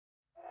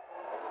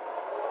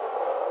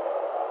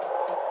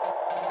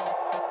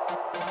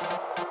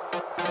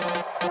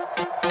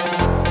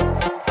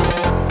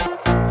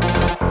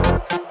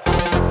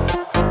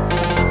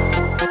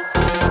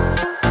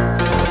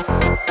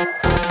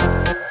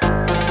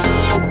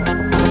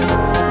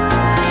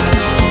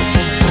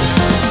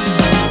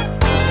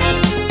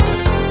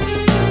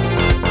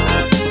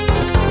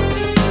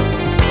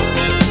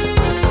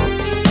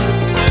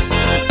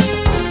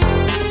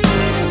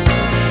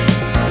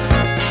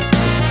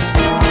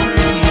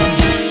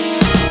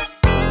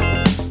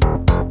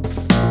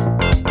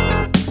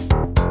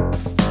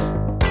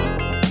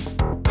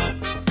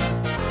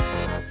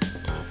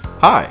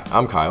Hi,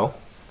 I'm Kyle.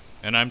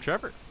 And I'm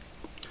Trevor.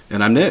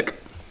 And I'm Nick.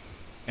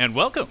 And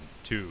welcome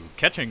to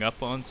Catching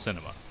Up on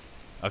Cinema.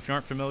 If you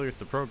aren't familiar with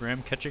the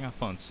program, Catching Up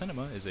on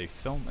Cinema is a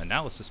film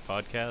analysis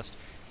podcast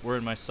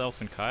wherein myself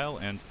and Kyle,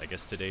 and I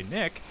guess today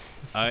Nick,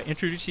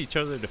 introduce each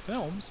other to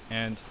films,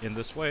 and in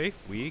this way,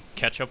 we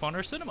catch up on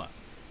our cinema.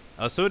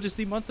 So it is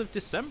the month of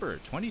December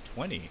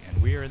 2020,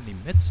 and we are in the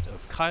midst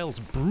of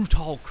Kyle's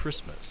Brutal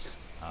Christmas.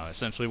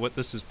 Essentially what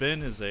this has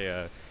been is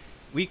a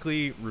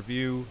weekly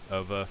review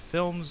of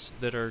films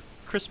that are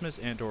Christmas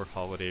and or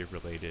holiday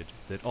related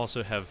that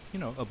also have,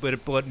 a bit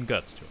of blood and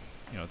guts to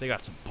them. They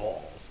got some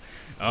balls.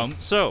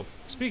 So,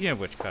 speaking of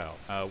which, Kyle,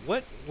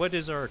 what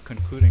is our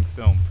concluding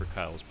film for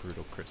Kyle's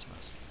Brutal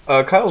Christmas?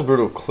 Kyle's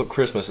Brutal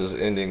Christmas is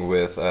ending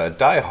with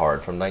Die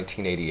Hard from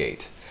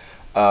 1988.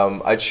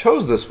 I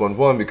chose this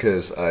one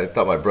because I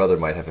thought my brother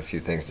might have a few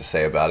things to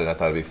say about it, and I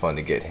thought it'd be fun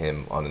to get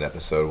him on an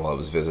episode while I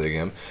was visiting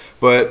him.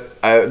 But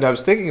I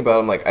was thinking about it,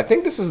 I'm like, I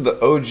think this is the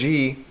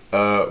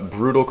OG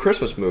Brutal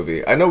Christmas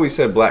movie. I know we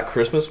said Black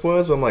Christmas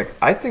was, but I'm like,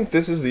 I think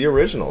this is the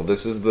original.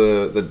 This is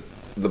the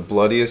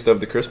bloodiest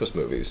of the Christmas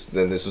movies.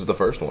 Then this was the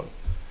first one.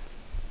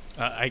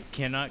 I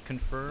cannot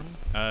confirm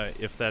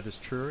if that is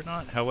true or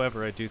not.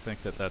 However, I do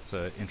think that that's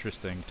an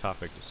interesting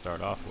topic to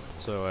start off with.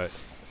 So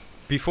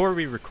before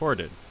we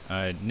recorded,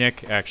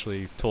 Nick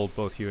actually told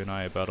both you and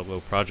I about a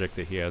little project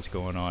that he has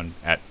going on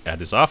at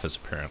his office,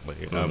 apparently.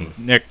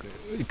 Nick,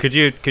 could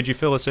you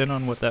fill us in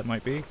on what that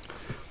might be?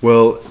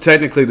 Well,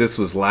 technically this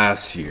was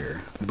last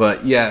year,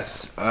 but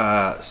yes.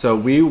 So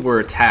we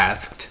were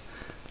tasked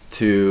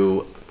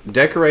to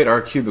decorate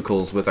our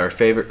cubicles with our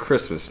favorite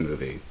Christmas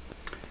movie.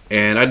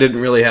 And I didn't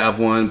really have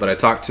one, but I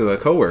talked to a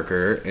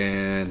coworker,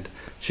 and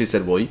she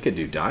said, well, you could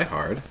do Die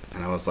Hard.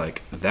 And I was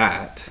like,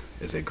 that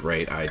is a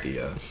great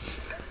idea.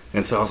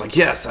 And so I was like,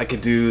 yes, I could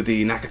do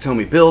the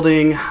Nakatomi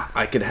building.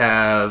 I've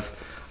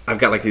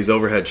got like these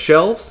overhead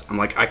shelves. I'm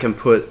like, I can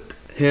put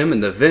him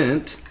in the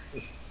vent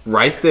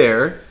right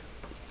there.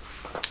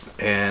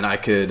 And I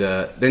could,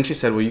 then she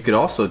said, well, you could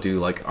also do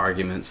like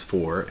arguments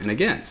for and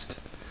against.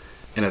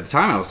 And at the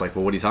time I was like,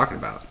 well, what are you talking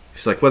about?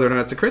 She's like, whether or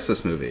not it's a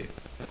Christmas movie.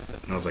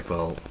 And I was like,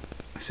 well,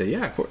 I said,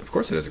 yeah, of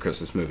course it is a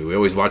Christmas movie. We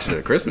always watch it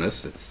at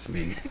Christmas.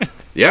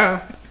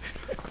 Yeah.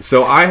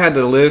 So I had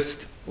to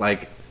list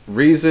like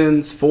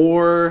reasons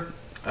for,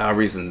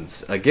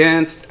 reasons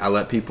against. I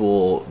let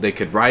people, they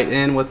could write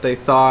in what they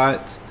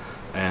thought.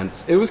 And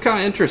it was kind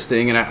of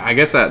interesting. And I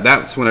guess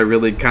that's when I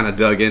really kind of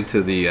dug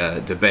into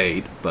the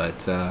debate.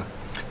 But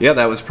yeah,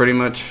 that was pretty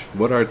much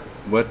what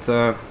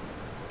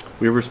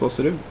we were supposed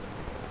to do.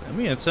 I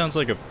mean, it sounds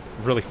like a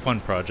really fun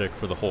project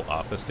for the whole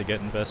office to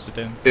get invested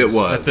in. It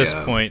was, at this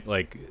point,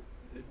 like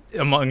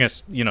among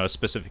us, a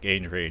specific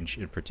age range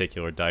in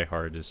particular, Die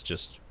Hard is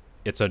just,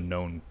 it's a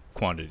known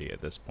quantity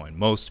at this point.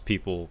 Most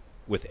people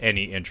with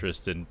any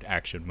interest in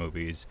action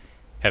movies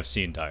have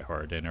seen Die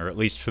Hard and are at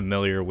least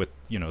familiar with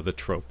the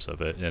tropes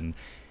of it and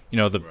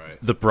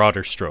the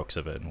broader strokes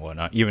of it and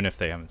whatnot, even if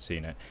they haven't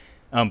seen it.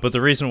 But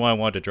the reason why I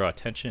wanted to draw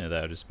attention to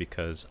that is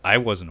because I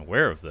wasn't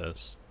aware of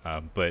this.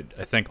 But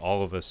I think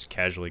all of us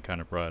casually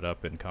kind of brought it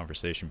up in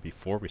conversation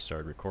before we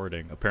started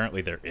recording.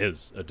 Apparently there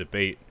is a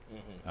debate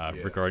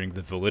regarding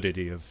the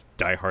validity of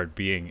Die Hard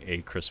being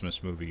a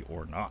Christmas movie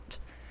or not.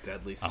 It's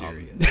deadly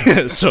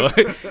serious.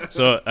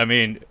 So I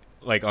mean,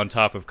 like on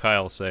top of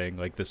Kyle saying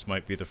like this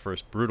might be the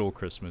first brutal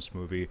Christmas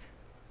movie,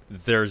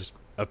 there's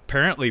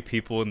apparently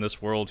people in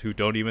this world who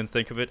don't even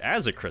think of it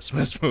as a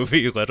Christmas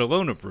movie, let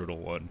alone a brutal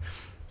one.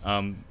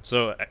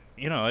 So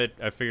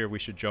I figure we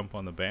should jump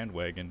on the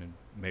bandwagon and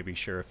maybe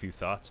share a few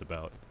thoughts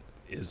about,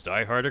 is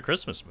Die Hard a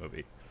Christmas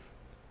movie?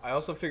 I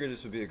also figured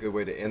this would be a good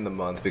way to end the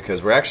month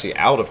because we're actually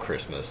out of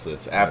Christmas.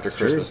 It's after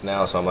Christmas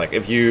now, so I'm like,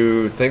 if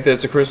you think that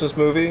it's a Christmas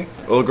movie,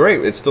 well,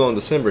 great. It's still in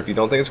December. If you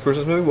don't think it's a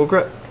Christmas movie, well,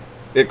 great.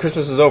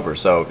 Christmas is over,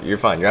 so you're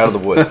fine. You're out of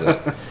the woods then.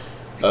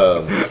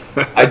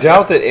 I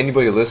doubt that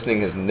anybody listening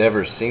has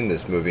never seen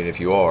this movie, and if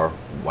you are,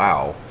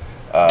 wow.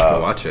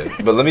 Go watch it.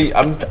 But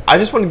I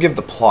just want to give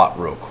the plot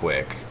real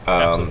quick.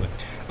 Absolutely.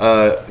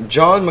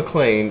 John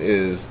McClane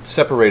is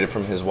separated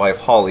from his wife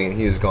Holly, and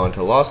he has gone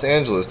to Los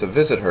Angeles to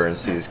visit her and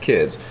see his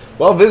kids.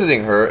 While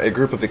visiting her, a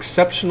group of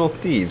exceptional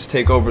thieves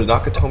take over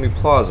Nakatomi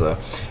Plaza,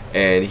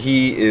 and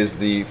he is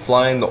the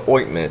flying the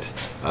ointment,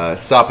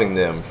 stopping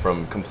them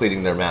from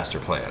completing their master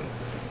plan.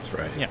 That's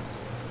right. Yes,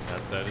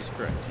 that is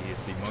correct. He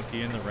is the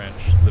monkey in the wrench,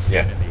 the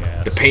pain in the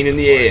ass. The pain in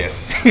the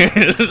ass.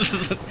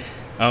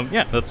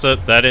 Yeah,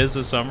 that is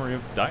a summary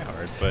of Die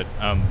Hard. But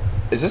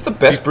is this the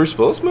best Bruce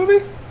Willis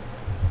movie?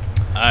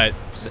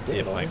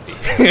 It might be.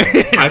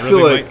 I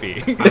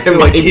feel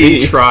like he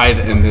tried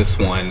in this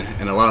one,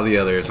 and a lot of the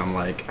others, I'm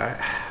like, I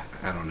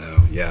don't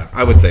know. Yeah,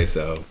 I would say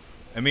so.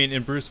 I mean,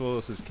 in Bruce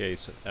Willis's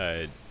case,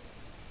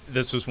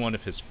 this was one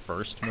of his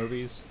first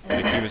movies.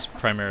 Like, he was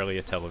primarily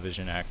a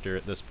television actor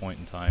at this point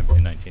in time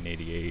in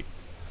 1988.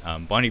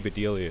 Bonnie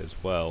Bedelia as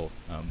well.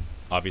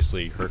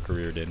 Obviously, her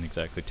career didn't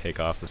exactly take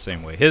off the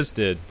same way his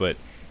did, but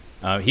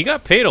he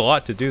got paid a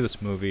lot to do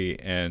this movie,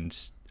 and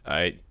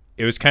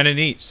it was kind of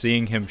neat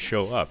seeing him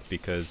show up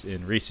because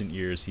in recent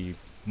years he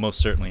most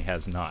certainly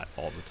has not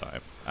all the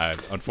time.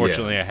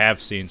 Unfortunately, I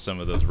have seen some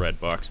of those Red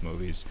Box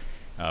movies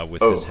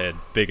with his head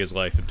big as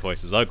life and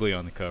twice as ugly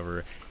on the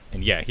cover,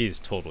 and yeah, he is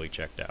totally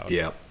checked out.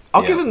 Yeah.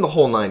 I'll give him the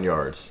whole 9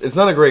 yards. It's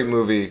not a great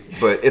movie,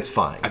 but it's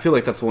fine. I feel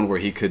like that's one where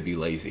he could be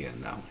lazy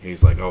in, though.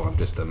 He's like, oh, I'm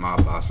just a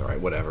mob boss. All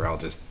right, whatever. I'll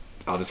just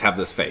have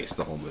this face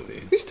the whole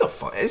movie. He's still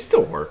fine. It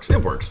still works.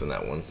 It works in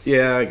that one.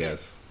 Yeah, I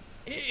guess.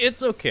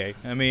 It's okay.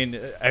 I mean,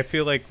 I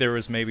feel like there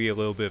was maybe a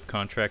little bit of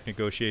contract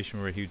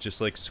negotiation where he just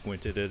like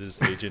squinted at his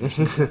agent.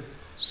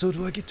 So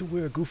do I get to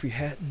wear a goofy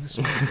hat in this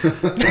one?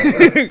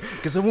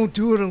 Because I won't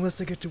do it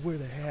unless I get to wear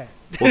the hat.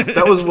 Well,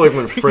 that was like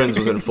when Friends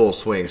was in full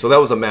swing. So that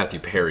was a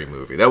Matthew Perry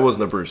movie. That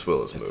wasn't a Bruce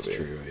Willis movie. That's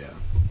true,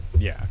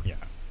 yeah. Yeah.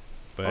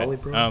 But Ollie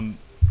Brown.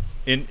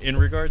 in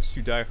regards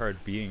to Die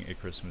Hard being a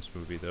Christmas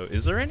movie, though,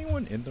 is there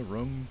anyone in the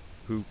room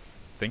who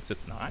thinks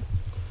it's not?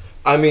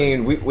 I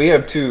mean, we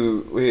have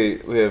two.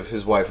 We have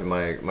his wife and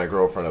my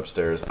girlfriend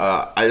upstairs.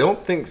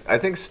 I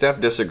think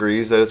Steph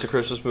disagrees that it's a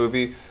Christmas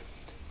movie.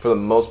 For the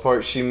most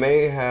part, she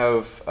may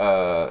have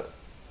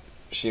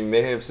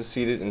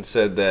seceded and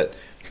said that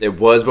it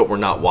was, but we're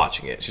not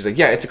watching it. She's like,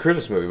 yeah, it's a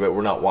Christmas movie, but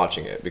we're not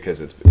watching it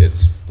because it's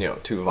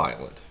too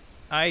violent.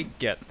 I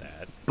get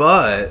that.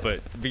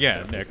 But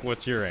yeah, Nick,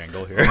 what's your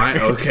angle here?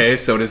 Okay,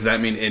 so does that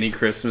mean any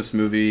Christmas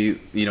movie,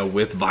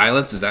 with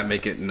violence, does that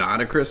make it not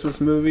a Christmas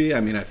movie?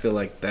 I mean, I feel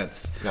like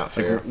that's not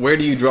fair. Where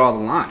do you draw the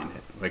line?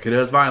 Like, it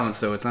has violence,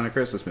 so it's not a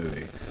Christmas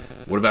movie.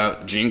 What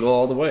about Jingle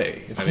All the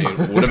Way? I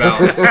mean, what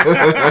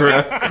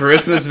about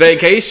Christmas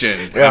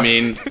Vacation? Yeah. I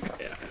mean,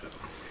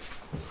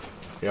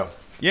 Yeah.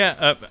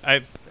 Yeah,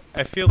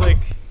 I feel like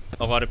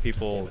a lot of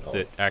people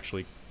that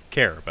actually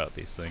care about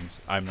these things.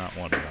 I'm not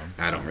one of them.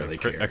 I don't really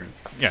care.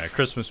 A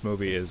Christmas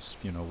movie is,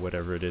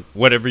 whatever it is,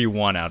 whatever you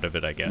want out of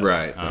it, I guess.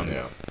 Right.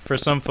 Yeah. For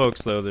some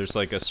folks, though, there's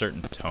like a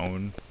certain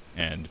tone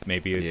and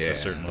maybe a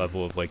certain Yeah.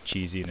 level of like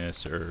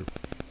cheesiness or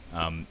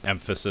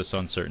emphasis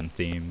on certain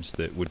themes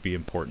that would be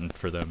important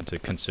for them to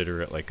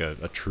consider it like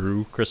a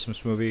true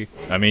Christmas movie.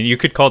 I mean, you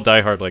could call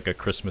Die Hard like a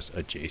Christmas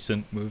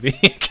adjacent movie,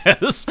 I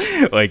guess.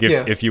 Like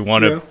if you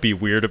want to be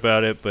weird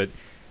about it, but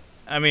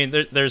I mean,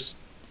 there's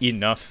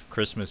enough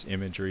Christmas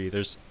imagery.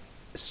 There's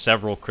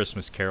several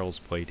Christmas carols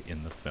played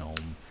in the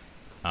film.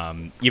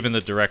 Even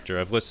the director,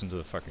 I've listened to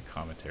the fucking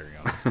commentary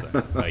on this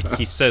thing. Like,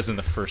 he says in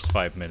the first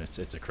 5 minutes,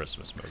 it's a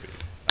Christmas movie.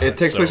 It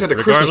takes place at a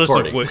Christmas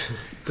party.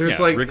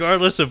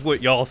 Regardless of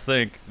what y'all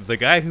think, the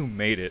guy who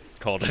made it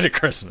called it a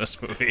Christmas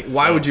movie.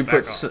 Why would you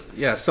put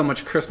so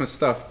much Christmas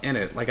stuff in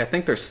it? Like, I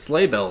think there's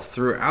sleigh bells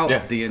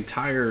throughout the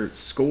entire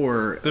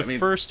score. The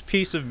first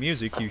piece of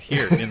music you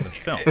hear in the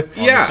film on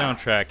the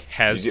soundtrack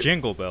has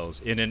Jingle Bells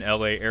in an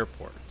LA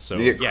airport. So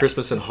you get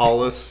Christmas in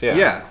Hollis.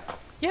 Yeah.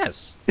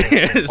 Yes.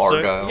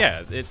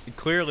 Argyle. So,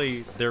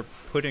 clearly they're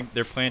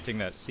planting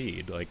that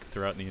seed like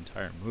throughout the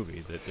entire movie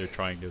that they're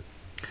trying to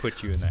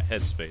put you in that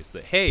headspace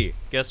that, hey,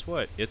 guess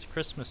what? It's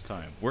Christmas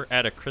time. We're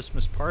at a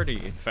Christmas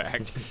party, in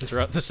fact,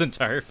 throughout this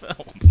entire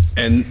film.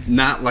 And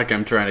not like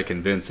I'm trying to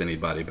convince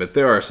anybody, but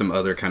there are some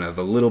other kind of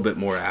a little bit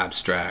more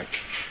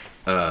abstract,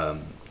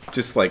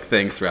 just like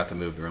things throughout the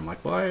movie where I'm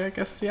like, well, I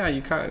guess,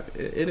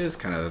 it is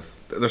kind of,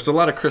 there's a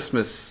lot of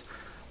Christmas,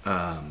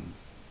 I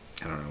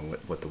don't know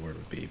what the word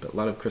would be, but a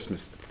lot of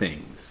Christmas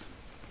things.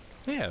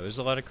 Yeah, there's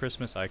a lot of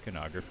Christmas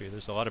iconography.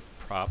 There's a lot of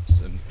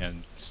props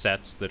and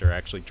sets that are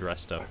actually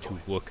dressed up to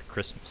look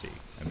Christmassy.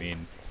 I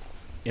mean,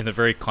 in the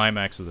very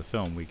climax of the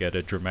film, we get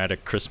a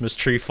dramatic Christmas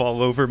tree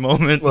fall over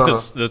moment.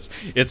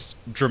 It's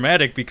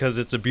dramatic because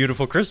it's a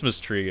beautiful Christmas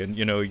tree, and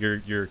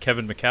your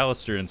Kevin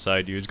McAllister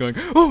inside you is going,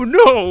 "Oh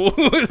no,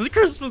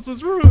 Christmas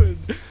is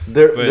ruined."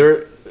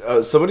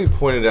 Somebody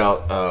pointed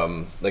out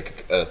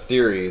like a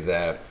theory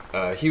that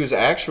he was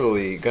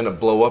actually going to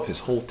blow up his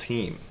whole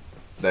team.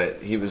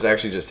 That he was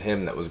actually just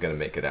him that was going to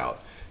make it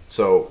out.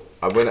 So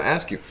I'm going to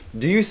ask you,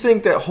 do you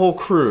think that whole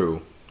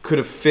crew could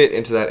have fit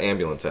into that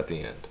ambulance at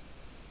the end?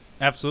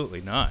 Absolutely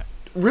not.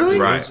 Really?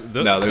 Right.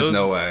 There's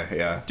no way.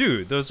 Yeah.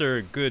 Dude, those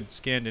are good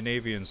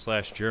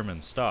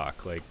Scandinavian/German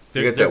stock. Like,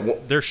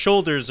 their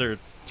shoulders are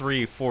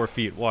 3-4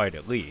 feet wide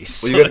at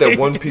least. Well, you got that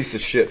one piece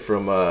of shit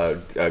from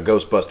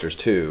Ghostbusters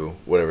 2,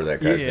 whatever that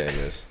guy's name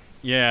is.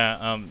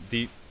 Yeah,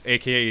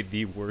 AKA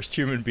the worst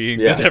human being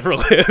that ever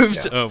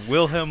lived,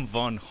 Wilhelm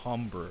von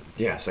Homburg.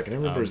 Yes, I can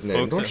remember his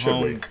name.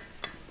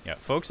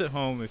 Folks at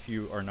home, if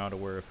you are not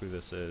aware of who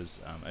this is,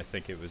 I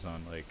think it was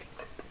on like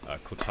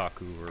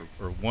Kotaku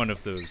or one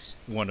of those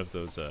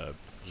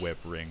web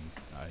ring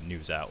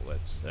news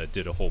outlets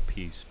did a whole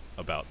piece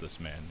about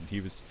this man.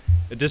 He was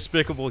a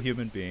despicable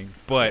human being,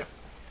 but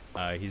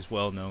he's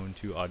well known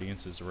to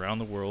audiences around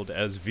the world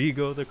as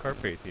Vigo the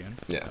Carpathian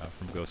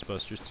from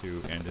Ghostbusters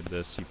 2, and in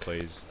this he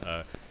plays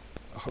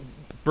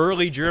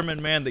burly German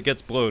man that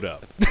gets blowed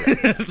up.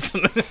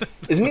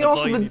 Isn't he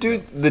also the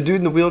dude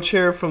in the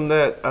wheelchair from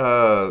that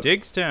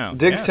Diggstown?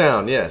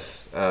 Diggstown,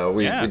 yes.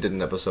 We did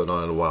an episode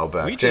on it a while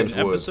back. We did an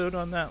episode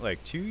on that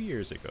like 2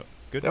 years ago.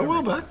 Good. A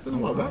while back.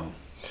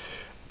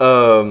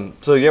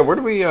 So yeah, where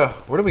do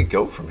we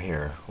go from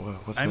here?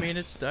 What's I next? mean,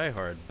 it's Die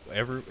Hard.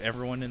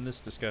 Everyone in this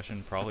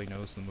discussion probably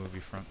knows the movie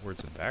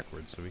frontwards and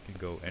backwards, so we can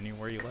go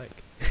anywhere you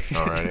like.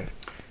 Alrighty.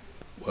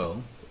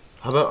 Well,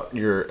 How about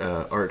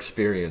our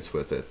experience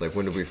with it? Like,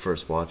 when did we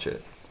first watch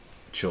it?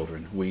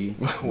 children. We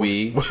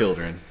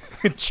children.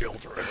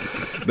 Children.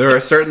 There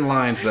are certain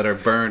lines that are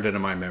burned into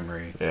my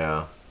memory.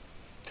 Yeah.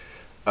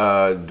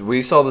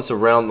 We saw this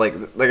around, like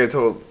I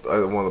told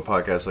one of the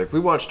podcasts, like, we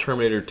watched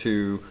Terminator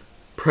 2,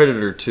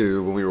 Predator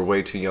 2 when we were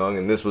way too young,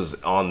 and this was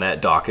on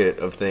that docket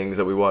of things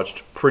that we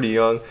watched pretty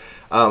young.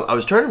 I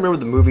was trying to remember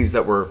the movies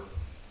that were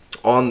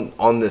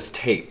on this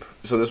tape.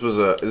 So this was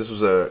a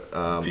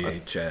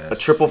VHS. a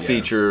triple yeah.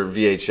 feature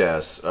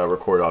VHS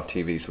recorded off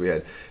TV. So we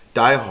had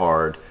Die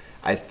Hard,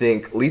 I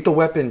think Lethal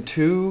Weapon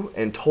 2,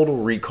 and Total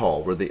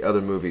Recall were the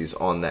other movies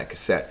on that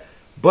cassette.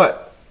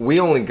 But we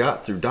only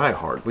got through Die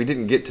Hard. We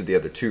didn't get to the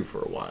other two for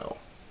a while.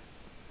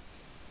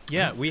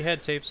 Yeah, we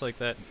had tapes like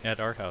that at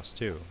our house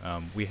too.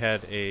 We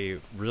had a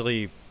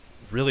really,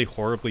 really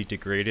horribly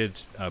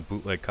degraded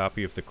bootleg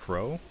copy of The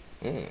Crow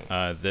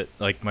that,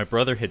 like, my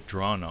brother had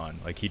drawn on.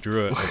 Like, he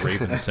drew a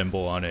raven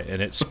symbol on it,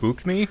 and it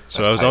spooked me. So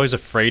That's I was tight. always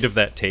afraid of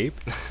that tape.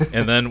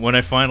 And then when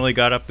I finally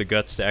got up the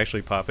guts to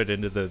actually pop it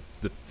into the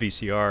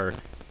VCR,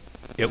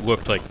 it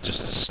looked like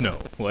just snow.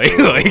 Like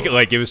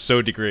it was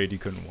so degraded you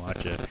couldn't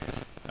watch it.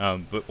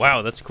 But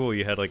wow, that's cool.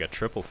 You had like a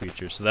triple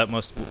feature. So that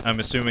I'm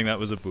assuming that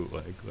was a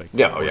bootleg. Like,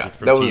 Yeah, recorded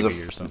from that was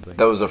TV or something.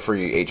 that was a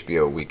free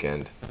HBO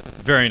weekend.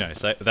 Very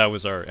nice. That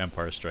was our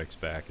Empire Strikes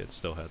Back. It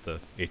still had the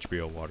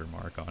HBO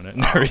watermark on it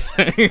and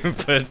everything.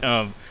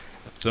 But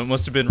so it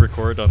must have been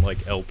recorded on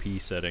like LP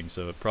settings,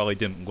 so it probably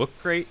didn't look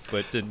great,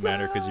 but it didn't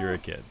matter because you were a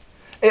kid.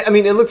 I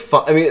mean, it looked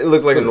fun. I mean, it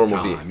looked like For a the normal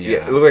time, yeah,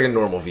 yeah. it looked like a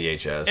normal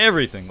VHS.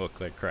 Everything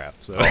looked like crap.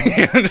 So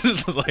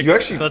it's like, You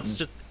actually that's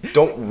just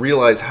don't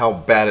realize how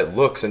bad it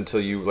looks until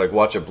you like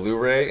watch a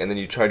Blu-ray and then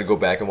you try to go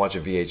back and watch a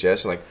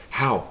VHS. You're like,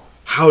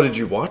 how did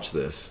you watch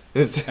this?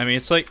 It's, I mean,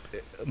 it's like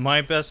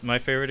my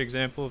favorite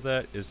example of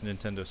that is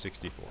Nintendo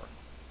 64.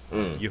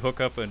 You hook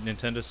up a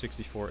Nintendo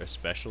 64,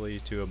 especially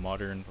to a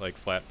modern like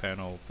flat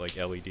panel like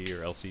LED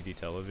or LCD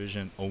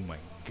television. Oh my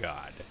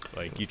god!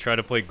 Like you try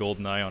to play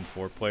GoldenEye on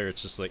 4-player,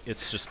 it's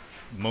just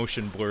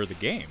motion blur the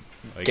game.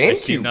 Like I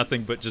see GameCube.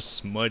 nothing but just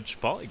smudged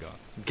polygons.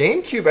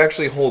 GameCube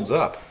actually holds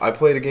up. I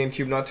played a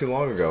GameCube not too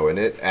long ago, and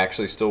it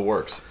actually still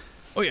works.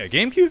 Oh yeah,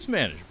 GameCube's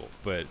manageable,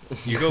 but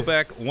you go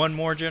back one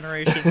more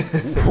generation,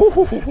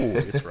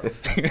 it's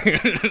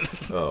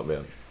rough. Oh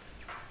man,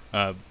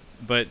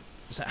 But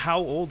so how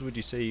old would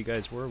you say you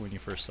guys were when you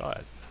first saw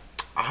it?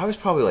 I was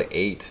probably like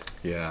 8.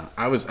 Yeah,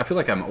 I feel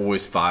like I'm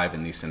always 5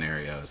 in these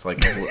scenarios.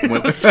 Like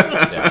when,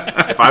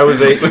 Yeah. If I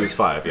was 8, he was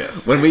 5.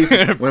 Yes. when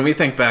we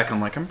think back,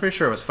 I'm like, I'm pretty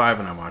sure I was 5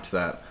 when I watched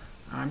that.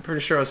 I'm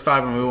pretty sure I was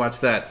 5 when we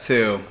watched that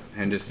too,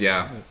 and just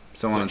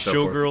so on and so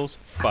forth. Showgirls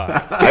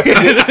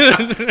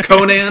 5.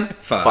 Conan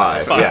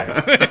 5.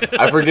 Yeah.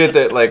 I forget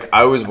that. Like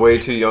I was way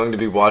too young to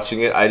be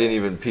watching it. I didn't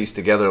even piece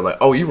together. Like,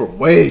 oh, you were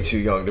way too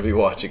young to be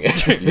watching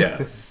it.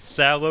 Yes.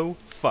 Sallow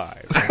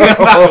 5.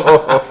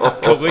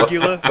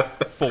 Caligula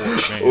 4.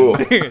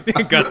 Man.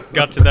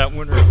 got to that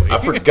one early.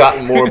 I've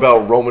forgotten more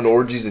about Roman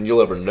orgies than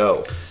you'll ever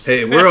know.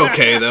 Hey, we're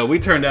okay though. We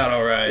turned out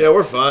all right. Yeah,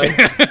 we're fine.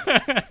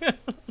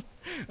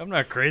 I'm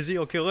not crazy.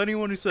 I'll kill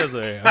anyone who says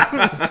I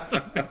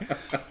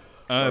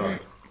am.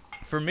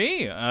 For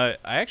me, I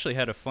actually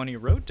had a funny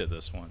road to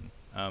this one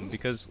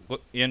because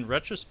in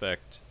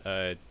retrospect,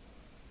 I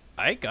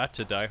got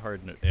to Die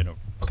Hard in a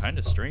kind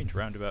of strange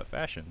roundabout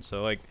fashion.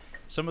 So like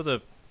some of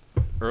the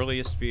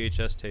earliest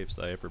VHS tapes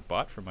that I ever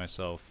bought for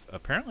myself,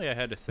 apparently I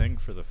had a thing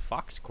for the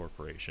Fox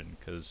Corporation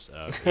because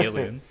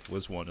Alien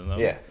was one of them.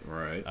 Yeah.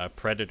 Right.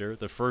 Predator,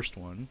 the first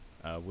one,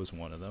 was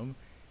one of them.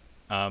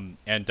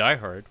 And Die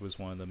Hard was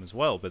one of them as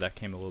well, but that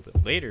came a little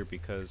bit later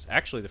because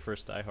actually the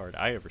first Die Hard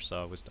I ever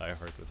saw was Die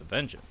Hard with a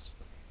Vengeance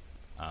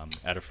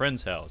at a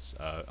friend's house,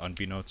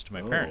 unbeknownst to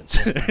my parents.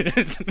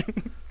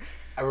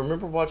 I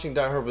remember watching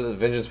Die Hard with a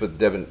Vengeance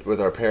with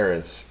our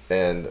parents,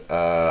 and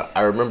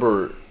I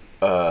remember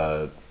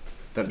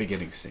That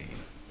beginning scene.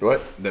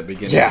 what? That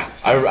beginning. Yeah,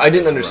 scene I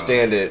didn't was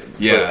understand rough. it.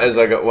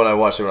 Yeah. But when I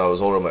watched it when I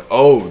was older, I'm like,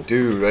 oh,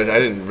 dude, I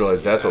didn't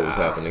realize that's what was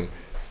happening.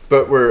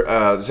 But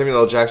where Samuel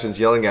L. Jackson's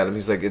yelling at him,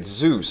 he's like, it's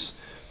Zeus.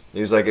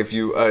 He's like,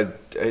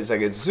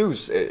 it's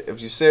Zeus. If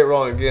you say it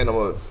wrong again, I'm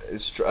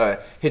gonna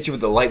hit you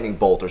with a lightning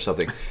bolt or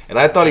something. And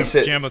I thought he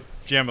said,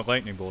 jam a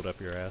lightning bolt up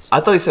your ass.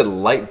 I thought he said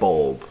light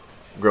bulb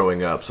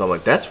growing up. So I'm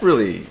like, that's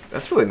really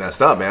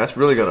messed up, man. That's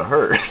really gonna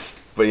hurt.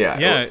 But yeah,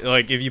 Yeah,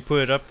 like if you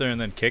put it up there and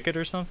then kick it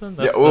or something,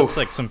 that's, Yeah, oof. that's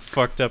like some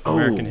fucked up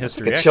American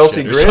history. like a X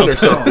Chelsea shit grin or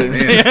something.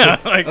 Yeah,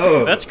 like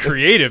that's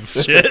creative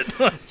shit.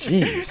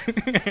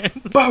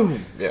 Jeez.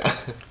 Boom. Yeah.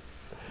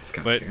 It's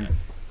kind of But scary.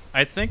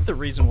 I think the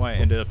reason why I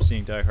ended up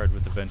seeing Die Hard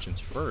with a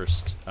Vengeance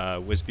first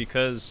was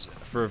because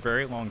for a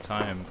very long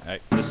time,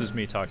 this is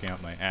me talking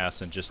out my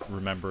ass and just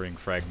remembering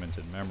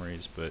fragmented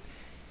memories, but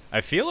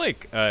I feel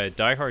like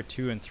Die Hard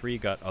 2 and 3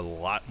 got a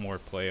lot more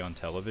play on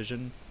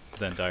television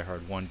than Die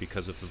Hard 1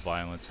 because of the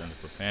violence and the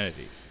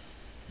profanity.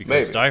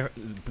 because Maybe.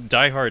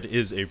 Die Hard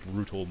is a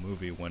brutal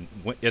movie when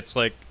it's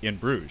like in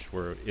Bruges,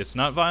 where it's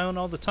not violent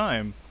all the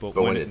time, but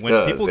when when it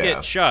does, people yeah.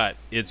 get shot,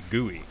 it's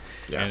gooey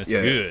Yeah. and it's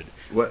Yeah. good.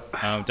 What?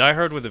 Die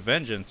Hard with a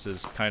Vengeance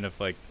is kind of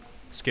like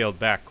scaled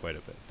back quite a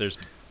bit. There's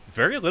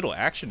very little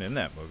action in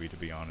that movie, to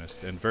be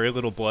honest, and very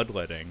little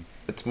bloodletting.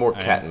 It's more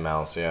cat and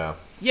mouse, yeah.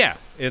 Yeah,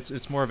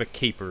 it's more of a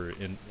caper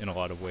in a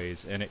lot of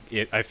ways, and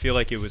I feel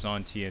like it was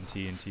on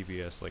TNT and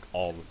TBS like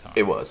all the time.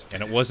 It was.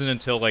 And it wasn't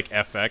until like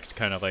FX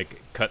kind of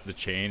like cut the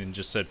chain and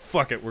just said,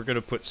 "Fuck it, we're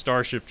gonna put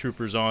Starship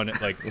Troopers on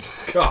at like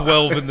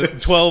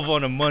 12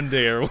 on a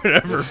Monday or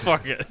whatever."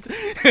 Fuck it.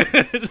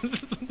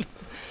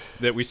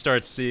 That we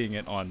start seeing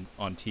it on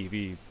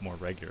TV more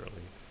regularly.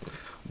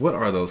 What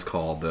are those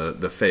called?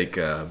 The fake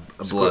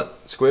blood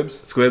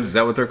Squibs? squibs? Is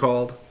that what they're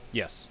called?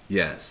 Yes.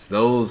 Yes,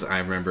 those I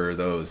remember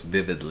those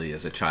vividly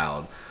as a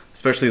child,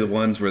 especially the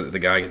ones where the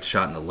guy gets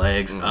shot in the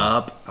legs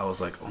up. I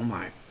was like, oh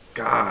my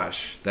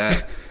gosh,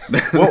 that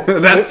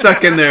that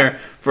stuck in there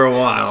for a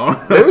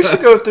while. Maybe we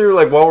should go through,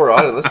 like, while we're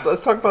on it,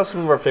 let's talk about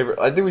some of our favorite.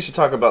 I think we should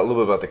talk about a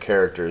little bit about the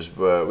characters,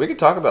 but we could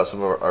talk about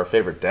some of our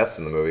favorite deaths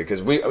in the movie,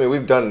 because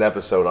we've done an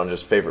episode on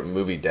just favorite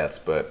movie deaths,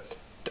 but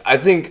I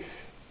think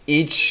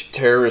each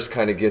terrorist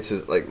kind of gets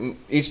his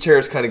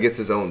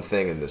own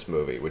thing in this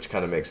movie, which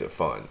kind of makes it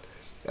fun.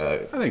 I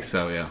think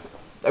so, yeah.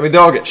 I mean, they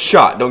all get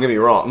shot. Don't get me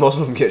wrong; most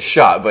of them get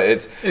shot, but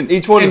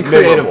each one is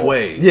creative memorable.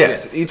 ways.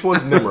 Yes, each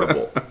one's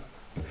memorable.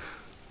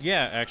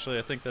 Yeah, actually,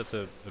 I think that's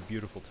a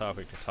beautiful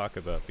topic to talk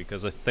about,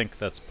 because I think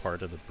that's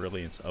part of the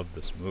brilliance of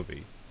this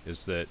movie,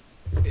 is that,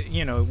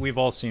 you know, we've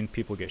all seen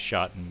people get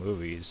shot in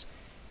movies,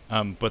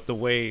 but the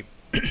way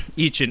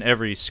each and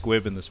every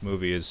squib in this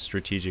movie is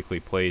strategically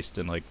placed,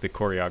 and like the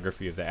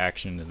choreography of the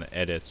action and the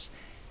edits,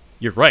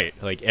 you're right.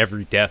 Like,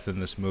 every death in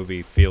this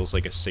movie feels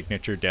like a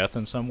signature death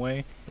in some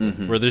way,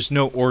 where there's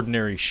no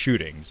ordinary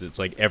shootings. It's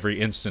like every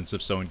instance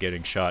of someone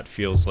getting shot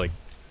feels like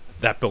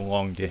that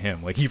belonged to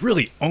him. Like, he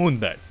really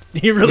owned that.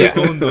 He really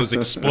owned those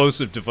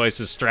explosive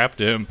devices strapped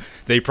to him.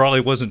 They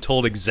probably wasn't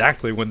told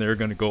exactly when they were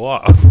going to go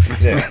off.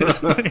 Yeah.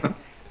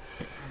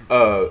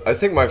 I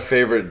think my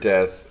favorite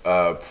death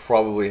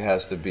probably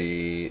has to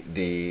be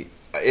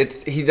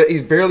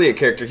he's barely a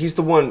character. He's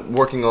the one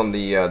working on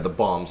the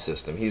bomb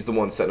system. He's the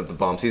one setting up the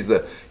bombs.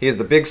 He has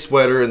the big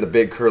sweater and the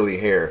big curly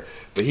hair.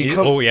 But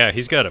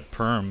he's got a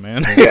perm,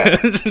 man. Yeah,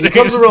 he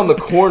comes around the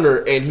corner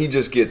and he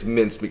just gets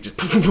mincemeat, just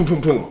boom, boom,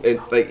 boom, boom,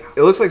 and like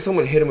it looks like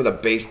someone hit him with a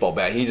baseball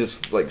bat. He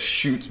just like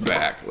shoots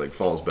back, like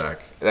falls back,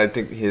 and I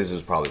think his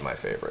is probably my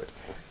favorite.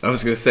 I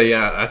was going to say,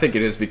 yeah, I think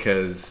it is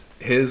because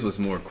his was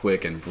more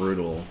quick and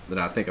brutal than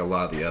I think a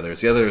lot of the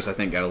others. The others, I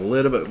think, got a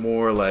little bit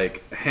more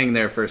like hang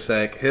there for a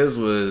sec.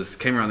 His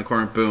came around the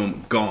corner,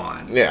 boom,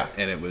 gone. Yeah,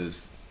 and it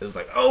was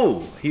like,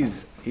 oh,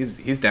 he's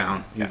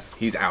down,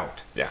 he's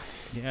out. Yeah.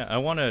 Yeah, I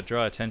want to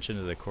draw attention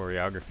to the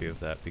choreography of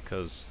that,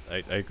 because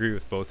I agree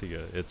with both of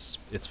you. It's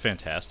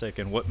fantastic,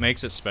 and what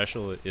makes it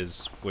special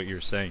is what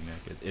you're saying,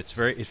 Nick.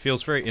 It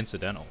feels very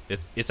incidental.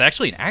 It's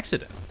actually an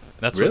accident.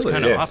 That's what's Really?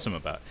 kind of Yeah. awesome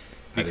about it.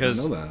 I didn't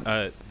Because know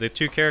that. the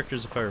two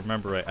characters, if I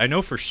remember right, I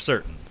know for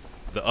certain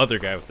the other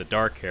guy with the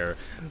dark hair.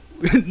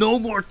 No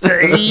more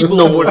table.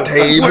 No more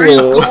table. Where are you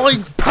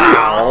going,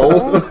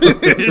 pal?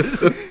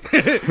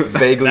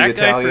 Vaguely That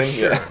Italian. guy for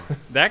sure. Yeah.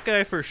 That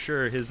guy for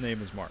sure. His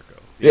name is Marco.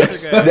 The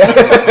Yes. other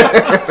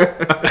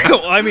guy,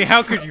 well, I mean,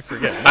 how could you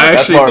forget? I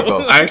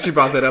Marco. actually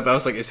brought that up. I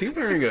was like, is he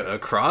wearing a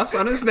cross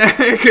on his neck?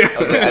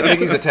 I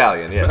think he's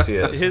Italian. Yes, he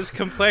is. His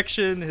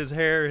complexion, his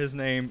hair, his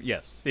name,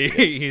 yes.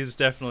 He's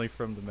definitely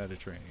from the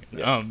Mediterranean.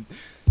 Yes.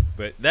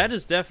 But that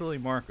is definitely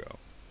Marco.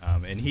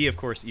 And he, of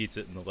course, eats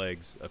it in the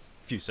legs a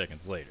few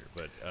seconds later.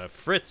 But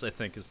Fritz, I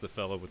think, is the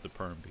fellow with the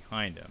perm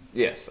behind him.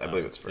 Yes, I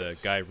believe it's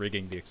Fritz. The guy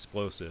rigging the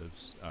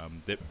explosives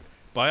that,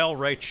 by all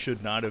rights,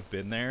 should not have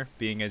been there,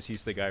 being as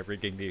he's the guy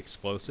rigging the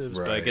explosives.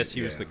 But I Right, guess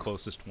he was yeah. the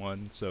closest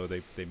one, so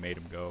they made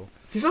him go.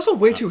 He's also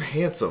way too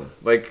handsome.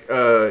 Like,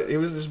 he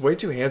was just way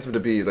too handsome to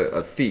be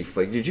a thief.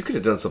 Like, dude, you could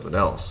have done something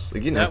else.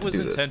 Like, you didn't That have to was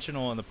do this.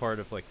 intentional on the part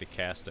of like the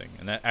casting,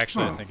 and that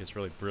actually I Huh. think is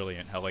really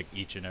brilliant. How like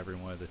each and every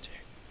one of the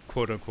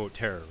quote unquote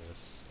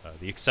terrorists,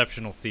 the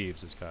exceptional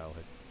thieves, as Kyle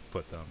had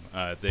put them,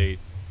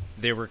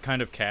 they were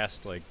kind of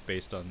cast like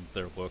based on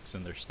their looks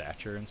and their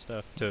stature and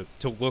stuff to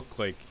look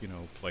like, you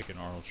know, like an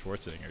Arnold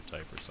Schwarzenegger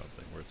type or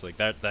something, where it's like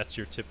that's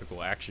your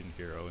typical action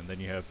hero, and then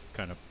you have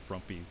kind of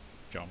frumpy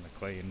John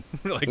McClane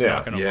like Yeah.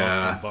 knocking him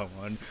Yeah. off one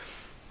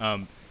by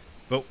one.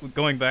 But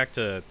going back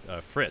to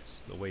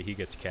Fritz, the way he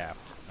gets capped,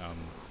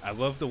 I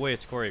love the way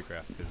it's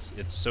choreographed, because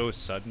it's so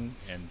sudden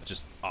and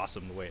just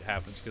awesome the way it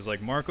happens. Because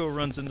like Marco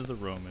runs into the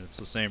room, and it's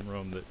the same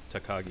room that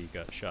Takagi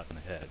got shot in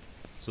the head,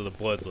 so the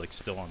blood's like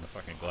still on the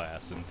fucking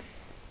glass, and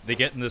they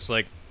get in this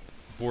like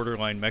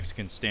borderline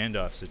Mexican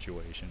standoff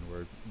situation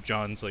where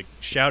John's like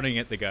shouting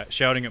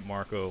at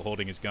Marco,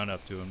 holding his gun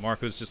up to him.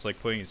 Marco's just like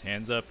putting his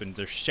hands up, and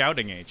they're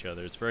shouting at each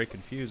other. It's very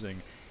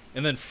confusing.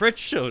 And then Fritz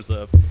shows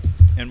up,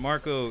 and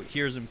Marco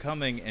hears him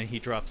coming, and he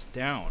drops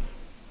down.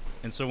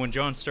 And so when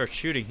John starts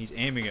shooting, he's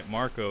aiming at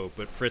Marco,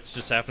 but Fritz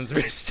just happens to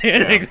be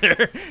standing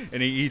there,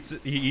 and he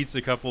eats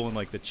a couple in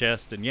like the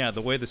chest. And yeah,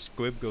 the way the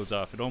squib goes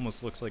off, it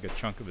almost looks like a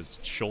chunk of his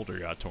shoulder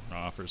got torn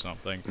off or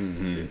something.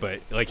 Mm-hmm. But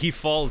like he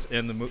falls,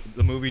 and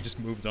the movie just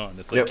moves on.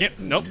 It's like,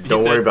 nope, he's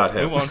Don't worry dead. about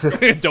him.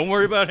 Move on. Don't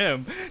worry about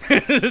him.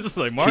 It's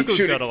like Marco's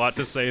got a lot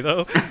to say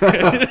though.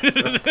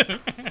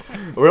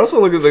 We also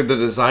look at like the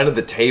design of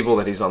the table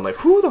that he's on. Like,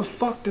 who the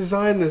fuck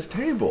designed this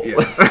table? Yeah.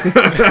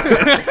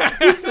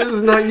 This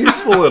is not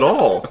useful at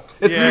all.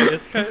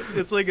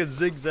 It's like a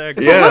zigzag.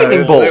 It's a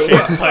lightning bolt.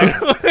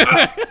 Title.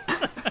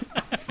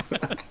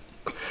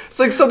 It's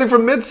like something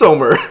from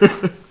Midsommar.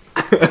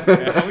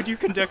 Yeah, how would you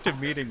conduct a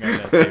meeting on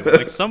that table?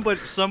 Like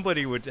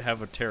somebody would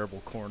have a terrible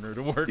corner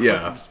to work with.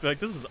 And just be like,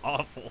 this is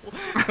awful.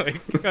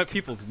 Like you got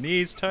people's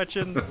knees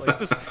touching. Like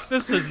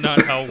this is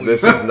not how we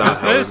This is not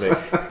how we this.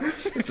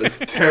 make. This is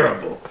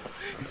terrible.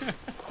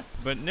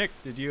 But Nick,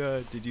 did you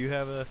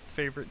have a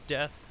favorite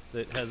death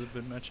that hasn't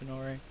been mentioned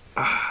already?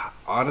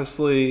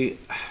 Honestly,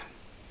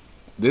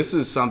 this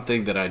is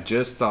something that I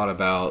just thought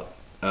about.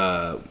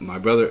 My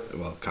brother,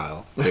 well,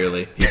 Kyle,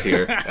 clearly he's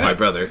here. My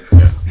brother,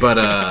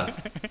 but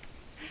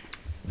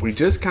we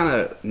just kind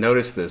of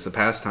noticed this the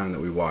past time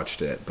that we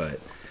watched it. But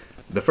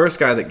the first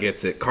guy that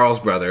gets it, Carl's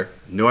brother,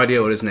 no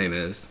idea what his name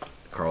is.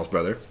 Carl's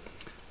brother.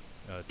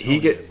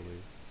 Tony,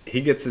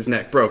 He gets his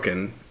neck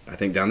broken, I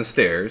think, down the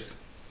stairs,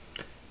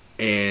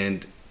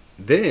 and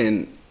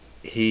then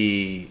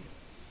he,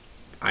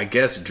 I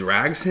guess,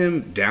 drags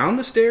him down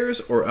the stairs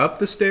or up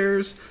the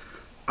stairs.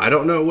 I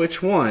don't know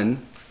which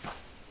one.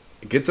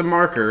 Gets a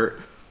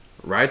marker,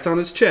 writes on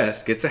his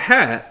chest, gets a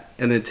hat,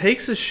 and then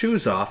takes his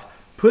shoes off,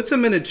 puts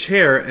him in a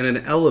chair in an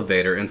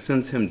elevator, and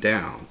sends him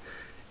down.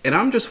 And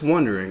I'm just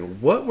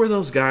wondering, what were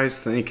those guys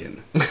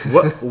thinking?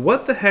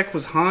 What the heck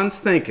was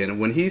Hans thinking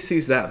when he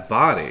sees that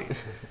body?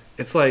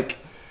 It's like,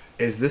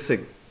 is this a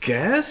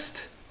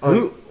guest?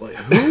 Who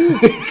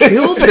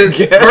killed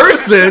this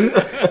person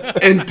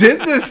and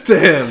did this to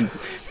him?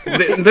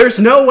 There's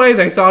no way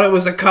they thought it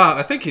was a cop.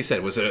 I think he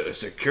said, was it a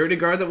security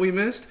guard that we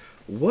missed?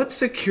 What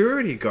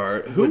security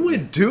guard? Who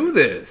would do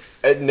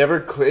this? It never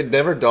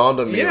dawned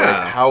on me Yeah.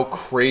 like how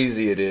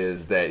crazy it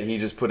is that he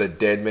just put a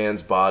dead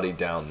man's body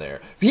down there.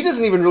 He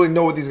doesn't even really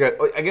know what these guys.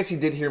 I guess he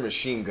did hear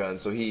machine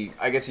guns, so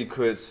I guess he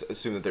could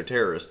assume that they're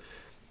terrorists.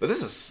 But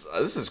this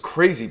is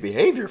crazy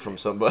behavior from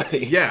somebody.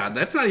 Yeah,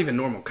 that's not even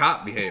normal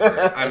cop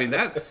behavior. I mean,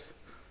 that's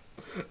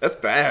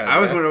bad. I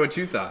was man. wondering what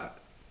you thought.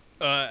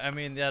 I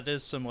mean, that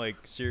is some like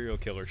serial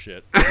killer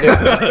shit.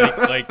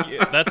 like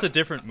that's a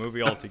different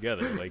movie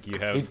altogether. Like you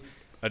have,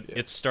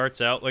 it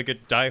starts out like a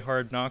Die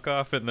Hard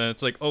knockoff, and then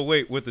it's like, oh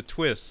wait, with a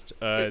twist,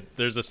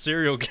 there's a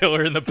serial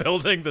killer in the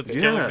building that's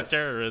killing the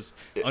terrorists,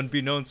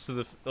 unbeknownst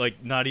to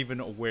not even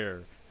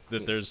aware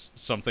that there's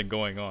something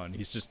going on.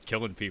 He's just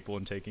killing people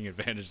and taking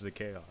advantage of the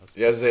chaos.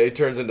 Yeah, so it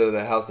turns into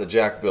the house that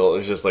Jack built.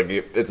 It's just like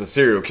it's a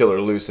serial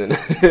killer loose in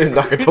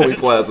Nakatomi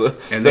Plaza.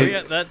 And So they,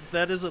 yeah,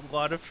 that is a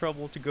lot of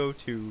trouble to go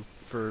to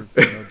for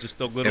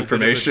just a little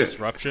Information. bit of a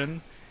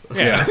disruption.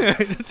 Yeah.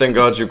 Thank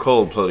God you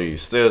called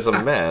police. There's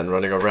a man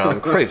running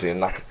around crazy in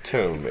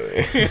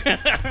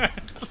Nakatomi.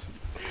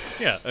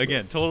 Yeah,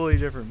 again, totally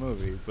different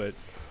movie, but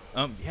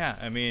yeah,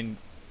 I mean,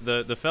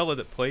 the fella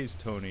that plays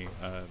Tony,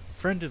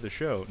 friend of the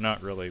show,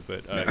 not really,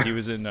 but he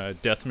was in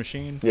Death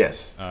Machine.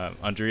 Yes,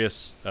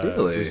 Andreas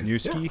Really?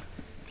 Wisniewski. Yeah.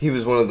 He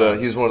was one of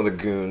the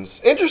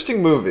goons.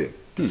 Interesting movie,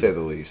 to say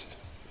the least.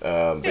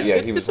 But yeah,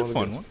 he was it's a one of the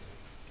fun goons. one.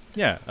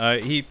 Yeah,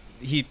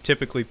 he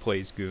typically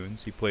plays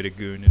goons. He played a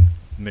goon in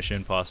Mission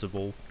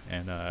Impossible,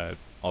 and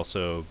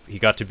also he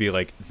got to be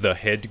like the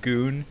head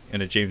goon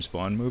in a James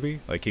Bond movie.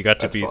 Like he got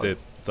to That's be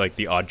fun.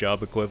 the Odd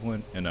Job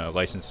equivalent in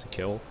License to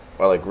Kill.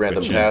 Or like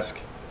Random Which- Task.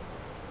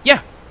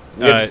 Yeah.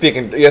 You have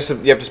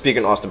to speak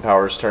in Austin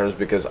Powers terms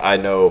because I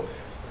know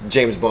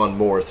James Bond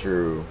more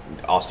through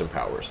Austin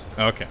Powers.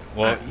 Okay.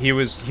 Well, he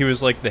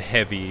was like the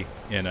heavy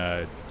in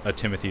a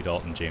Timothy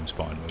Dalton James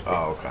Bond movie.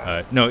 Oh,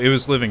 okay. No, it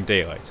was Living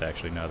Daylights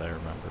actually. Now that I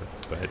remember,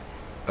 but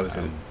I was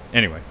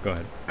anyway, go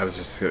ahead. I was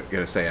just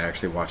gonna say I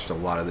actually watched a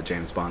lot of the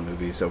James Bond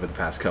movies over the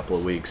past couple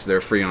of weeks.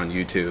 They're free on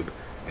YouTube,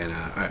 and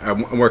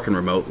I'm working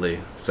remotely,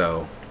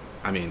 so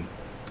I mean,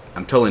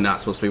 I'm totally not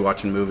supposed to be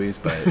watching movies,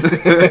 but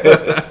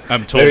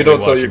I'm totally Maybe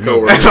don't tell your watching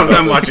coworkers. movies.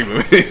 I'm watching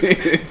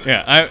movies.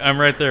 Yeah, I'm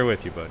right there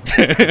with you, bud.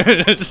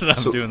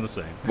 I'm doing the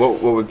same.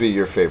 What would be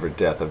your favorite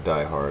death of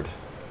Die Hard?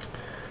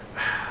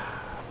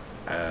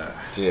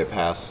 Do you need a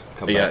pass?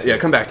 Come back to me.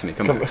 Come back to me.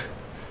 Come back.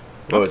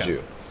 What would Okay.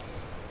 you?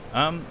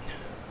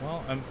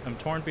 Well, I'm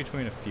torn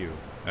between a few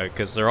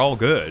because they're all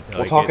good.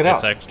 We'll talk it out.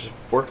 it's actually- Just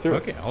work through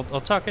Okay, it.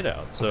 I'll talk it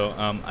out. So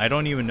I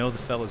don't even know the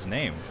fella's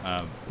name,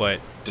 but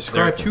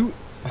Describe him.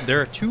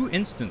 there are two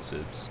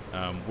instances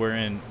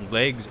wherein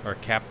legs are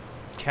capped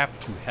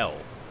to hell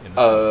in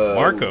this movie.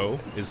 Marco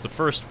is the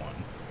first one,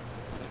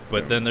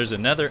 but then there's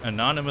another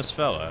anonymous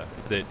fella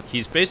that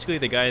he's basically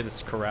the guy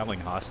that's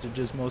corralling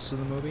hostages most of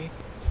the movie.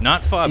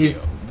 Not Fabio. He's,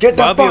 "Get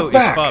the Fabio fuck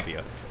back!" is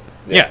Fabio.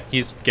 Yeah,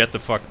 he's get the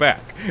fuck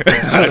back.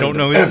 I don't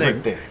know his name.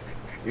 Everything.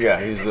 Yeah,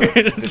 we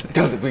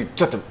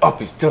shut him up.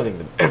 He's telling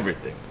them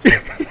everything.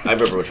 I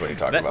remember which one you're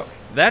talking about.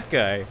 That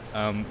guy,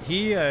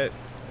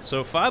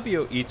 so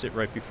Fabio eats it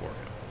right before him.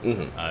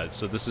 Mm-hmm.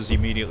 So this is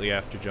immediately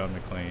after John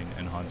McClane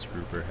and Hans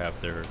Gruber have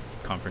their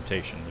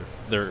confrontation,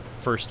 their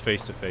first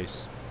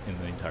face-to-face in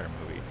the entire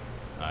movie,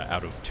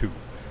 out of 2.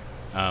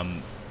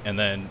 And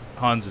then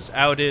Hans is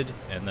outed,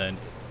 and then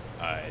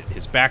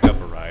his backup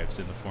arrives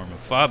in the form of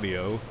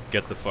Fabio,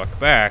 get the fuck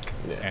back,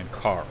 and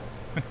Carl.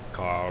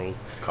 Carl.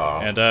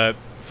 And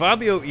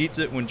Fabio eats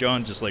it when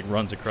John just like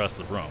runs across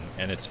the room,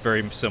 and it's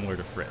very similar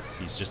to Fritz.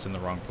 He's just in the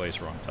wrong place,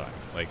 wrong time.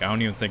 Like, I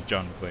don't even think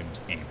John McClane was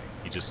aiming.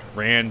 He just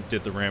ran,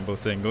 did the Rambo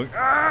thing, going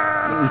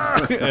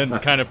 "Ah!"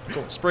 and kind of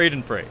sprayed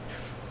and prayed.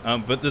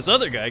 But this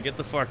other guy, get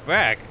the fuck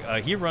back.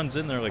 He runs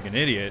in there like an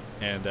idiot,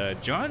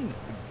 and John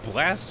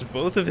blasts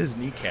both of his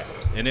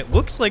kneecaps, and it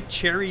looks like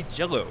cherry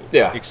jello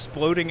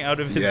exploding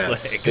out of his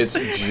legs. It's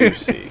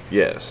juicy.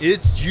 Yes.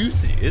 It's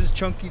juicy. It's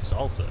chunky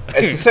salsa.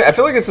 It's the same, I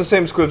feel like it's the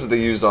same squibs that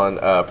they used on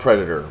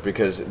Predator,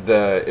 because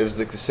it was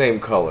like the same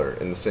color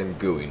and the same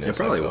gooiness. It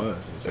probably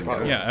was.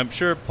 Yeah, I'm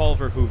sure Paul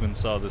Verhoeven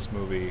saw this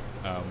movie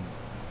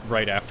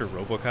right after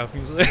RoboCop.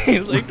 He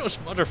was like, those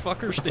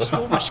motherfuckers, they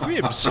stole my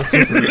squibs.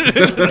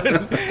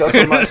 Those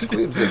are my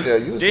squibs that they're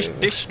using.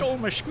 They stole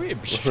my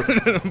squibs.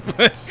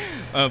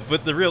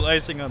 But the real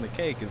icing on the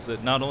cake is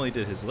that not only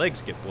did his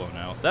legs get blown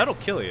out, that'll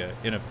kill you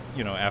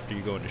after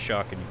you go into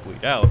shock and you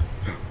bleed out.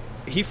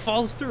 He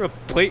falls through a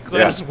plate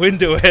glass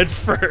window head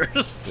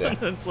first.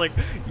 And it's like,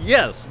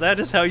 yes, that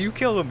is how you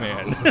kill a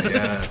man.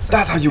 Yes.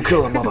 That's how you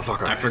kill a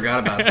motherfucker. I forgot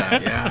about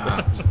that.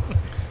 Yeah.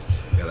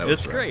 That was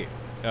it's great.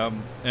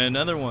 And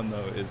another one,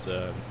 though, is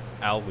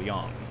Al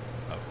Leong,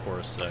 of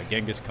course,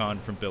 Genghis Khan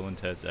from Bill and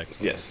Ted's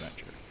Excellent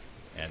Adventure.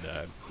 And,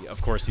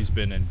 of course, he's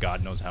been in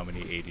God knows how many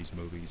 80s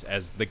movies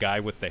as the guy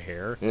with the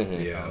hair.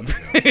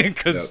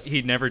 Because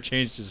he never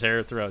changed his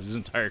hair throughout his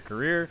entire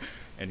career,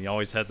 and he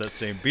always had that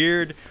same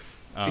beard.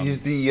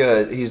 He's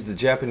the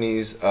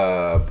Japanese,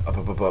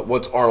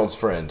 what's Arnold's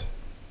friend?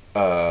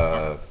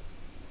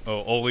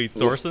 Ole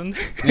Thorsen?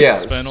 Yeah,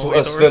 Sven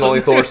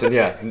Ole Thorsen,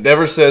 yeah.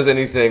 Never says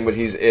anything, but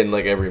he's in,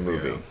 like, every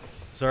movie. Yeah.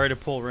 Sorry to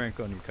pull rank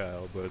on you,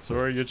 Kyle, but so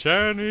are you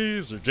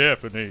Chinese or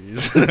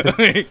Japanese?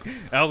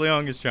 Al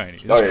Leong is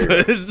Chinese.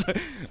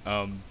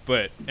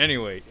 But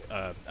anyway,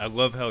 I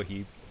love how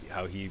he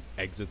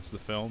exits the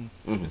film.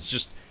 Mm-hmm. It's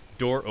just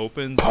door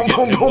opens, and you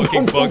get him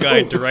looking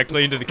bug-eyed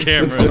directly into the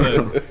camera,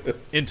 and the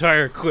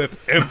entire clip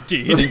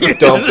emptied. He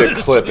dumped a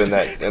clip in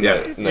that.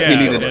 He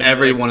needed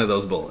every one of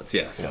those bullets,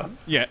 yes.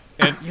 Yeah,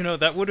 and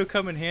that would have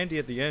come in handy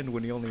at the end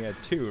when he only had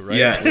 2, right?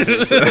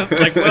 Yes. It's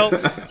like, well,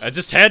 I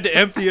just had to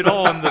empty it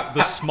all on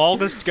the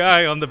smallest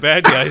guy on the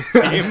bad guys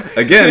team.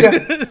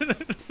 Again.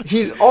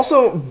 He's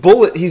also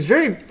he's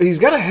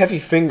got a heavy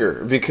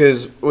finger,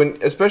 because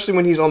especially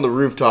when he's on the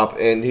rooftop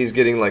and he's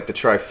getting like the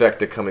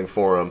trifecta coming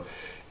for him,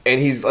 and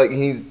he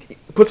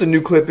puts a new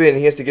clip in, and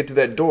he has to get through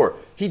that door.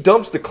 He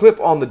dumps the clip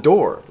on the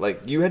door.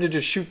 Like, you had to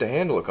just shoot the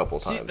handle a couple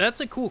times. See,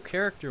 that's a cool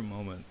character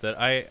moment that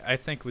I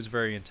think was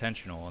very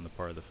intentional on the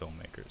part of the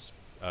filmmakers.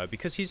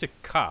 Because he's a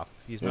cop,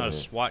 he's not a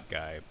SWAT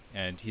guy,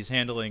 and he's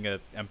handling a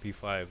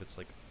MP5. It's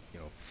like,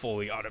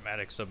 fully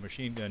automatic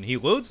submachine gun. He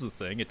loads the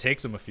thing. It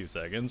takes him a few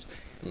seconds.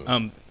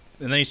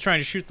 And then he's trying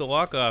to shoot the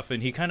lock off,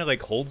 and he kind of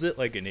like holds it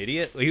like an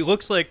idiot. He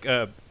looks like,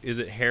 is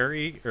it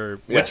Harry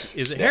or yes?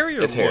 Is it Harry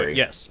or it's Lloyd? Harry.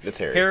 Yes, it's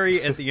Harry.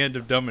 Harry at the end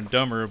of Dumb and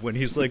Dumber when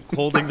he's like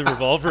holding the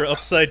revolver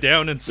upside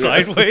down and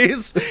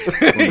sideways.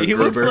 He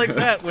looks like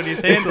that when he's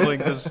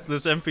handling this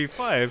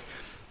MP5,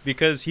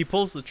 because he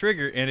pulls the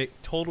trigger and it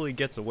totally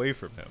gets away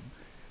from him.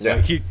 Yeah,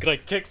 he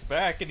like kicks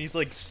back and he's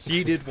like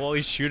seated while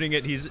he's shooting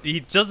it. He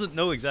doesn't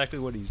know exactly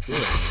what he's doing.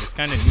 It's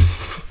kind of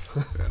neat.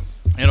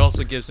 It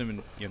also gives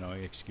him an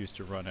excuse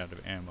to run out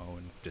of ammo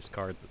and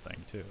discard the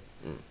thing too.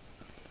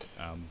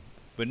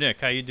 But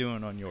Nick, how you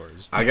doing on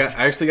yours? I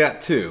actually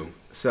got 2.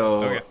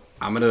 So okay.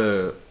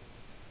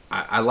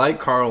 I like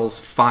Carl's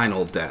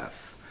final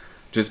death,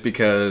 just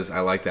because I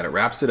like that it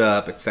wraps it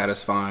up, it's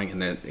satisfying,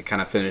 and then it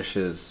kind of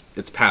finishes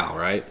its pal,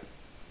 right?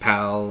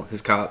 Pal,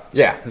 his cop.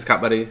 Yeah. His cop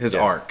buddy, his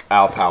arc.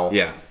 Al Powell.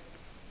 Yeah.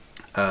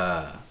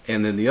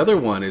 And then the other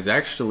one is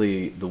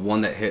actually the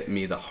one that hit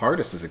me the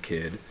hardest as a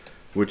kid,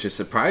 which is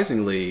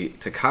surprisingly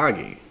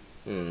Takagi.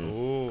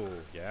 Ooh,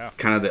 yeah.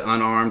 Kind of the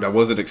unarmed. I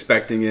wasn't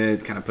expecting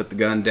it. Kind of put the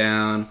gun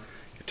down.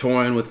 You're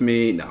toying with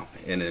me. No.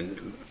 And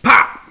then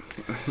pop!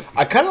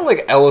 I kind of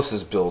like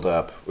Ellis's build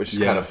up, which is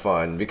kind of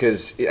fun,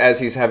 because as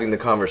he's having the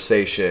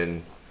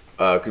conversation,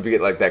 could we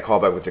get like that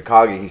callback with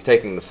Takagi, he's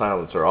taking the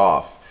silencer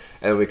off.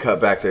 And then we cut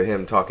back to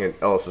him talking.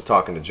 Ellis is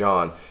talking to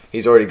John.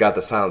 He's already got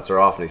the silencer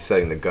off, and he's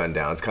setting the gun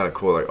down. It's kind of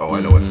cool. Like,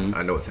 I know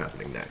what's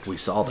happening next. We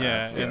saw that.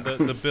 Yeah, and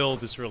the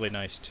build is really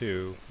nice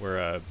too,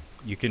 where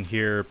you can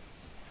hear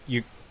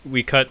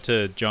we cut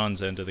to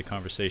John's end of the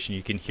conversation.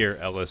 You can hear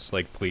Ellis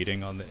like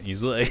pleading on the.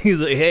 He's like,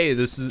 hey,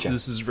 this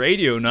is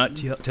radio, not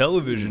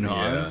television,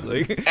 Hans. Yeah.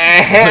 Like,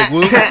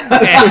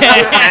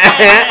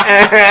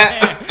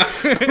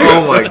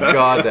 oh my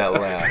God, that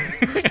laugh.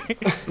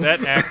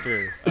 That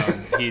actor,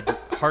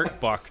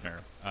 Hart Bachner.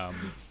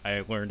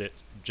 I learned it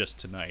just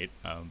tonight.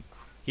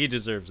 He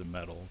deserves a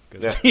medal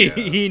because Yeah.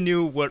 he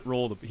knew what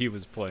role he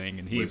was playing,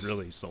 and he Was-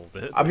 really sold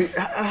it. I mean,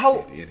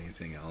 how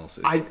Anything else?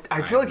 I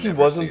feel like he I've never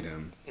wasn't. seen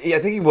him. Yeah, I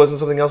think he was in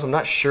something else. I'm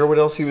not sure what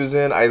else he was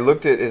in. I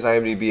looked at his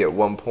IMDb at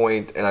one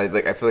point, and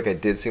I feel like I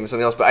did see him in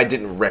something else, but I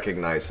didn't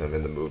recognize him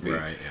in the movie.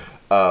 Right.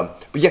 Yeah.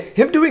 But yeah,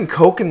 him doing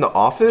coke in the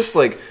office,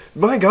 like,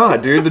 my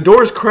God, dude, the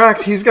door's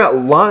cracked. He's got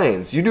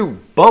lines. You do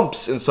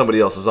bumps in somebody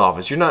else's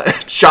office. You're not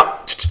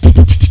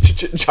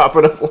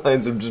chopping up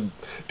lines and just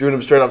doing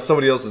them straight off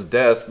somebody else's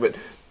desk. But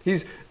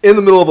he's in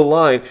the middle of a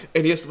line,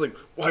 and he has to like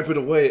wipe it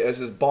away as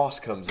his boss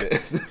comes in.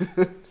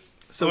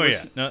 So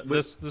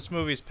this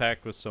movie's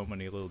packed with so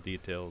many little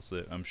details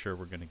that I'm sure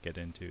we're going to get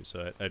into.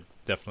 So I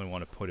definitely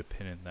want to put a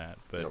pin in that.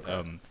 But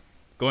Okay.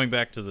 Going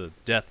back to the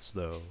deaths,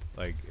 though,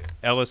 like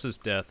Ellis's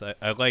death,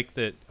 I like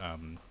that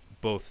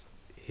both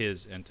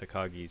his and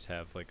Takagi's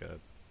have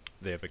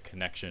they have a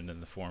connection in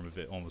the form of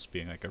it almost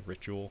being like a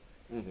ritual,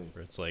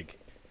 where it's like,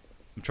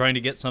 I'm trying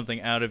to get something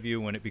out of you.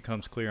 When it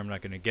becomes clear I'm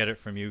not going to get it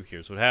from you,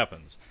 here's what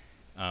happens.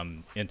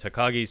 In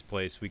Takagi's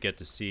place, we get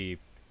to see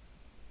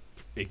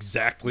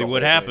exactly The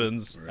what whole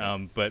happens, thing,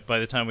 right. but by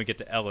the time we get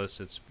to Ellis,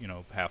 it's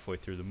halfway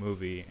through the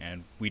movie,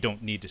 and we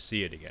don't need to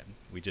see it again.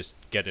 We just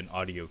get an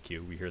audio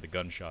cue. We hear the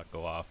gunshot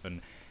go off,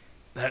 and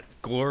that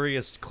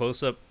glorious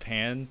close-up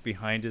pan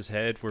behind his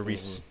head, where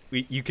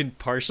you can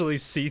partially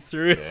see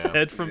through his Yeah.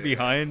 head from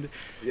behind. It's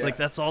Yeah. like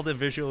that's all the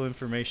visual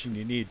information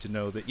you need to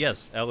know that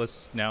yes,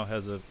 Ellis now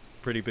has a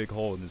pretty big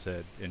hole in his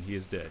head, and he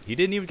is dead. He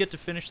didn't even get to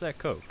finish that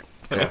coke.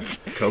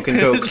 Coke and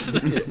Coke.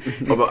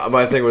 Well,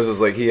 my thing was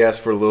like he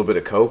asked for a little bit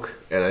of coke,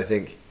 and I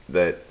think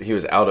that he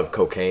was out of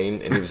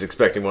cocaine, and he was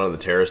expecting one of the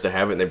terrorists to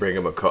have it, and they bring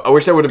him a coke. I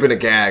wish that would have been a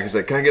gag. He's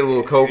like, "Can I get a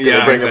little coke?" And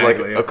Yeah, they bring him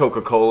exactly, like yeah. a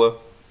Coca-Cola.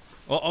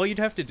 Well, all you'd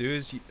have to do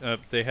is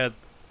they had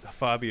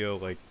Fabio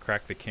like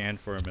crack the can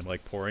for him and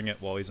like pouring it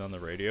while he's on the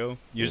radio.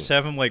 You just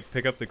have him like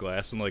pick up the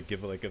glass and like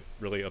give it like a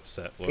really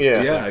upset look. Yeah.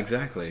 Just, Yeah, like,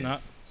 exactly. It's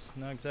not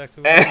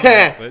exactly what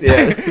I want, but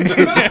Yeah,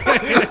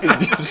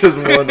 just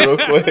one real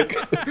quick.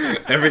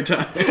 Every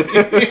time.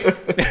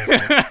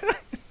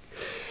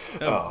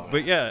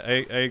 But yeah,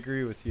 I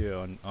agree with you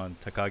on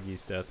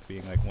Takagi's death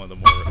being like one of the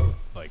more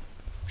like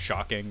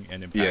shocking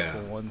and impactful Yeah.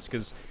 ones,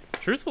 because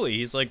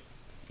truthfully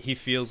he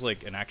feels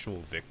like an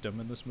actual victim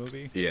in this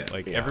movie. Yeah.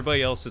 Like Yeah.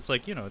 everybody else, it's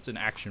like, it's an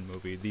action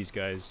movie. These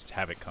guys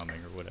have it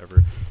coming or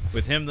whatever.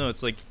 With him though,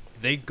 it's like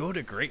they go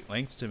to great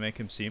lengths to make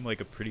him seem like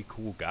a pretty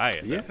cool guy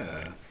at that Yeah.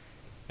 point.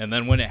 And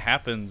then when it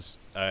happens,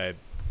 I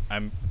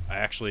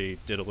actually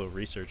did a little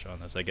research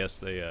on this. I guess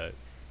they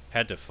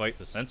had to fight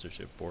the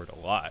censorship board a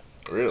lot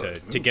Really?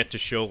 to get to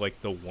show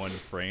like the one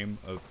frame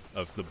of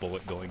the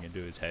bullet going into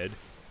his head,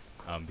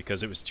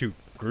 because it was too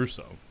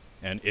gruesome.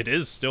 And it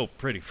is still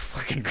pretty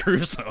fucking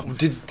gruesome.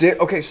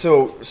 Okay,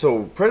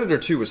 so Predator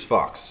 2 was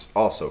Fox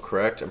also,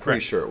 correct? I'm pretty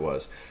Correct. sure it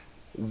was.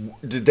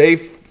 Did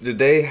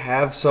they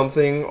have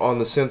something on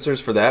the censors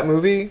for that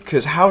movie?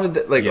 Because how did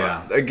that,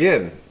 Yeah.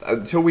 again,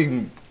 until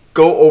we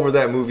go over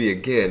that movie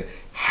again,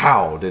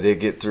 how did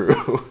it get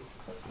through?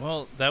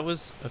 Well, that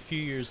was a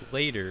few years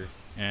later,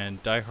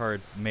 and Die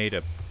Hard made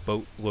a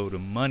boatload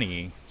of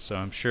money, so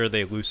I'm sure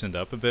they loosened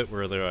up a bit,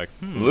 where they're like,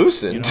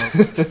 Loosened?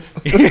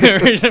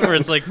 where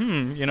it's like,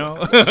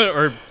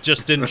 or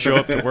just didn't show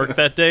up to work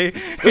that day.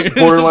 There's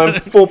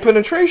borderline full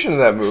penetration in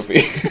that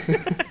movie.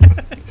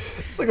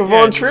 It's like a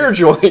Von Trier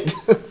joint.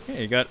 Yeah,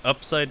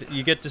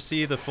 you get to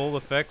see the full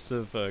effects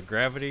of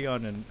gravity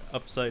on an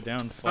upside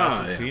down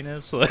flaccid yeah.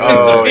 penis.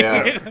 Oh,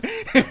 yeah.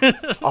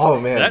 Oh,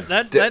 man.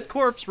 That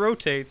corpse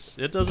rotates.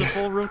 It does a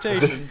full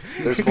rotation.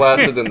 There's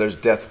flaccid, then there's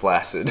death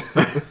flaccid.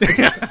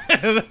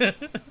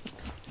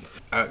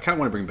 I kind of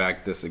want to bring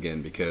back this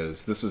again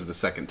because this was the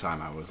second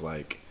time I was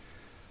like,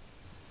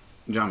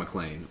 John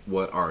McClane,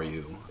 what are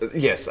you?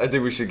 Yes, I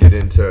think we should get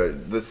into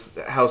this.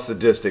 How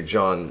sadistic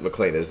John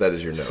McClane is. That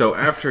is your note. So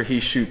after he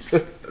shoots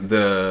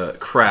the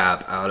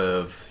crap out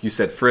of, you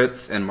said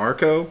Fritz and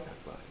Marco?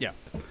 Yeah.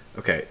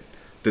 Okay.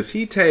 Does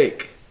he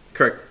take,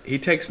 correct, he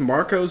takes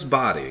Marco's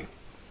body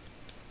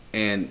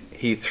and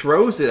he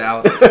throws it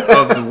out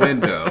of the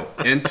window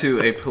into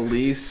a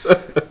police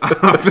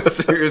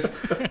officer's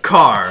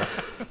car.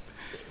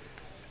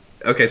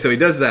 Okay, so he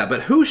does that,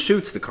 but who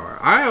shoots the car?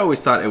 I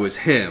always thought it was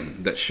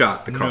him that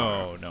shot the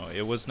car. No,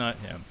 it was not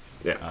him.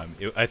 Yeah.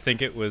 I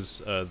think it was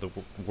the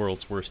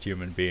world's worst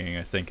human being.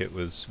 I think it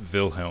was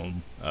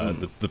Wilhelm,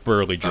 the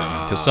burly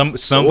German, because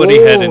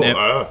somebody had an.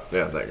 Yeah,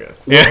 that guy.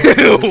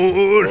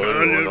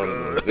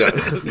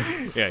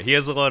 Yeah, he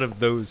has a lot of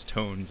those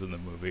tones in the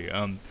movie.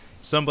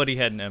 Somebody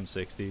had an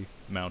M60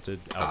 mounted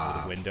out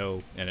of the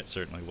window, and it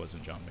certainly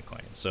wasn't John McClane.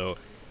 So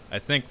I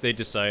think they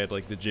decided,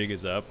 like, the jig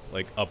is up.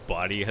 Like, a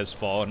body has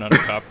fallen on a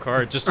cop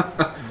car. Just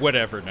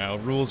whatever now.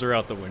 Rules are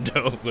out the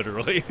window,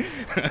 literally.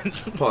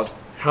 Pause.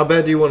 How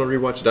bad do you want to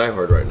rewatch Die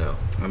Hard right now?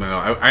 I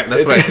know.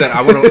 That's what I said.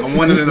 I want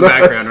it in the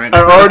background right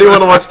I now. already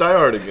want to watch Die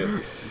Hard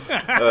again.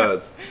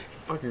 It's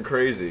fucking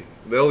crazy.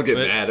 They'll get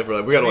But, mad if we're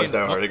like, we gotta I watch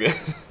mean, Die Hard again.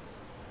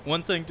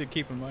 One thing to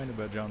keep in mind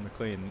about John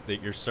McClane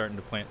that you're starting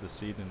to plant the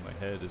seed in my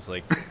head is,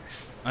 like,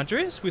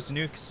 Andreas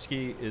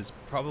Wisniewski is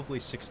probably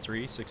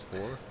 6'3",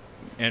 6'4",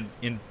 and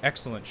in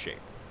excellent shape.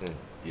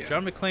 Yeah.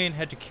 John McClane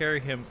had to carry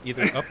him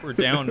either up or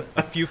down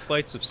a few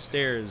flights of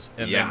stairs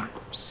and then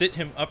sit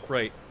him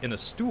upright in a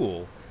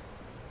stool.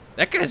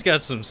 That guy's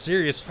got some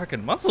serious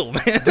fucking muscle,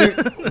 man.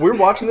 Dude, we're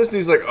watching this and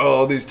he's like,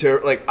 oh, these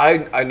like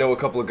I know a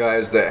couple of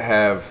guys that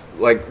have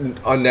like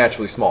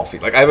unnaturally small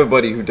feet. Like I have a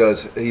buddy who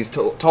does. He's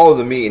taller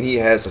than me and he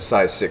has a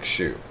size 6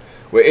 shoe.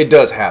 Well, it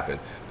does happen.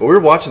 But we're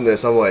watching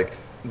this. I'm like,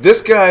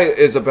 this guy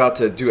is about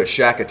to do a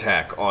shack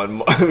attack on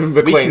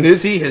McClane. We can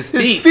see his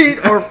feet. His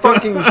feet are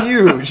fucking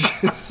huge.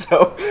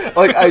 So,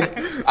 like,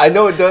 I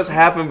know it does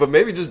happen, but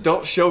maybe just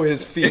don't show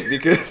his feet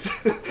because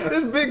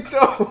his big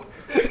toe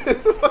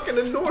is fucking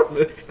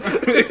enormous.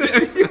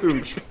 It's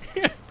huge.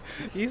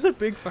 He's a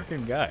big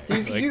fucking guy.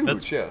 He's like,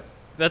 huge, yeah.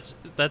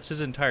 That's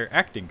his entire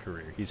acting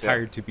career. He's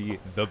hired to be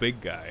the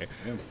big guy.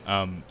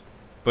 Yeah.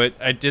 But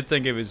I did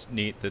think it was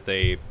neat that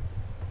they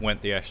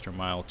went the extra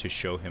mile to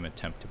show him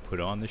attempt to put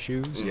on the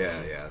shoes.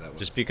 Yeah, that was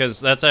Just because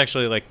that's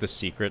actually like the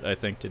secret, I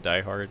think, to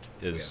Die Hard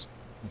is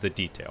the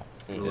detail.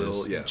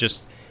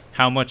 Just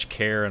how much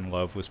care and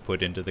love was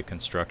put into the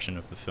construction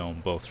of the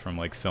film, both from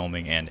like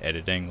filming and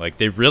editing. Like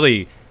they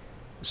really,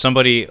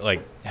 somebody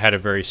like had a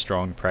very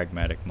strong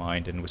pragmatic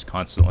mind and was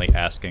constantly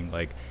asking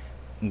like,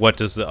 what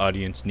does the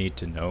audience need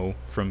to know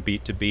from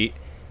beat to beat?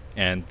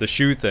 And the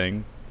shoe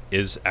thing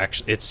is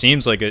actually, it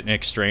seems like an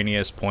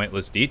extraneous,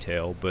 pointless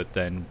detail, but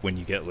then when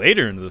you get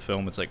later into the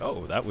film, it's like,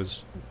 oh, that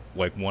was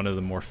like one of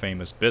the more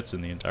famous bits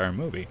in the entire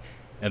movie.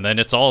 And then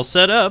it's all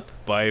set up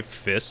by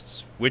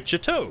fists with your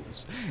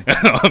toes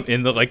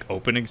in the like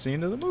opening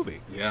scene of the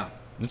movie. Yeah.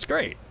 It's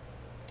great.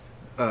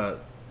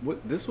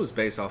 This was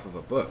based off of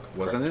a book,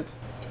 wasn't it?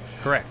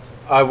 Correct.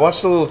 I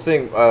watched a little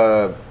thing.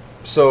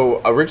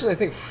 So originally, I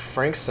think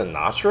Frank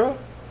Sinatra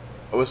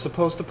was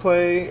supposed to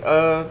play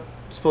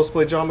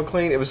John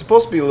McClane. It was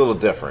supposed to be a little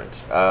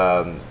different.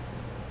 The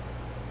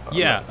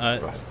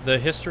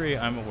history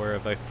I'm aware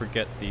of, I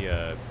forget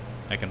the.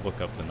 I can look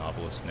up the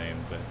novelist's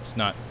name, but it's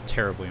not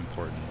terribly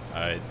important.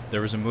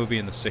 There was a movie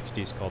in the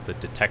 '60s called The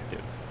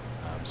Detective,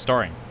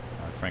 starring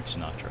Frank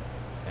Sinatra,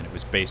 and it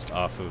was based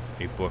off of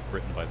a book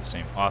written by the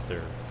same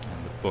author.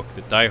 And the book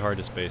that Die Hard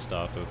is based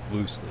off of,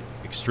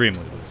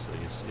 extremely loosely,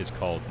 is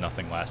called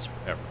Nothing Lasts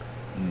Forever.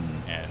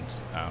 And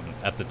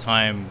at the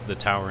time, The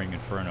Towering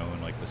Inferno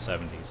in like the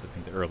 70s, I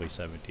think the early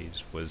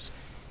 70s, was,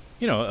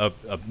 a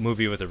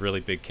movie with a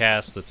really big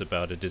cast that's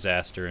about a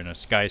disaster in a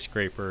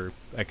skyscraper.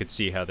 I could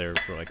see how they were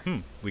like,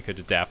 we could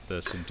adapt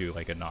this and do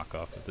like a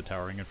knockoff of The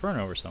Towering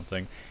Inferno or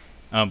something.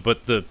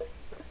 But the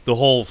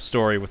whole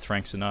story with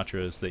Frank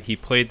Sinatra is that he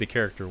played the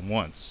character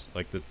once,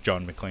 like the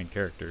John McClane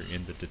character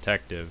in The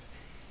Detective,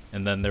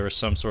 and then there was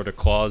some sort of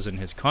clause in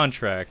his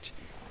contract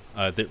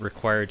that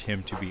required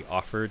him to be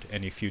offered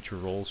any future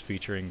roles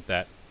featuring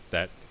that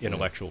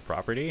intellectual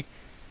property.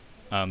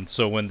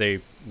 So when they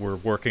were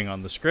working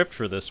on the script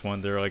for this one,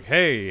 they're like,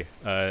 hey,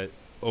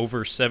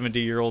 over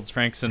 70-year-olds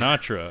Frank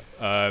Sinatra,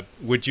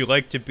 would you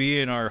like to be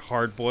in our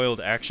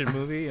hard-boiled action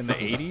movie in the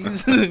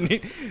 80s?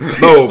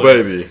 No,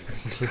 baby.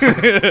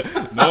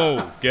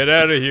 No, get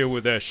out of here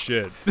with that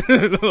shit.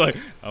 Like,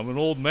 I'm an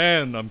old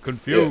man. I'm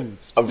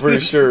confused. Yeah. I'm pretty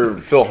sure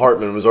Phil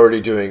Hartman was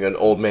already doing an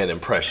old man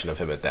impression of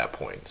him at that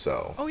point.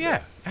 So. Oh,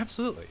 yeah,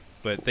 absolutely.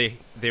 But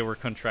they were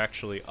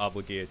contractually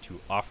obligated to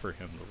offer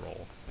him the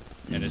role.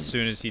 And as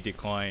soon as he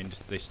declined,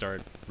 they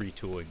started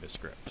retooling the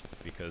script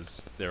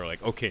because they're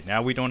like, okay,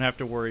 now we don't have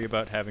to worry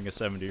about having a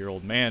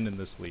 70-year-old man in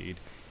this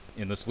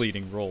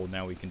leading role.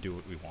 Now we can do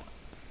what we want.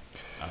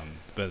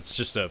 But it's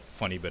just a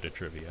funny bit of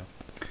trivia.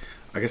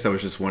 I guess I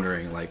was just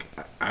wondering, like,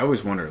 I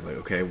always wondered, like,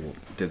 okay, well,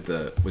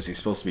 was he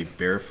supposed to be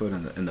barefoot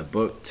in the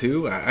book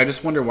too? I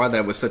just wonder why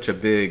that was such a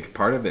big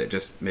part of it.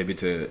 Just maybe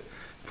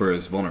for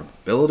his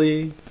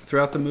vulnerability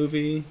throughout the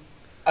movie.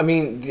 I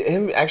mean,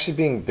 him actually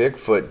being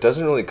Bigfoot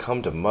doesn't really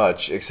come to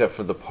much, except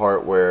for the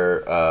part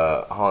where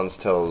Hans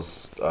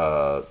tells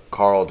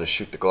Carl to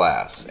shoot the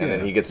glass, and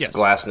then he gets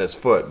glass in his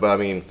foot. But I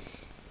mean,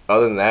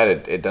 other than that,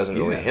 it doesn't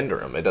really hinder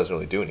him. It doesn't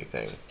really do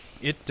anything.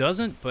 It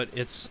doesn't, but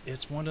it's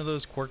one of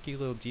those quirky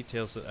little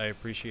details that I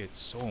appreciate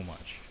so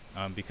much.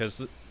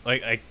 Because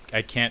like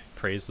I can't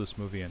praise this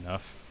movie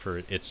enough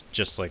for its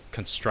just like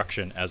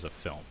construction as a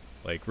film.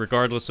 Like,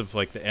 regardless of,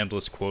 like, the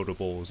endless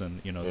quotables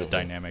and, the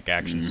dynamic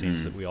action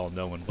scenes that we all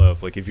know and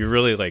love, like, if you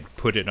really, like,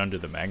 put it under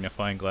the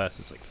magnifying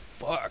glass, it's like,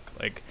 fuck.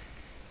 Like,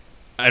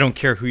 I don't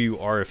care who you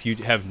are. If you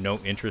have no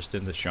interest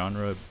in the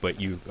genre, but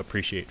you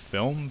appreciate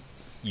film,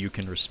 you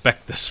can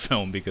respect this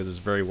film because it's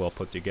very well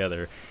put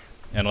together.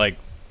 And, like,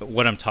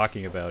 what I'm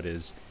talking about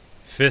is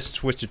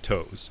fists with your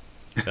toes.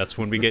 That's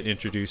when we get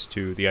introduced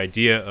to the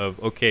idea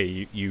of,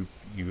 okay, you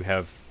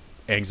have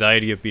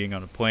anxiety of being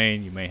on a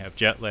plane, you may have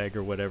jet lag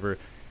or whatever.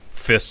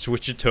 Fists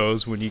with your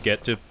toes when you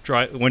get to the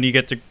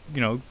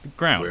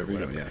ground, wherever you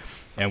go, yeah.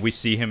 And we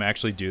see him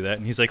actually do that,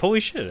 and he's like, "Holy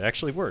shit, it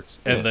actually works!"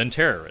 And then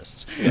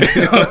terrorists, and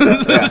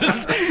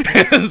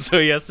so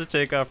he has to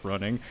take off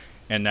running,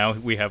 and now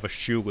we have a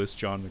shoeless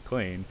John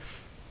McClane.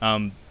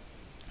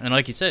 And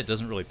like you said, it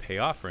doesn't really pay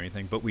off or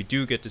anything, but we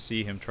do get to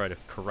see him try to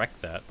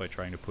correct that by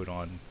trying to put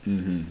on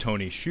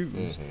Tony's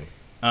shoes.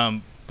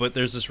 But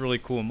there's this really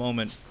cool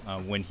moment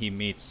when he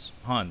meets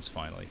Hans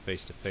finally,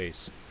 face to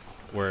face,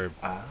 where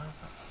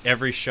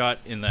every shot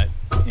in that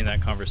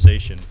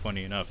conversation,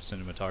 funny enough,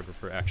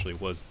 cinematographer actually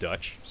was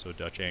Dutch, so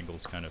Dutch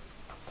angles kind of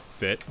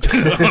fit.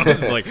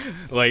 It's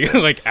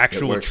like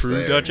actual true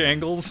there. Dutch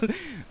angles.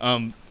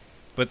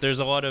 But there's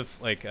a lot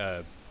of like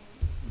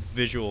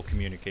visual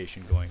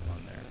communication going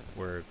on there,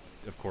 where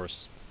of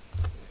course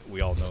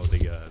we all know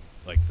the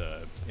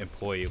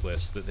employee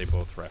list that they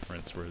both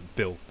reference, where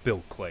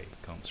Bill Clay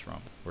comes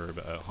from, where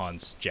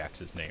Hans jacks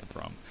his name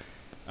from.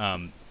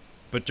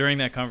 But during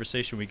that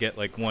conversation, we get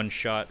like one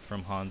shot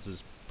from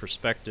Hans's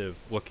perspective,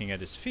 looking at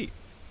his feet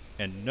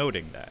and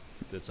noting that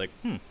it's like,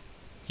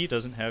 he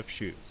doesn't have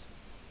shoes.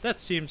 That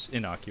seems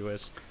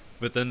innocuous.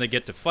 But then they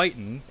get to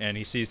fighting, and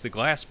he sees the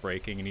glass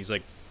breaking, and he's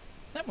like,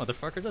 that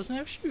motherfucker doesn't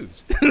have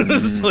shoes.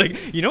 It's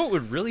like, you know what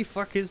would really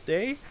fuck his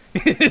day?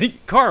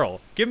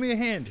 Carl, give me a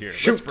hand here.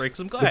 Shoot Let's break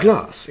some glass. The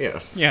glass, yeah.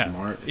 Yeah.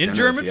 Smart, In attentive,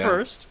 German yeah.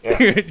 first.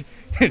 Yeah.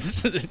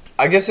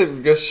 I guess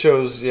it just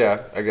shows,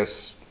 I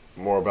guess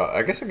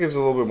it gives a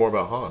little bit more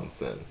about Hans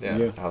then.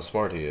 Yeah. How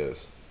smart he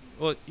is.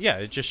 Well, yeah,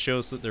 it just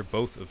shows that they're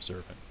both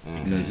observant.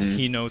 Because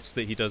he notes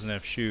that he doesn't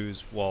have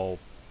shoes, while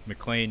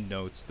McClane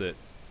notes that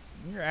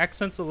your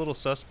accent's a little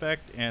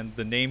suspect, and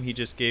the name he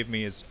just gave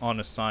me is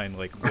on a sign,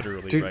 like,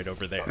 literally Dude, right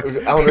over there.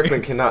 Alan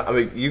Rickman cannot, I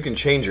mean, you can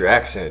change your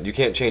accent. You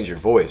can't change your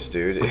voice,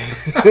 dude.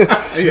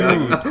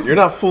 You're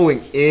not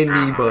fooling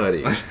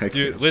anybody.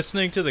 Dude,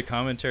 listening to the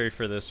commentary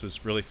for this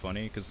was really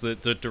funny, because the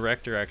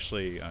director,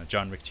 actually,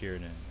 John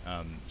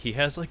McTiernan, he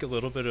has, like, a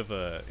little bit of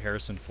a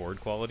Harrison Ford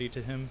quality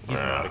to him. He's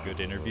not a good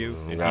interview,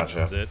 and he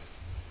knows it.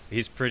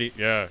 He's pretty,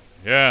 yeah,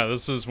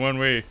 this is when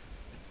we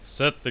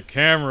set the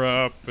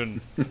camera up and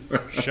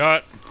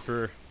shot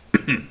for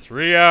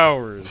 3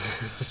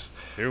 hours.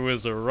 It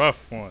was a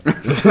rough one.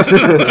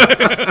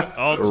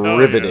 I'll tell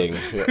Riveting.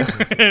 you.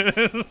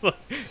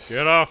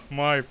 Get off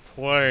my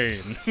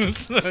plane.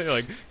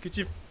 Like, could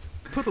you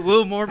put a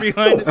little more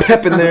behind it?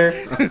 Pep in there.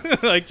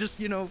 Like, just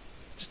a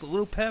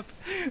little pep.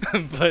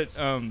 But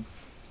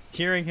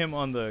hearing him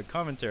on the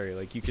commentary,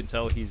 like, you can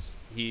tell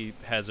he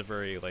has a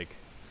very, like,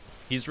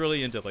 he's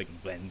really into, like,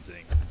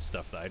 lensing and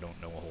stuff that I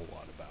don't know a whole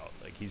lot about.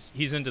 Like,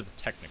 he's into the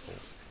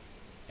technicals.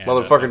 And,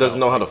 Motherfucker doesn't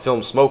know how to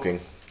film smoking.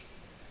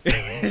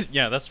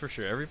 yeah, that's for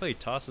sure. Everybody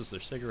tosses their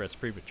cigarettes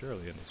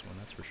prematurely in this one,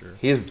 that's for sure.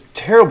 He has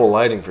terrible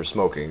lighting for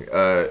smoking.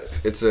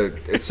 It's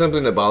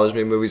something that bothers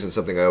me in movies and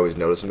something I always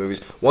notice in movies.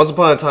 Once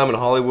Upon a Time in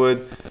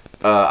Hollywood,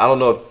 I don't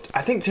know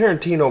I think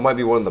Tarantino might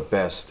be one of the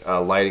best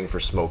lighting for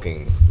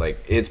smoking.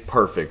 Like, it's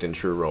perfect in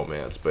True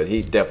Romance, but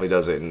he definitely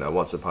does it in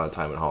Once Upon a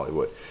Time in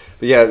Hollywood.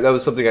 But yeah, that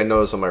was something I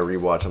noticed on my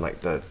rewatch. I'm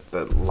like, the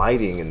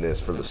lighting in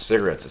this for the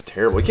cigarettes is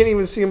terrible. You can't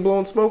even see him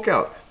blowing smoke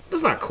out.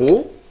 That's not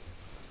cool.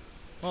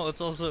 Well,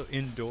 it's also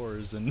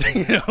indoors, and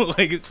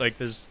like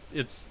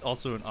it's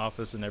also an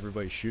office, and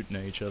everybody's shooting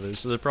at each other,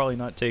 so they're probably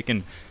not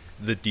taking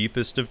the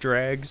deepest of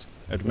drags.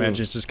 I'd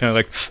imagine it's just kind of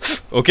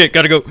like, okay,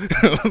 gotta go.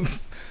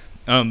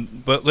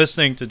 But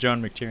listening to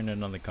John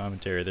McTiernan on the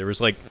commentary, there was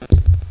like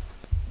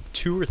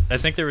I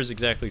think there was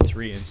exactly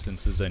 3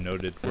 instances I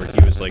noted where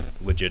he was like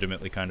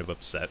legitimately kind of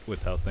upset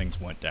with how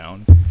things went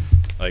down.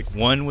 Like,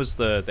 one was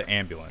the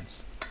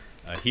ambulance.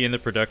 He and the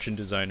production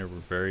designer were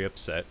very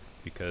upset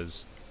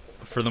because,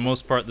 for the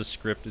most part, the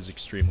script is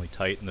extremely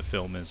tight, and the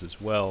film is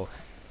as well.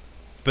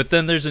 But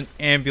then there's an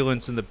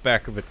ambulance in the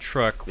back of a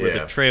truck where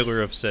the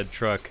trailer of said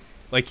truck,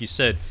 like you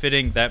said,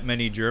 fitting that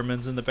many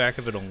Germans in the back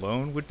of it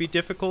alone would be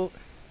difficult,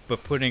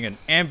 but putting an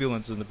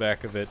ambulance in the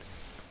back of it,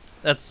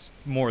 that's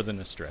more than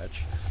a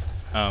stretch.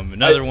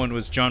 Another one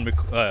was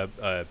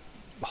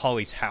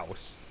Holly's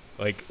house.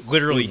 Like,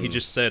 literally, he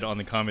just said on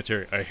the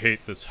commentary, I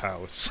hate this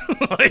house.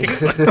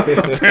 like,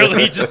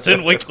 apparently he just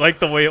didn't like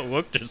the way it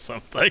looked or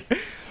something.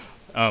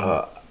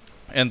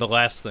 And the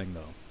last thing,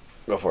 though.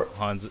 Go for it.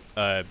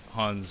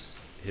 Hans,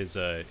 his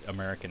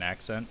American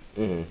accent.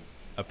 Mm-hmm.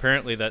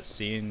 Apparently that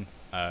scene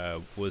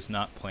was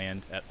not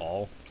planned at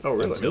all. Oh,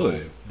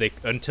 really?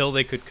 Until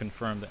they could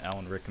confirm that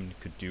Alan Rickman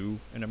could do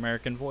an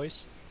American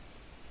voice.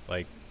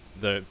 Like,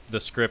 the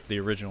script, the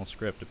original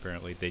script,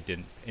 apparently they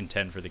didn't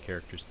intend for the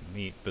characters to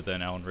meet, but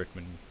then Alan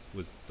Rickman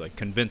was like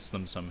convinced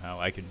them somehow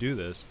I could do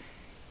this,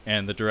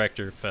 and the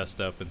director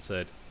fessed up and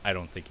said, I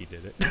don't think he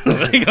did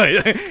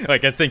it.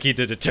 like I think he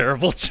did a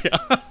terrible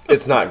job.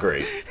 It's not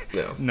great.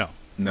 No,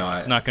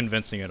 it's not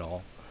convincing at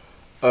all.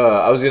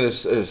 I was going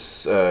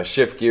to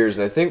shift gears,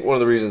 and I think one of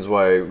the reasons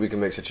why we can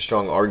make such a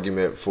strong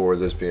argument for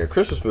this being a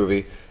Christmas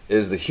movie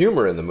is the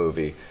humor in the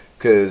movie.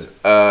 Because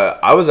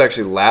I was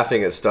actually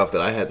laughing at stuff that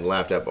I hadn't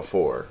laughed at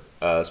before.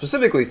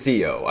 Specifically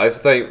Theo. I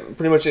think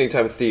pretty much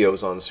anytime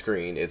Theo's on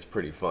screen, it's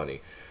pretty funny.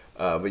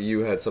 But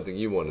you had something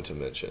you wanted to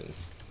mention.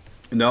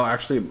 No,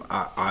 actually,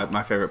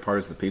 my favorite part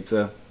is the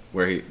pizza,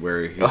 where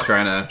he's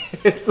trying to.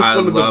 It's I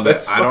one of the love it.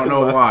 best I don't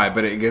know parts. why,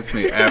 but it gets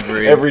me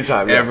every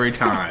time. Yeah. Every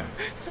time.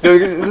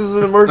 This is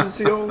an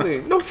emergency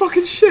only. No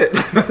fucking shit.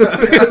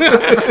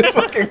 It's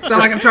fucking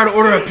Sound like I'm trying to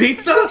order a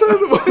pizza?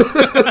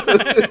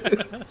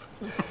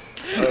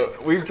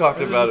 We've talked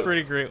That about was a it.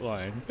 pretty great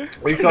line.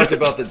 We've talked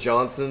about the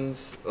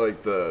Johnsons,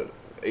 like the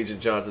Agent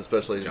Johnson,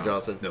 Special Agent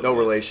Johnson. No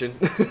relation.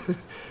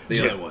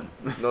 The other one.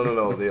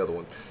 No, the other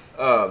one.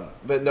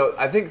 But no,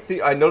 I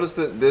think I noticed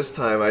it this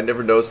time. I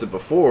never noticed it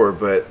before,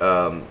 but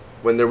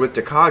when they're with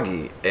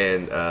Takagi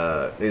and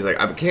he's like,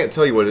 I can't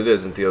tell you what it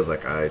is, and Theo's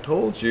like, I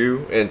told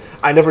you, and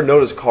I never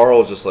noticed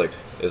Carl just like,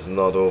 it's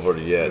not over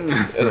yet,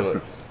 and I'm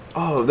like,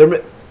 oh,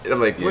 they're. And I'm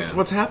like,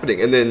 what's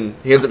happening? And then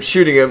he ends up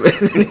shooting him, and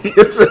then he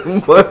gives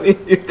him money.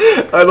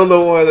 I don't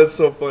know why that's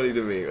so funny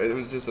to me. It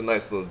was just a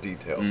nice little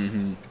detail.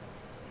 Mm-hmm.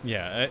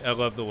 Yeah, I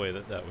love the way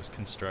that was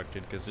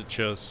constructed because it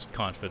shows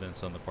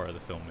confidence on the part of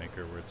the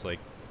filmmaker where it's like,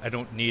 I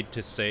don't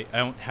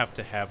have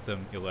to have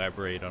them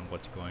elaborate on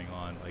what's going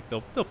on. Like,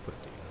 they'll put it together.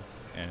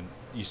 And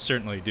you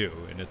certainly do.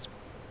 And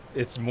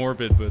it's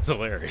morbid, but it's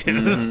hilarious.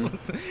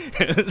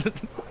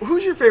 Mm-hmm.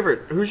 Who's your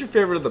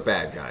favorite of the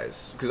bad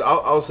guys? Because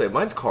I'll say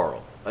mine's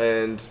Carl,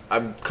 and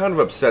I'm kind of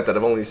upset that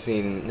I've only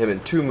seen him in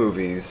 2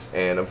 movies,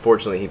 and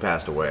unfortunately he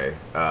passed away.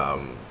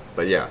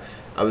 But yeah,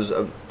 I'm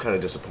kind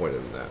of disappointed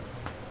in that.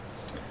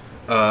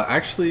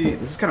 Actually,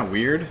 this is kind of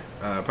weird,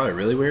 probably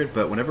really weird,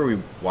 but whenever we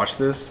watch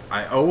this,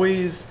 I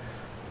always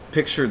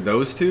pictured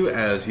those two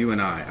as you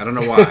and I. I don't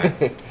know why.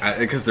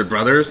 Because they're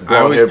brothers.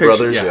 I always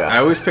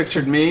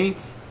pictured me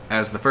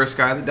as the first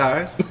guy that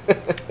dies,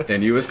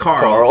 and you as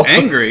Carl.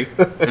 Angry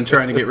and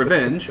trying to get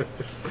revenge.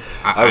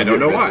 I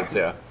don't know why.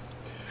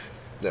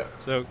 Yeah.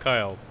 So,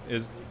 Kyle,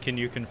 can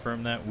you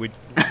confirm that?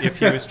 If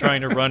he was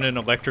trying to run an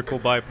electrical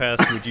bypass,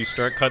 would you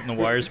start cutting the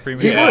wires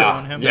prematurely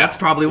on him? Yeah, that's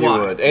probably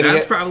why.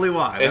 That's probably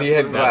why. And he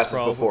had glasses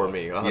before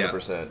me,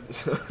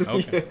 100%.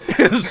 Okay.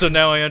 So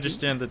now I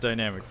understand the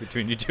dynamic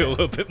between you two a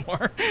little bit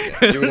more.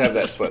 You would have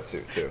that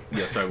sweatsuit, too.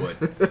 Yes, I would.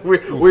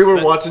 we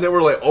were watching it,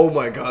 we're like, oh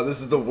my god,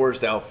 this is the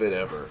worst outfit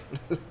ever.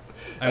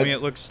 I mean,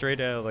 it looks straight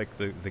out of like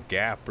the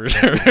Gap or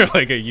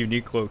like a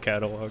Uniqlo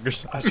catalog or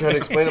something. I was trying to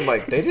explain to him,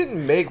 like, they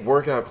didn't make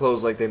workout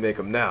clothes like they make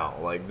them now.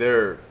 Like,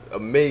 they're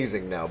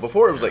amazing now.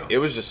 Before, it was like, it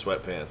was just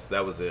sweatpants.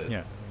 That was it.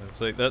 Yeah.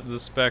 It's like that.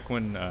 This is back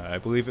when I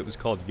believe it was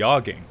called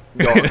yogging.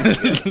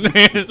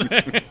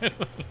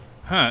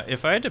 Huh.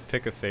 If I had to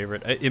pick a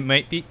favorite, it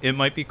might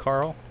be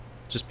Carl,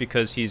 just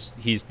because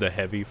he's the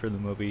heavy for the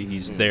movie.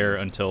 He's there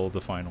until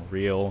the final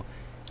reel.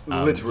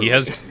 Literally. He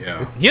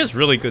has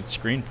really good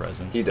screen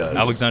presence. He does.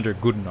 Alexander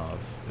Godunov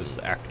is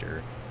the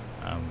actor.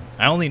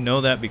 I only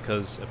know that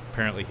because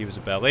apparently he was a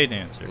ballet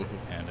dancer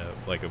and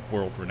like a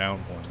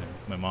world-renowned one. And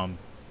my mom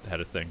had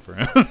a thing for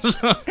him.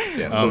 So,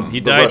 he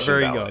died Russian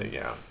very ballet, young.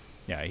 Yeah.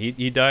 Yeah,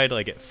 he died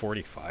like at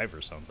 45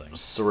 or something.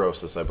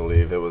 Cirrhosis, I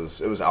believe. It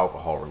was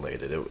alcohol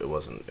related. It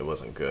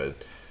wasn't good.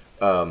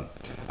 I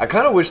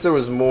kind of wish there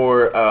was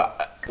more.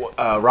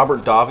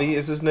 Robert Davi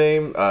is his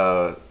name.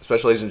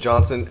 Special Agent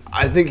Johnson.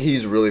 I think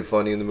he's really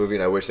funny in the movie,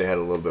 and I wish they had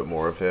a little bit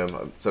more of him.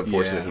 It's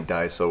unfortunate he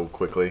dies so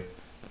quickly.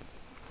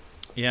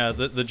 Yeah,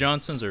 the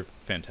Johnsons are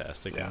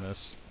fantastic in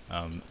this.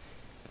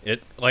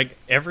 It like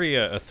every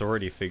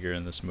authority figure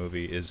in this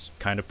movie is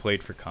kind of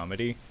played for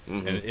comedy,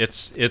 and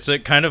it's a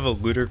kind of a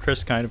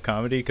ludicrous kind of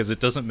comedy because it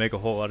doesn't make a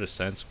whole lot of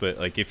sense. But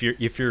like if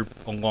you're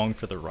along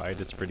for the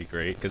ride, it's pretty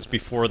great. Because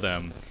before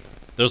them,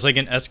 there's like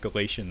an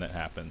escalation that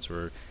happens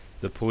where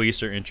the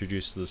police are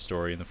introduced to the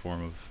story in the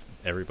form of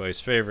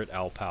everybody's favorite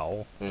Al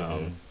Powell,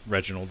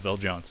 Reginald Vell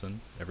Johnson,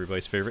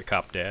 everybody's favorite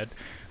cop dad,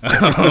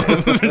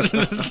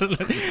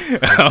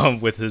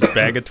 with his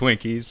bag of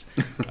Twinkies,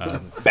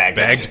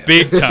 bagged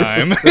big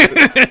time.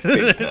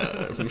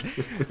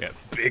 Yeah,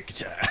 big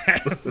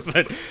time.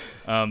 But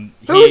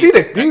who's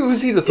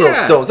he to throw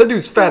stones? That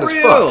dude's fat as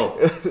fuck.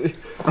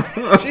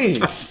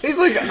 Jeez, he's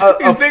like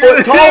a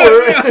foot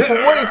taller and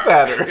way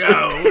fatter.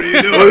 Yo, what are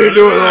you doing? What are you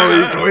doing with all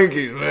these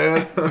Twinkies,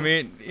 man? I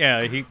mean,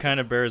 yeah, he kind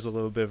of bears a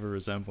little bit of a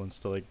resemblance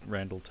to like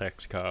Randall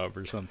Tex Cobb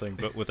or something,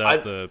 but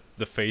without the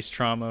face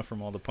trauma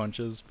from all the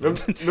punches.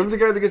 Remember the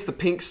guy that gets the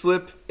pink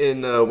slip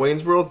in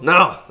Wayne's World?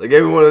 No, they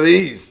gave him one of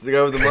these. The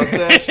guy with the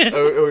mustache. It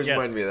always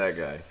reminded me of that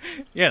guy.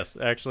 Yes,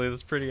 actually,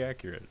 that's pretty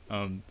accurate.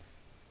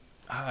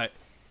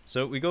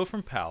 So we go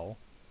from Powell.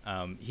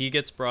 He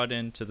gets brought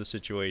into the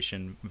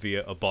situation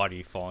via a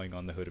body falling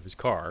on the hood of his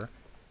car.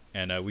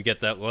 And we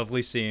get that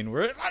lovely scene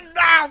where, oh,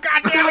 no,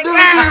 God damn it,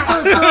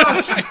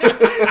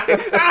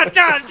 oh,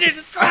 John,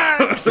 Jesus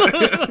Christ!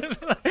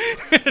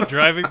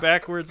 Driving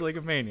backwards like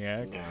a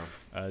maniac,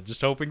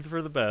 just hoping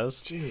for the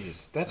best.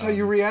 Jeez, that's how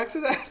you react to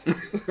that?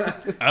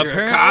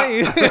 Apparently.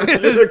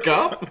 You're a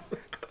cop?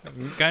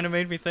 It kind of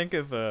made me think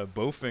of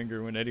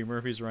Bowfinger when Eddie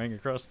Murphy's running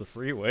across the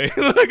freeway.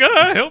 Like,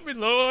 help me,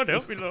 Lord,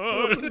 help me,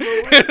 Lord.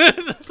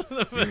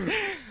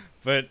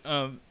 But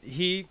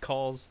he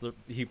calls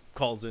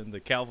in the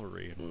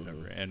cavalry and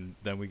whatever, and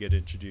then we get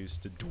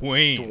introduced to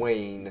Dwayne.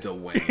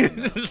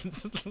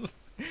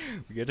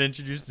 We get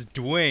introduced to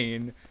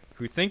Dwayne,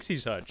 who thinks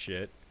he's hot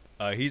shit.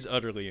 He's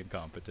utterly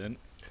incompetent.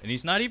 And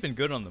he's not even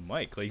good on the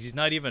mic. Like, he's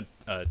not even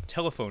a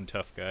telephone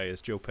tough guy, as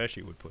Joe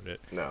Pesci would put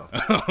it. No.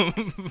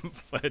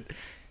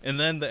 And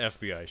then the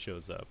FBI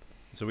shows up.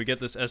 So we get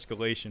this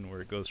escalation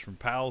where it goes from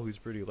Powell, who's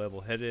pretty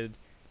level-headed,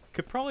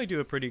 could probably do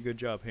a pretty good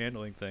job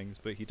handling things,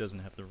 but he doesn't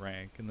have the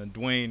rank. And then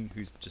Dwayne,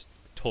 who's just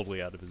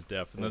totally out of his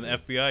depth. And then the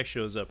FBI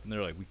shows up, and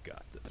they're like, we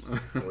got this.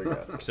 We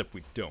got it. Except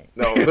we don't.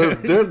 No,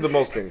 they're the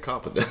most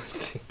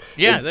incompetent.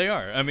 Yeah, they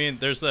are. I mean,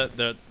 there's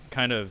that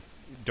kind of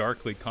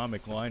darkly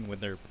comic line when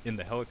they're in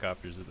the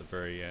helicopters at the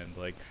very end.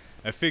 Like,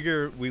 I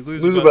figure we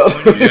lose about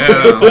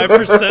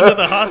 25% of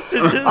the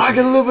hostages. I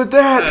can live with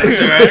that.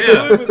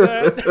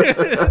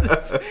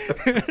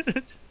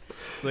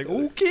 It's like,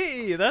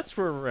 okay, that's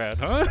where we're at,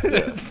 huh?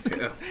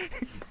 Yeah.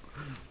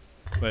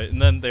 But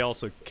and then they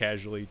also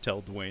casually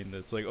tell Dwayne that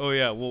it's like, oh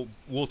yeah,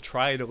 we'll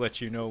try to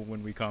let you know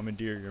when we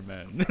commandeer your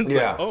men. It's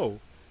Yeah. like, oh,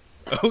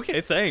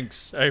 okay,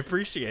 thanks. I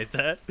appreciate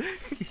that.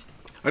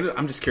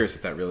 I'm just curious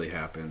if that really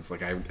happens.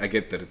 Like, I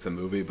get that it's a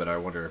movie, but I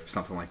wonder if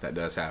something like that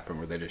does happen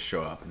where they just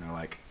show up and they're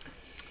like,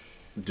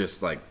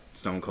 just like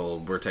Stone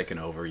Cold, we're taking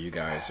over. You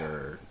guys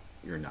you're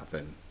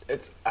nothing.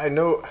 I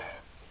know.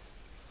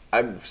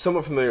 I'm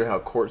somewhat familiar with how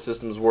court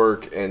systems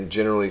work, and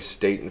generally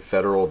state and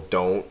federal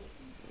don't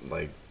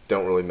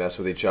really mess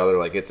with each other.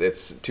 Like,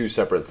 it's two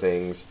separate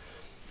things.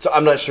 So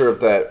I'm not sure if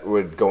that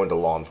would go into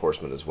law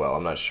enforcement as well.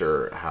 I'm not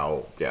sure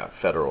how a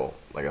federal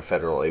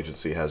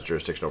agency has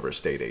jurisdiction over a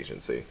state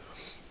agency.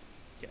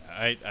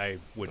 Yeah, I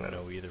wouldn't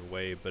know either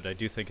way, but I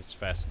do think it's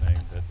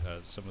fascinating that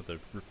some of the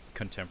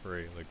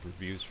contemporary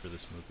reviews for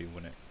this movie,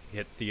 when it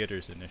hit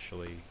theaters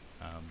initially,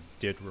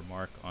 did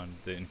remark on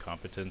the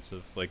incompetence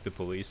of the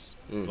police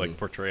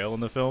portrayal in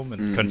the film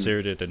and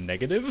considered it a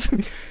negative,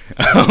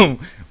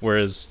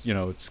 whereas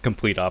it's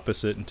complete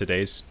opposite in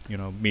today's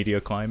media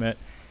climate,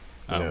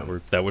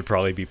 where that would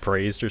probably be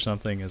praised or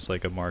something as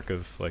a mark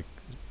of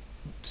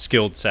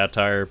skilled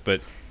satire.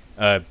 But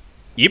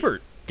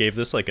Ebert gave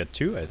this a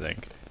 2, I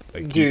think.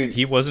 Dude,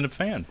 he wasn't a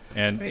fan,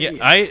 and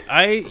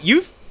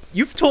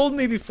you've told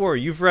me before.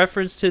 You've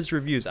referenced his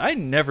reviews. I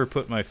never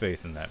put my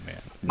faith in that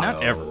man.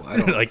 Not ever. I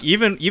don't.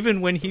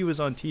 Even when he was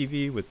on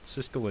TV with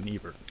Siskel and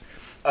Ebert.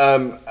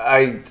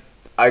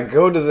 I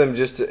go to them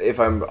just if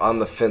I'm on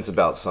the fence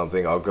about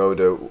something. I'll go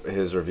to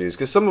his reviews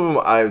because some of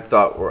them I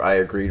thought I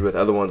agreed with.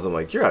 Other ones I'm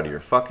like, you're out of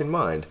your fucking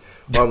mind.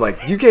 Or I'm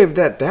like, you gave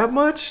that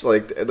much?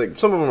 Like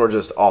some of them are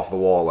just off the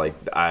wall. Like,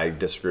 I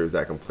disagree with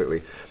that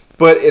completely.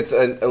 But it's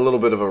a little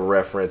bit of a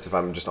reference if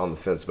I'm just on the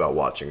fence about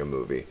watching a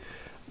movie.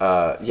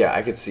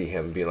 I could see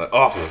him being like,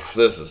 oh,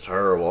 this is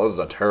terrible. This is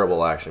a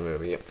terrible action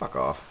movie. Yeah, fuck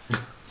off.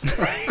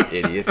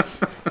 Idiot.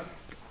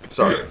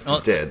 Sorry,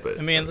 he's dead. But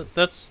I mean,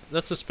 that's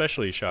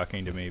especially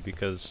shocking to me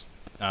because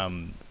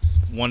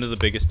one of the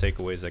biggest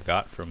takeaways I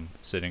got from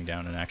sitting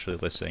down and actually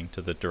listening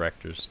to the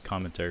director's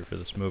commentary for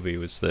this movie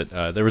was that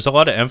there was a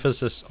lot of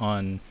emphasis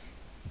on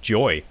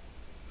joy.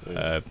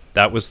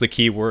 That was the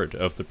key word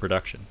of the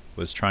production,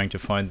 was trying to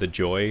find the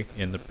joy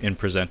in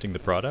presenting the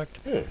product.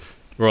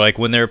 Or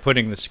when they were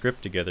putting the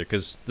script together,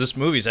 because this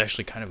movie is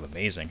actually kind of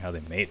amazing how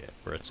they made it,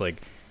 where it's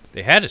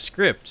they had a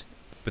script,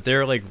 but they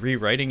were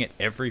rewriting it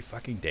every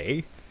fucking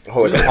day.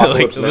 Oh,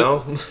 Apocalypse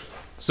Now?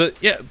 So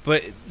yeah,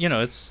 but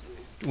it's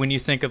when you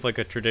think of a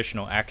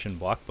traditional action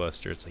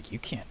blockbuster, it's you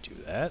can't do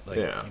that.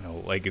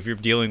 If you're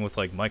dealing with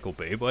Michael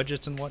Bay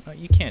budgets and whatnot,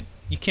 you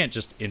can't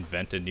just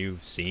invent a new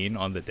scene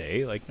on the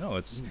day. No,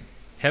 it's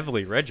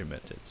heavily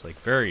regimented. It's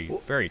very,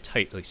 very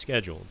tightly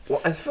scheduled.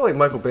 Well, I feel like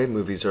Michael Bay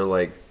movies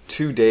are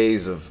 2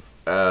 days of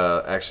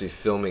actually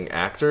filming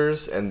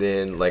actors and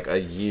then a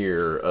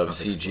year of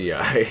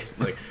CGI.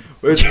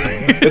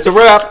 It's a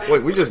wrap.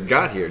 Wait, we just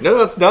got here.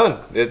 No, it's done.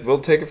 We'll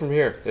take it from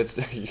here.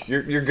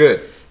 You're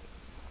good.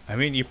 I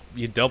mean,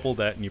 you double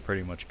that and you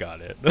pretty much got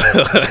it,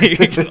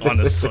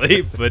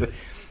 honestly. But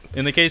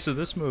in the case of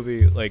this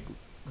movie,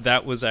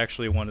 that was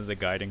actually one of the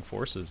guiding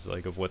forces,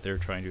 of what they were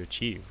trying to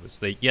achieve. Was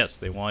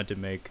they wanted to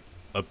make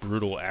a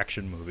brutal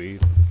action movie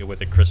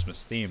with a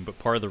Christmas theme, but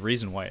part of the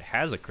reason why it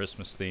has a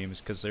Christmas theme is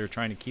because they were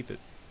trying to keep it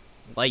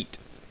light.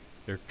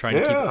 They're trying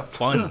to keep it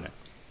fun.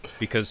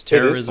 Because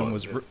terrorism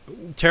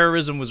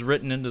was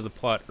written into the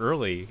plot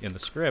early in the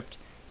script,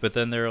 but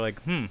then they're like,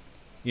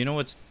 you know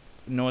what's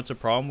a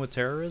problem with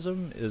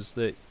terrorism is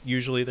that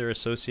usually they're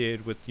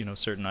associated with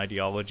certain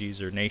ideologies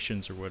or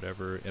nations or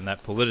whatever, and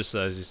that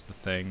politicizes the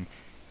thing,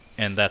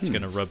 and that's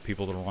going to rub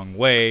people the wrong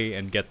way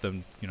and get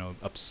them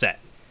upset.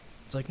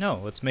 It's no,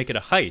 let's make it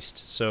a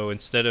heist. So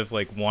instead of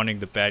wanting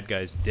the bad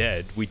guys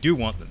dead, we do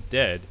want them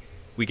dead.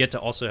 We get to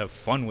also have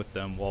fun with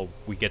them while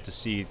we get to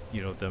see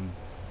them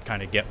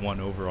kind of get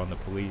one over on the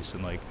police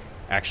and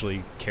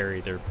actually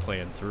carry their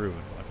plan through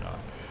and whatnot.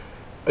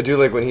 I do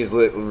when he's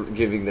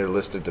giving their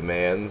list of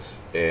demands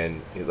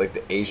and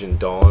the Asian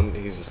Dawn.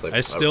 He's just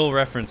I still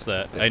reference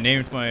that. I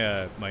named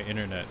my my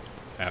internet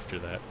after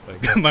that.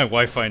 Like my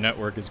Wi-Fi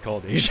network is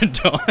called Asian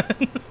Dawn.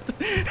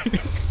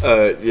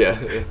 Yeah,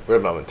 read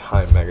about him in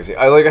Time magazine.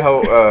 I like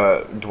how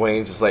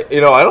Dwayne's just like, I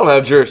don't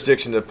have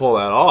jurisdiction to pull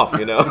that off.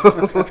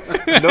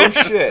 No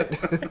shit.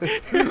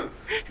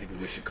 Maybe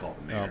we should call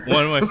the mayor.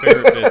 One of my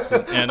favorite bits,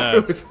 and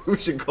We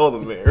should call the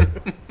mayor.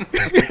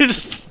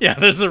 yeah,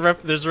 there's a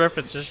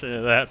repetition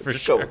of that for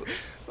sure.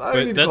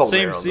 But that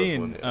same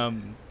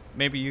scene,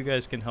 maybe you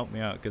guys can help me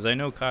out because I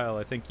know Kyle.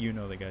 I think you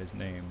know the guy's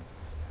name.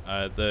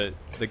 The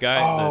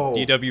guy,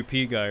 the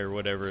DWP guy or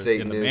whatever.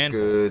 Satan in the is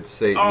good.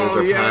 Satan is Oh,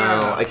 our yeah.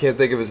 pal. I can't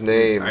think of his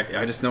name.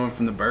 I just know him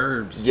from the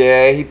Burbs.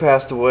 Yeah, he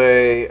passed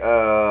away.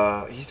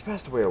 He's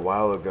passed away a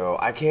while ago.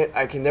 I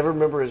can never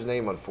remember his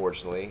name,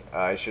 unfortunately.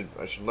 I should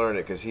learn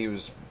it because he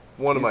was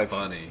one of He's my.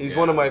 funny, He's yeah.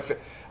 one of my.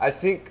 I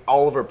think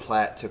Oliver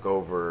Platt took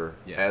over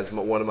Yes. as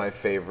one of my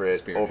favorite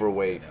Spirit,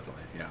 overweight.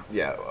 Definitely,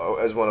 yeah. Yeah,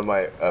 as one of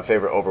my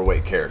favorite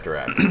overweight character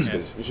actors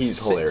because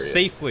he's hilarious.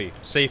 Safely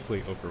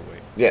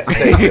overweight. Yeah,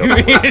 safely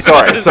overweight.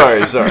 Sorry. I'm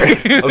sorry,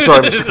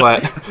 Mr.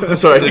 Platt. I'm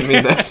sorry, I didn't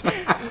mean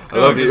that. I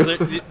love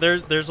you.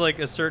 There's like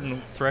a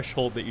certain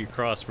threshold that you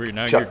cross where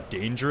now Chuck.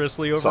 you're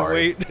dangerously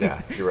Sorry. overweight.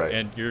 Yeah, you're right.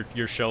 And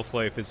your shelf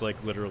life is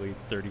like literally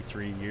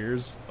 33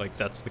 years. Like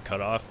that's the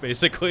cutoff,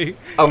 basically.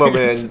 I don't know,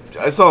 man.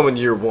 I saw him in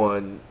year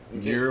one.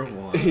 Year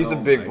one. He's a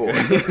Oh big my boy.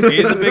 God.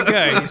 He's a big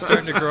guy. He's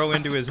starting to grow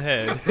into his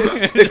head.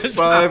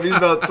 6'5", he's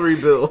about 3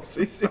 bills.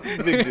 He's a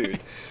big dude.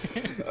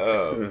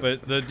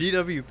 But the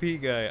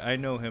DWP guy, I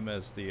know him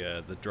as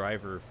the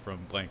driver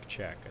from Blank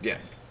Check. I think.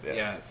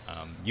 Yes.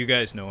 You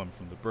guys know him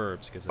from The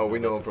Burbs because Oh, we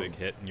know that's him a big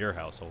from- hit in your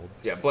household.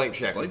 Yeah, Blank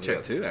Check. Blank was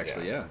Check the- too,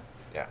 actually, yeah.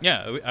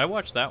 Yeah, I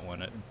watched that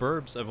one.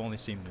 Burbs, I've only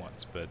seen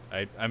once, but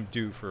I'm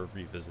due for a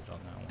revisit on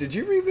that one. Did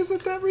you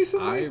revisit that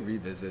recently? I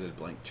revisited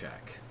Blank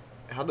Check.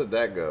 How did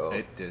that go?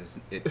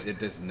 It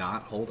does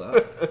not hold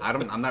up.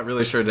 I'm not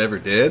really sure it ever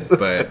did,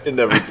 but It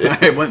never did.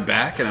 I went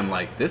back and I'm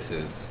like, this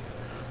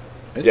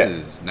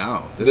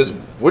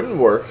wouldn't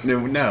work.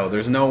 no,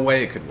 there's no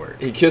way it could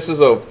work. He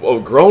kisses a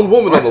grown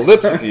woman on the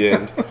lips at the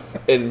end,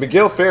 and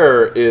Miguel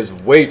Ferrer is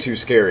way too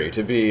scary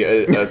to be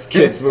a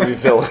kids movie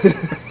villain.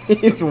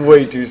 He's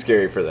way too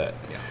scary for that.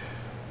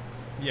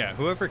 Yeah,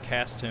 whoever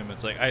cast him,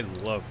 it's like I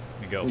love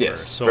Miguel Yes,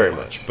 Ferrer so very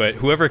much, much. but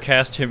whoever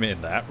cast him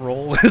in that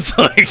role, it's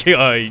like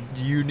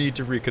you need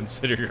to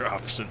reconsider your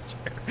options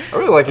here. I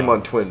really like him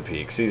on Twin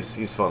Peaks.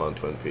 He's fun on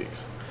Twin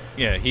Peaks.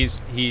 Yeah, he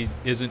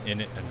isn't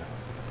in it enough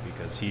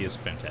because he is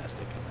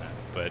fantastic in that.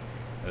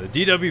 But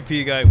the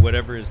DWP guy,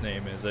 whatever his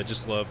name is, I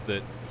just love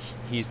that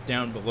he's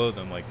down below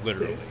them, like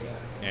literally,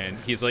 and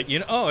he's like,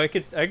 I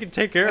could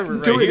take care of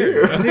it do right it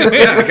here.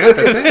 Yeah, I got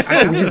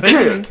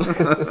that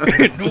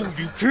thing. No,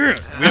 you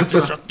can't. We have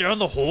to shut down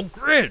the whole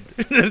grid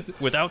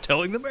without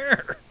telling the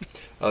mayor.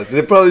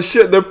 They probably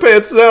shit their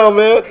pants now,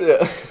 man.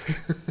 Yeah.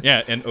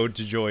 Yeah, and Ode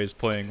to Joy is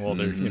playing while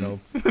they're,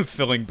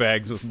 filling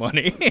bags with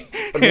money.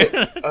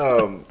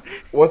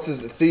 What's his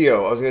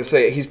Theo? I was gonna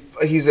say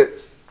he's a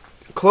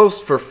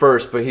close for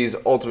first, but he's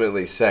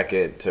ultimately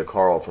second to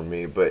Carl for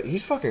me. But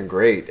he's fucking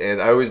great,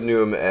 and I always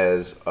knew him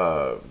as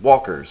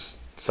Walker's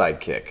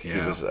sidekick. He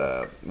Yeah. was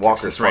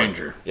Walker's Texas partner.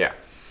 Ranger. Yeah,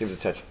 he was a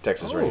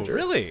Texas Oh, Ranger.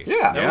 really?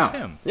 Yeah. That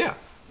was him. Yeah.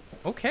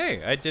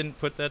 Okay, I didn't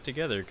put that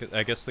together. 'Cause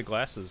I guess the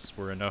glasses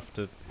were enough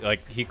to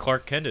he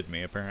Clark Kented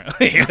me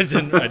apparently. I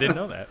didn't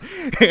know that.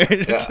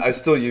 Yeah, I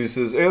still use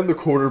his, and the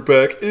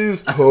quarterback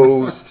is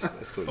toast.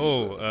 I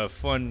still use that.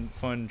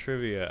 Fun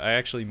trivia. I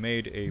actually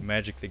made a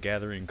Magic the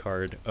Gathering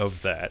card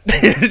of that.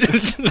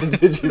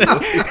 Did you?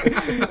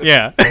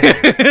 Yeah.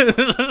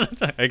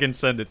 I can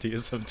send it to you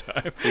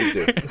sometime. Please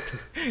do.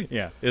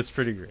 Yeah, it's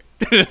pretty great.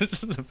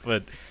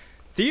 But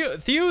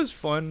Theo is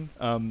fun.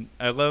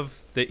 I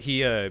love that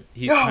he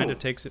kind of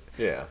takes it.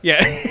 Yeah.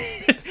 Yeah.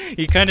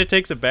 He kind of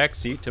takes a back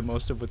seat to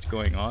most of what's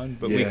going on,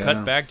 but we Yeah.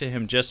 cut back to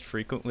him just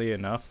frequently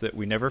enough that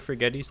we never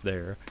forget he's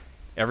there.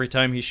 Every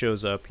time he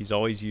shows up, he's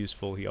always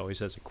useful. He always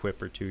has a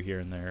quip or two here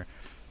and there.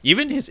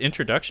 Even his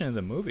introduction in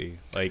the movie,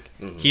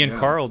 he and Yeah.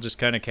 Carl just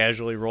kind of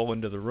casually roll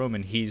into the room,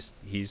 and he's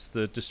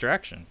the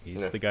distraction.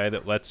 He's Yeah. the guy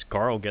that lets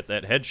Carl get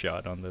that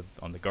headshot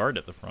on the guard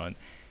at the front.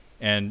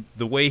 And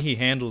the way he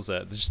handles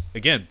that, just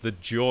again, the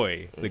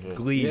joy, the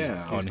glee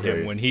Yeah, on he's him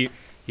great. when he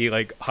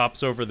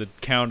hops over the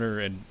counter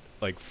and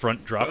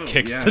front drop Oh,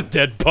 kicks yeah. the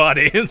dead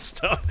body and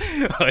stuff.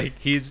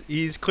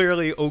 He's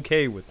clearly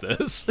okay with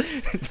this.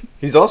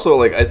 He's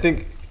also I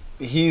think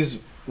he's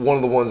one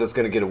of the ones that's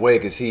going to get away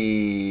because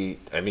he's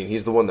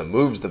the one that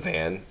moves the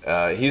van.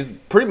 He's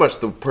pretty much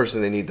the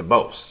person they need the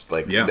most.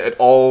 Yeah. It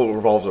all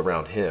revolves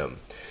around him.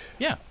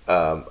 Yeah.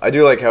 I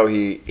do like how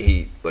he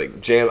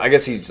I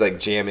guess he's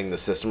jamming the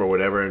system or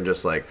whatever, and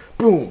just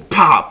boom,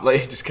 pop,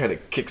 he just kind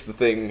of kicks the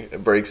thing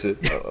and breaks it.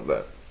 I love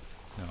that.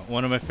 No,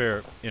 one of my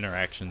favorite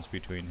interactions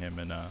between him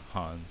and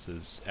Hans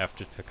is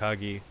after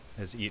Takagi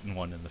has eaten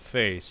one in the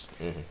face.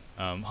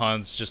 Mm-hmm.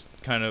 Hans just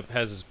kind of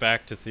has his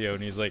back to Theo,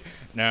 and he's like,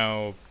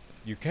 "Now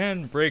you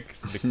can break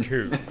the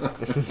coup."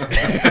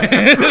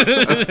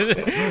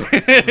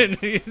 And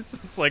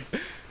it's like,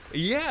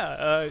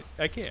 Yeah,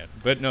 I can.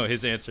 But no,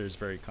 his answer is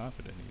very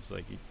confident. He's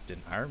like, he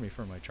didn't hire me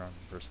for my charming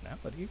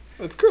personality.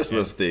 It's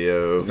Christmas,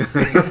 Theo.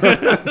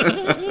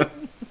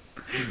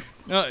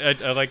 No,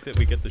 I like that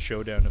we get the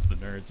showdown of the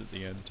nerds at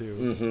the end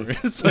too. Mm-hmm.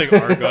 It's like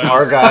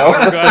Argyle.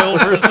 Argyle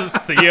versus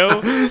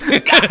Theo.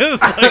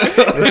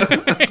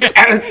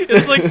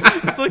 it's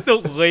like the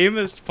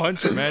lamest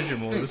punch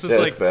imaginable. This is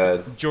That's like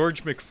bad.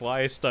 George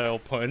McFly style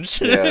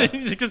punch. Yeah.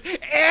 He's just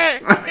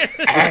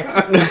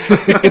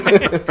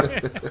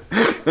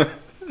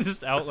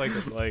just out like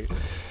a light.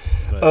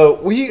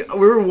 But, We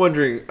were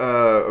wondering.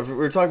 We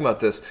were talking about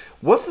this.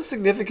 What's the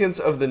significance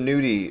of the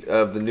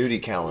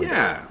nudie calendar?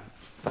 Yeah.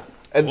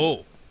 And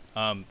whoa,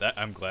 that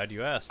I'm glad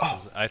you asked.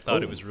 'Cause I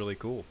thought it was really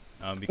cool.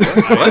 Because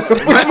It's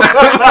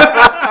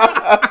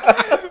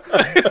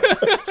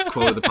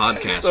quote of the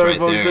podcast sorry, right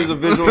folks. there. There's a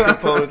visual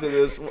component to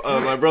this.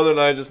 My brother and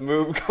I just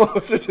moved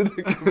closer to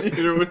the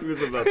computer when he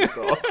was about to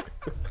talk.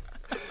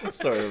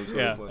 Sorry, it was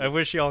really yeah, funny. I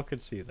wish y'all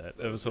could see that.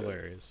 It was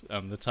hilarious.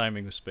 The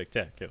timing was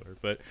spectacular.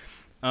 But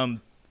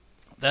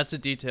that's a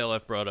detail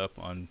I've brought up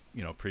on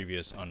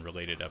previous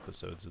unrelated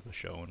episodes of the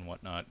show and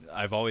whatnot.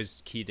 I've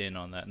always keyed in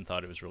on that and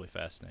thought it was really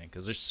fascinating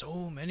because there's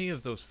so many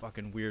of those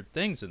fucking weird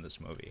things in this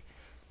movie.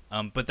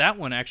 But that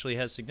one actually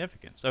has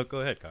significance. Oh, go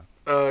ahead, Kyle.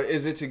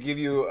 Is it to give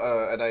you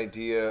an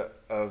idea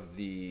of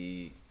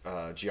the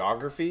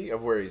geography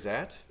of where he's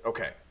at?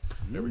 Okay,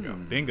 there we go.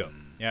 Bingo.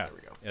 Yeah, There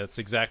we go. that's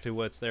exactly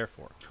what it's there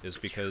for. Is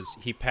because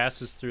he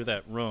passes through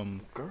that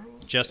room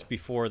Girls. just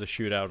before the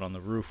shootout on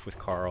the roof with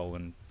Carl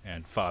and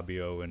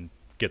Fabio and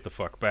get the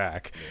fuck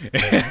back.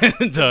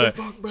 And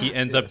he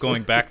ends up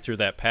going back through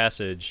that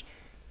passage.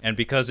 And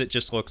because it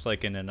just looks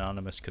like an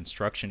anonymous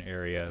construction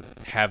area,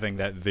 having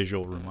that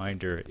visual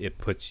reminder, it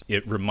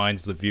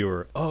reminds the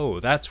viewer, oh,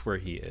 that's where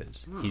he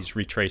is. He's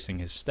retracing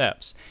his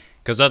steps.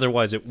 Because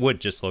otherwise it would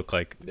just look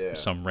like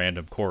some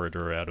random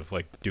corridor out of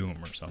like Doom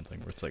or something,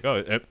 where it's like,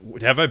 oh,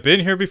 have I been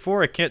here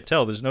before? I can't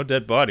tell. There's no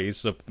dead bodies,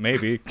 so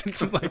maybe.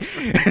 It's like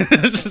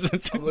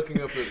I'm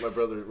looking up at my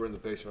brother. We're in the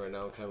basement right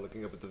now, kind of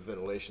looking up at the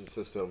ventilation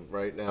system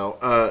right now.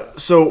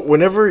 So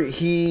whenever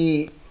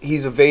he's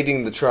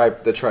evading the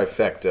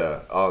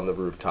trifecta on the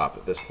rooftop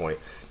at this point,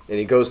 and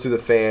he goes through the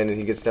fan and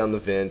he gets down the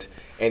vent,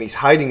 and he's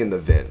hiding in the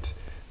vent.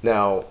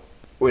 Now,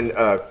 when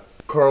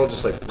Carl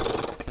just like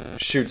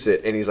shoots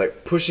it and he's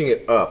like pushing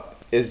it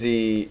up, is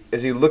he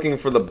looking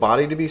for the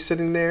body to be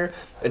sitting there?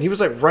 And he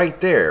was like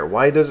right there.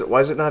 Why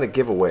is it not a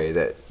giveaway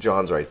that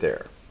John's right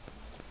there?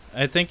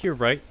 I think you're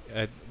right.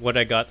 What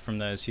I got from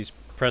that is he's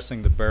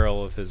pressing the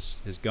barrel of his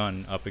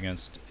gun up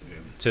against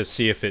to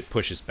see if it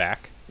pushes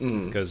back.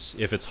 Because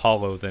if it's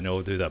hollow, then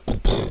it'll do that.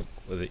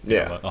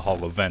 A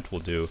hollow vent will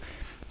do.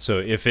 So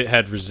if it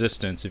had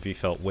resistance, if he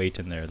felt weight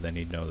in there, then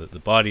he'd know that the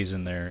body's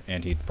in there,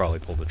 and he'd probably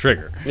pull the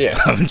trigger.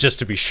 Yeah. Just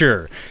to be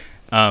sure.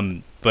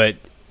 But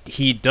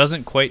he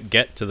doesn't quite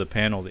get to the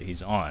panel that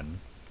he's on.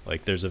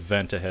 Like there's a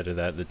vent ahead of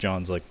that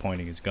John's like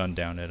pointing his gun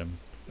down at him.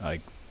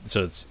 Like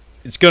so it's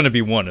going to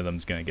be one of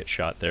them's going to get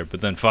shot there.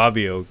 But then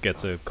Fabio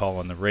gets a call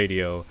on the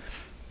radio,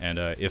 and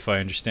if I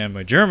understand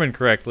my German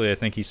correctly, I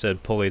think he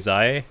said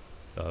Polizei,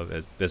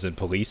 as in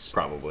police.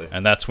 Probably.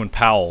 And that's when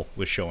Powell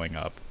was showing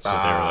up. So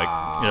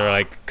they're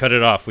like, cut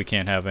it off. We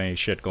can't have any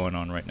shit going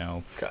on right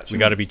now. Gotcha. We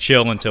got to be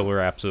chill until we're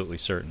absolutely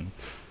certain.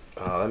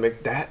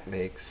 That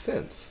makes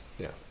sense.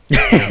 Yeah.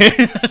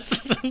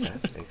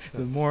 Next. The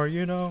more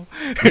you know.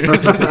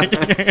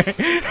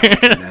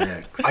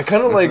 I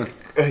kind of like.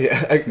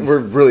 We're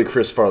really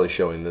Chris Farley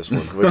showing this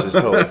one, which is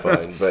totally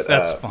fine. But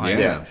That's fine.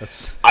 Yeah.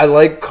 That's I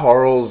like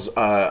Carl's.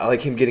 I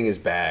like him getting his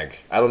bag.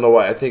 I don't know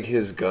why. I think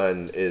his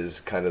gun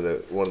is kind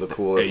of one of the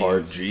cooler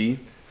parts. AUG.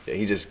 Yeah,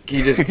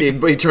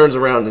 he turns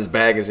around and his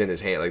bag is in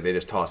his hand. Like they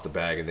just toss the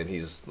bag and then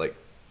he's like,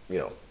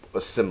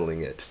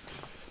 assembling it.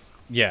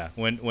 Yeah,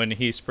 when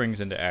he springs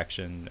into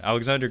action,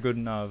 Alexander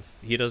Godunov,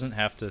 he doesn't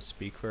have to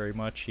speak very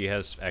much. He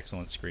has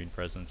excellent screen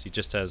presence. He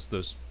just has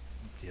those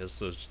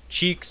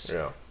cheeks.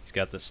 Yeah. He's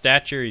got the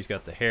stature. He's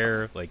got the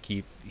hair. Like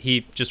he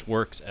just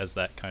works as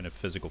that kind of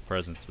physical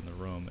presence in the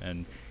room.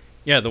 And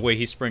yeah, the way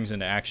he springs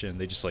into action,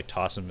 they just like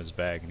toss him his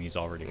bag and he's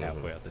already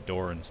halfway out the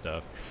door and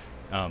stuff.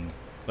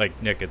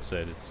 Like Nick had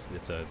said, it's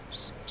a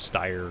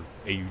Steyr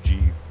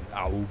AUG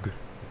AUG.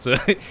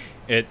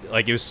 It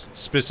was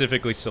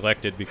specifically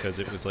selected because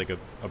it was like a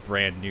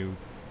brand new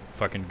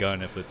fucking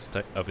gun of its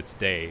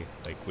day,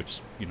 like which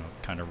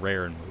kind of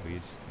rare in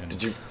movies. And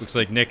looks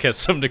like Nick has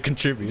something to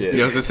contribute.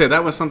 Yeah, I was gonna say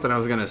that was something I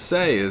was gonna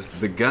say is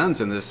the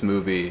guns in this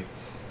movie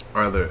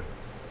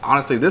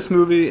honestly this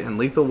movie and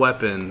Lethal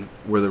Weapon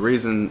were the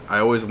reason I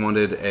always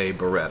wanted a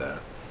Beretta,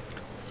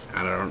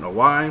 and I don't know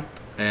why.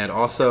 And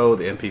also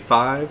the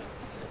MP5.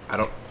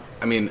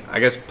 I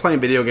guess playing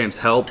video games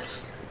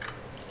helps.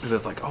 Because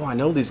it's like, oh, I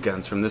know these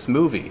guns from this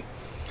movie.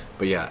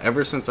 But yeah,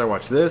 ever since I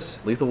watched this,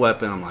 Lethal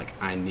Weapon, I'm like,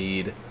 I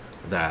need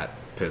that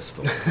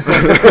pistol.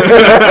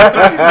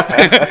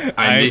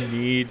 I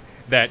need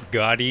that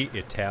gaudy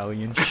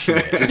Italian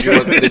shit. Did you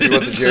want the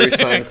Jerry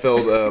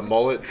Seinfeld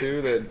mullet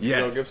too that Yes,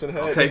 Mel Gibson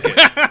had? I'll take it.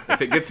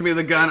 If it gets me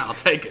the gun, I'll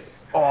take it.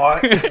 Aw.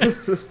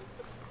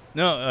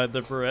 No,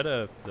 the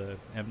Beretta, the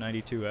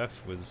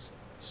M92F, was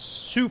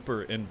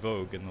super in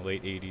vogue in the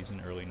late 80s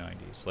and early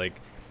 90s. Like,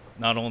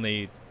 not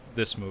only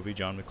this movie,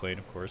 John McClane,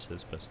 of course,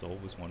 his pistol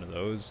was one of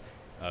those.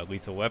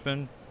 Lethal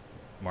Weapon,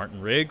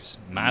 Martin Riggs,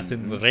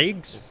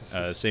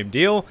 same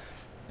deal.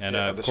 And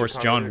Yeah, of the course,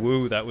 Chicago John Woo,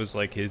 Riggses. that was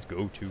like his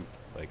go-to.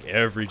 Like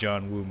every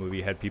John Woo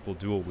movie had people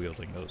dual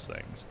wielding those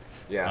things.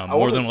 Yeah, I More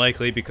wanna- than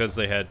likely because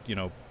they had,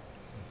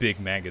 big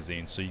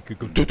magazines, so you could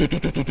go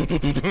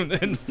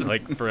and,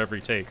 like for every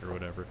take or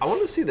whatever. I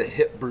want to see the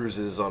hip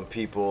bruises on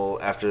people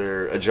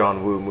after a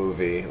John Woo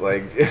movie.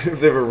 Like, if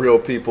they were real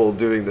people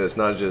doing this,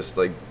 not just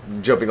like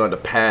jumping onto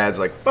pads.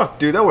 Like, fuck,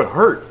 dude, that would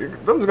hurt.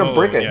 Someone's gonna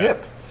break a yeah.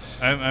 hip.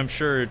 I'm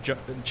sure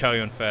Chow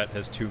Yun-fat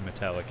has 2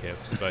 metallic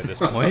hips by this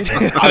point.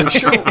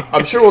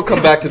 I'm sure we'll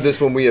come back to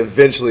this when we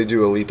eventually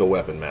do a Lethal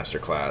Weapon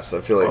masterclass. I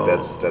feel like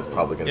that's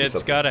probably gonna be It's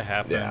something. got to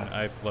happen. Yeah.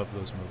 I love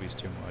those movies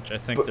too much. I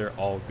think But- they're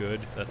all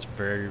good. That's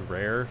very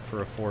rare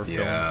for a 4-film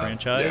Yeah.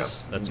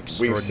 franchise. Yeah. That's We've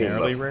seen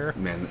extraordinarily the- rare.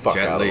 Man, Fuck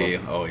Jet out of Li.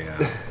 them. Oh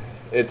yeah.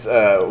 It's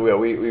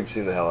we've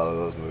seen the hell out of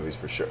those movies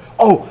for sure.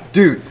 Oh,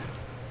 dude.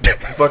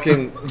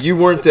 Fucking you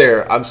weren't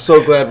there. I'm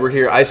so glad we're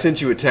here. I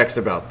sent you a text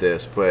about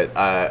this, but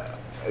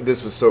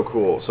this was so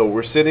cool. So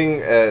we're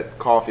sitting at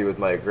coffee with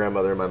my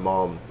grandmother and my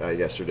mom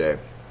yesterday,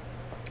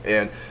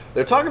 and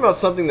they're talking about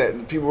something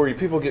that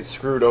people get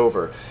screwed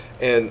over,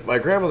 and my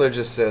grandmother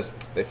just says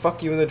they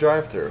fuck you in the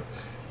drive-thru.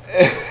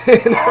 And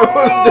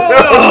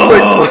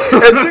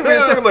it took me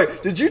a second. I'm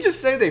like, did you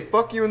just say they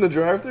fuck you in the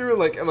drive-thru?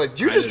 Like, I'm like, did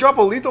you I just did- drop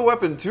a Lethal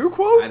Weapon 2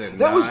 quote? I did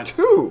That was not.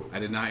 2. I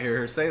did not hear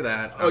her say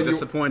that. Oh, I'm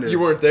disappointed. You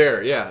weren't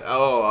there, yeah.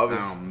 Oh, I was.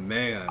 Oh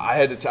man. I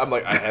had to. I'm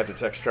like, I have to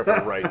text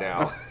Trevor right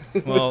now.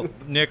 Well,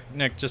 Nick,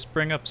 just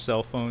bring up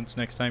cell phones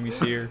next time you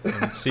see her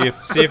and see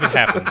if it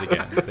happens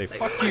again. They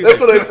fuck you. That's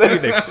they what I fuck said. you,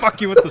 They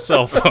fuck you with the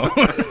cell phone.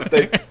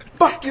 They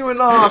fuck you in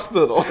the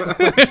hospital.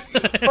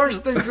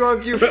 First they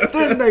drug you,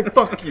 then they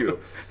fuck you.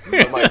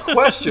 But my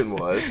question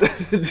was,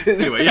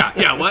 Anyway,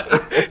 yeah. What?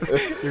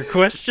 Your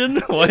question?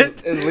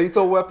 What? in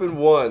Lethal Weapon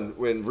 1,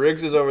 when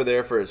Riggs is over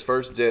there for his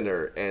first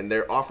dinner and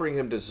they're offering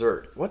him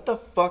dessert, what the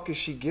fuck is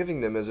she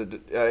giving them as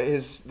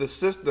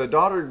the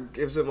daughter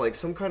gives him like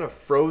some kind of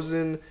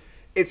frozen.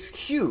 It's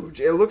huge.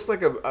 It looks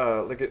like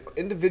like an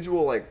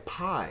individual like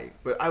pie,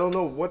 but I don't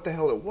know what the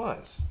hell it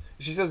was.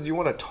 She says, "Do you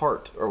want a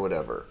tart or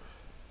whatever?"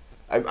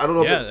 I don't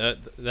know. Yeah,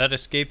 that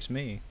escapes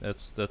me.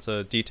 That's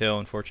a detail.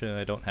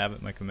 Unfortunately, I don't have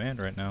at my command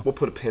right now. We'll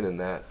put a pin in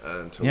that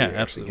until Yeah, we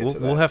actually absolutely. get to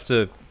that. We'll have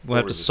to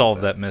revisit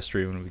solve that. that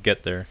mystery when we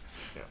get there.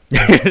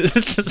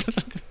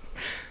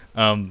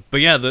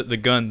 But yeah, the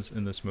guns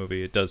in this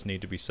movie, it does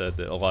need to be said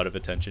that a lot of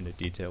attention to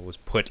detail was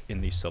put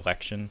in the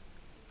selection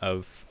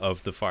of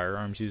the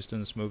firearms used in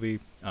this movie.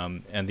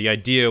 And the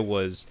idea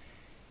was,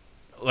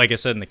 like I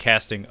said, in the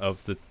casting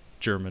of the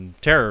German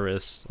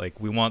terrorists, like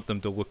we want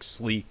them to look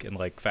sleek and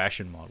like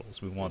fashion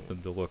models. We want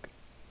them to look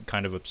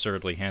kind of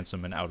absurdly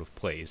handsome and out of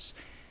place.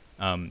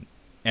 And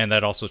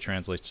that also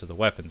translates to the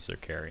weapons they're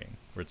carrying,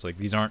 where it's like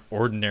these aren't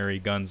ordinary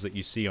guns that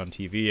you see on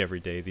TV every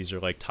day. These are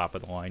like top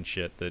of the line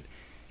shit that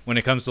when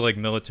it comes to like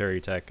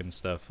military tech and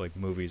stuff, like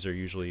movies are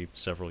usually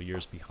several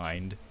years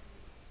behind.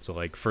 So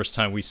like first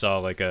time we saw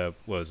like a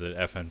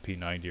FNP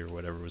 90 or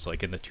whatever was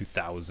like in the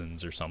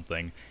 2000s or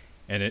something,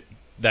 and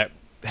that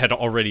had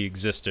already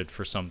existed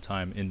for some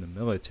time in the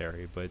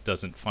military, but it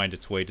doesn't find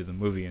its way to the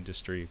movie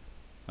industry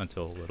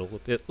until a little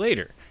bit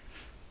later.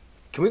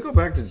 Can we go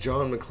back to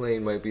John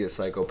McClane might be a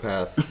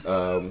psychopath?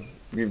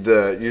 You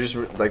just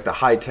like the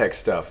high tech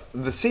stuff.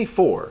 The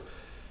C4.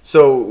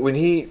 So when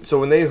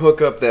they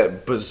hook up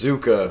that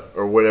bazooka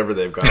or whatever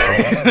they've got,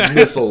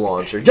 missile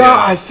launcher. Yeah,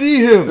 I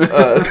see him. They're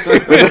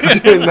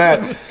doing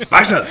that.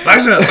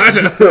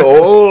 Backsha.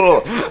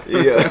 Oh,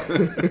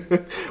 yeah.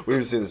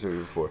 We've seen this movie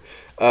before.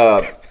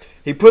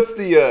 He puts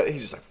he's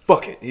just like,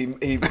 fuck it.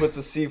 He puts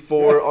the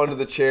C4 onto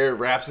the chair,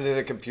 wraps it in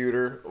a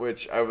computer,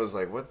 which I was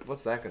like,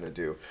 what's that gonna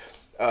do?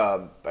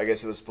 I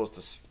guess it was supposed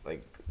to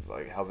like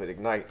have it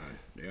ignite.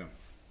 Yeah.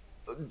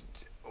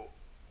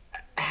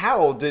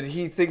 How did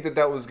he think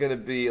that was gonna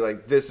be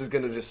like this is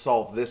gonna just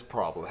solve this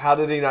problem? How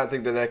did he not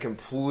think that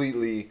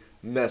completely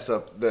mess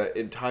up the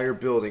entire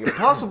building and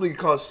possibly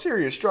cause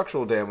serious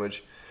structural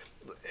damage,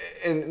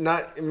 and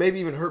not maybe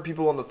even hurt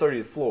people on the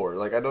 30th floor?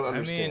 Like I don't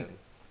understand. I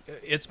mean,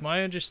 it's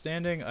my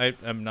understanding.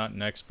 I'm not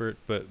an expert,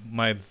 but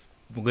my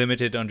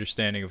limited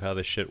understanding of how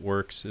this shit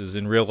works is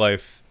in real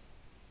life,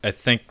 I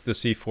think the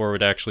C4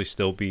 would actually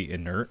still be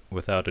inert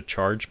without a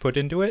charge put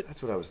into it.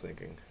 That's what I was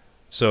thinking.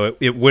 So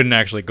it wouldn't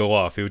actually go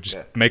off. It would just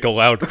Yeah. make a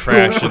loud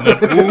crash and then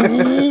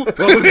What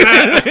was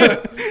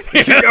that?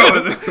 Keep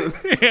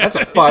going. That's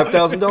a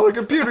 $5,000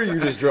 computer you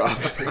just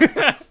dropped.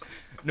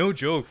 no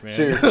joke, man.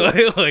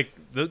 Seriously.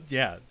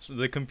 So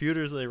the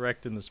computers they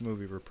wrecked in this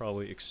movie were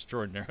probably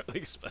extraordinarily I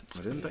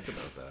expensive. didn't think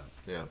about that.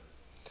 Yeah.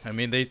 I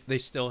mean, they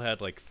still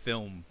had like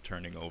film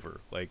turning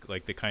over, like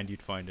the kind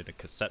you'd find in a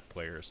cassette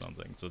player or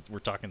something. So we're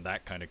talking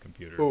that kind of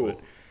computer. Ooh.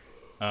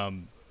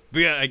 But But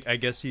yeah, I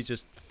guess he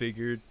just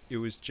figured it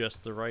was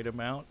just the right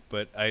amount.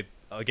 But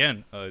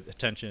again,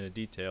 attention to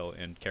detail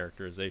and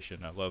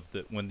characterization. I love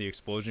that when the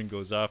explosion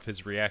goes off,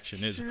 his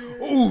reaction is,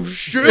 "Oh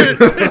shit!"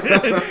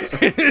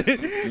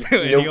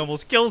 And he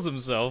almost kills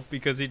himself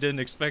because he didn't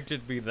expect it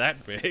to be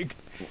that big.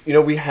 You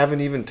know, we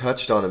haven't even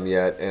touched on him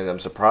yet, and I'm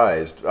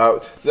surprised. I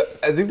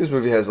think this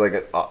movie has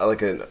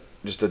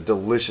just a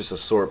delicious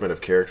assortment of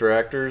character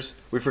actors.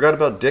 We forgot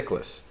about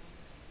Dickless.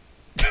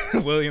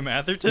 William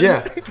Atherton.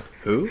 Yeah,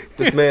 Who?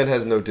 this man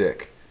has no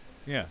dick.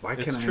 Yeah. Why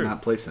it's can I true.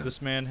 not place him?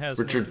 This man has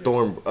Richard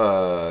no-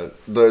 Thorne,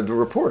 the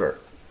reporter.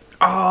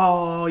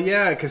 Oh,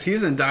 yeah, because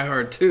he's in Die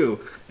Hard 2,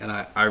 and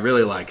I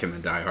really like him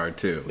in Die Hard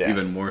 2, Yeah.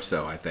 even more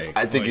so, I think.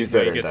 I think Oh, he's he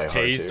better in gets Die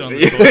Hard tased too. on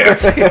the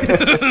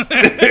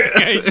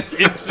floor. Yeah, he's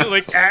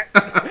instantly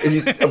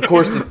He's, of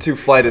course, the two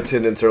flight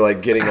attendants are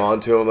like getting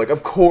onto him. Like,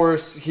 of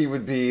course, he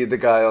would be the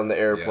guy on the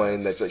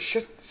airplane Yes. that's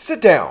like,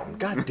 sit down.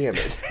 God damn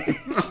it.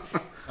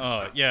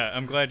 Yeah,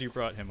 I'm glad you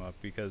brought him up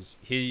because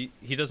he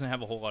doesn't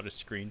have a whole lot of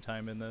screen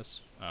time in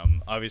this.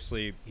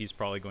 Obviously, he's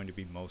probably going to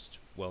be most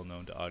well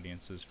known to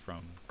audiences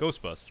from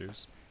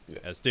Ghostbusters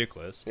as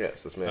Dickless.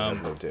 Yes, this man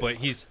has no dick. But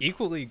he's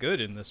equally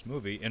good in this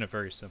movie in a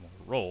very similar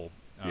role.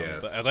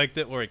 Yes. But I like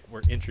that we're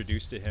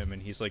introduced to him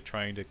and he's like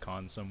trying to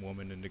con some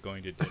woman into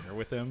going to dinner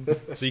with him.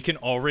 So you can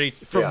already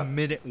from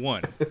minute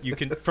one, you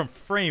can from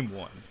frame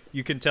one,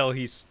 you can tell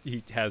he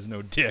has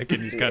no dick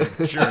and he's kind of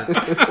a jerk.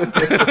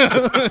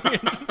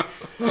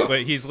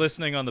 But he's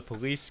listening on the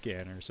police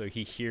scanner, so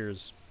he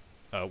hears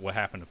what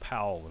happened to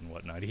Powell and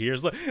whatnot. He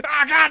hears like,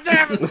 "Oh God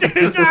damn it!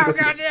 No,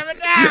 God damn it!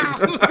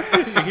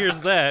 No!" He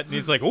hears that and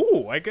he's like,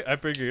 "Oh, I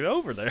bring it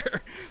over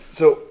there."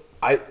 So,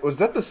 was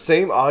that the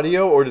same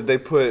audio, or did they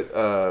put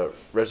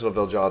Reginald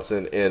Vell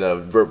Johnson in a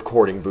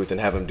recording booth and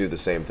have him do the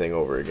same thing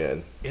over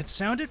again? It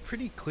sounded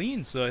pretty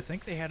clean, so I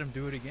think they had him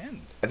do it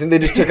again. I think they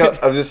just took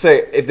out. I was just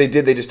saying, if they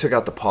did, they just took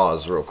out the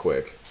pause real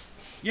quick.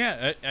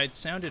 Yeah, it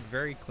sounded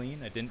very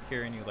clean. I didn't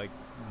hear any like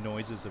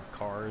noises of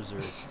cars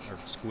or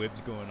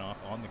squibs going off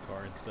on the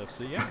car and stuff.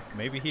 So yeah,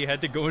 maybe he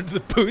had to go into the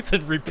booth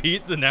and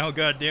repeat the "Now,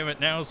 God damn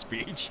it, now"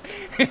 speech.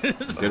 Did it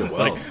It's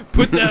well. like,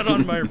 put that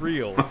on my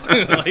reel.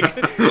 Like,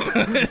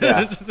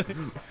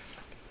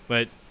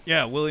 But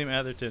yeah, William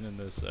Atherton in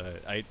this,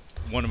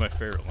 one of my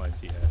favorite lines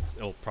he has,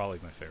 probably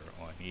my favorite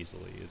line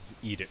easily, is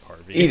 "Eat it,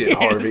 Harvey." Eat it,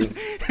 Harvey.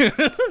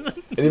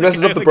 And he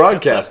messes up the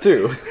broadcast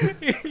too.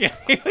 Yeah,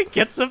 he like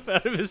gets up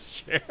out of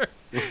his chair.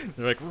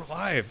 They're like, "We're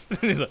live." And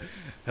he's like,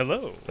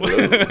 "Hello."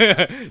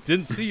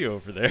 Didn't see you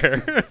over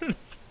there.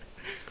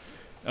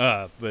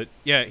 But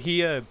yeah,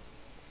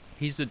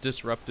 he's a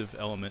disruptive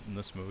element in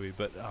this movie,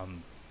 but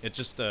it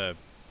just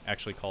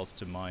actually calls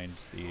to mind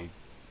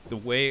the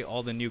way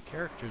all the new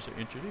characters are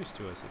introduced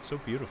to us. It's so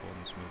beautiful in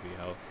this movie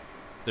how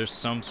there's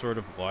some sort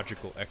of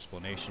logical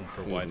explanation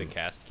for why the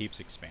cast keeps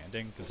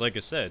expanding. Because like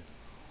I said,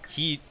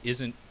 he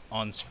isn't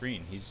on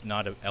screen. He's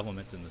not an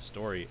element in the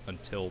story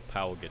until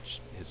Powell gets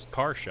his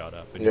car shot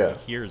up and he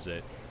hears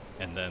it,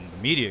 and then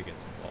the media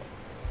gets involved.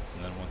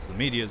 And then once the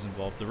media is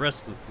involved, the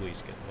rest of the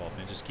police get involved,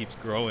 and it just keeps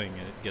growing,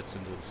 and it gets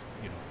into this,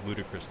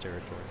 ludicrous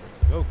territory where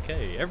it's like,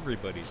 okay,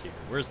 everybody's here.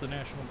 Where's the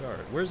National Guard?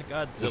 Where's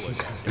Godzilla?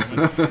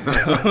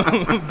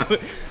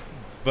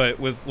 But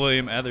with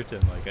William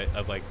Atherton, like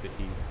I like that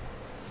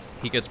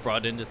he gets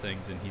brought into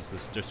things, and he's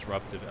this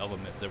disruptive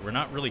element that we're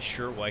not really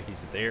sure why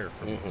he's there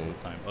for most of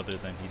the time, other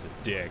than he's a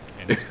dick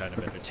and he's kind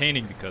of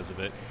entertaining because of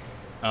it.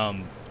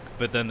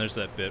 But then there's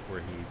that bit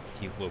where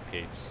he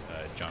locates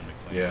John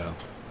McClane. Yeah.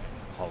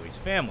 Holly's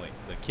family,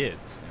 the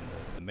kids, and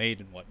the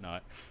maid and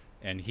whatnot,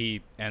 and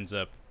he ends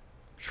up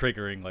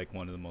triggering like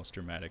one of the most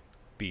dramatic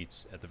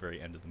beats at the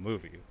very end of the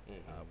movie,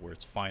 where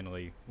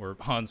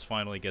Hans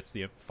finally gets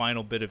the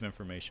final bit of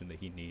information that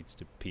he needs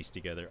to piece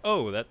together.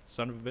 Oh, that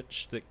son of a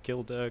bitch that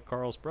killed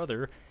Carl's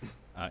brother,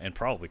 and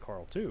probably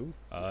Carl too,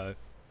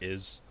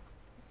 is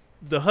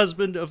the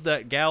husband of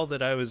that gal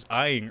that I was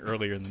eyeing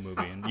earlier in the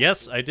movie. And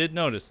yes, I did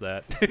notice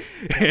that.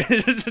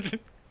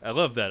 I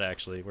love that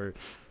actually, where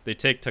they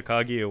take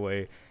Takagi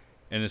away,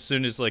 and as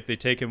soon as like they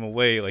take him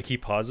away, like he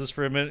pauses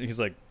for a minute, and he's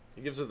like,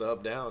 He gives her the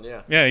up down,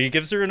 yeah. yeah, he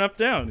gives her an up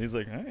down. He's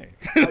like, hey.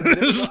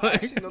 I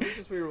actually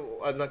noticed this.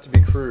 Not to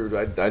be crude,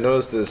 I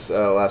noticed this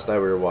last night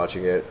we were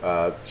watching it.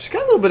 She's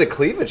got a little bit of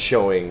cleavage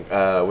showing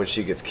when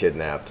she gets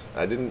kidnapped.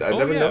 I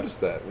never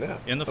noticed that. Yeah.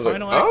 In the I was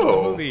final like, act of the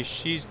oh. movie,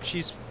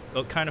 she's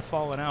kind of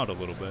fallen out a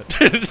little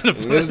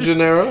bit. Miss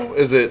Gennaro?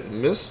 Is it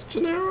Miss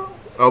Gennaro?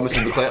 Oh,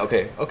 Mrs.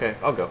 McClane. Okay,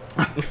 I'll go.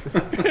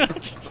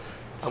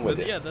 I'm with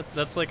But you. yeah,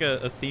 that's like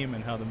a theme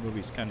in how the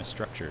movie's kind of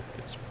structured.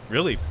 It's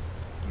really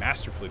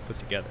masterfully put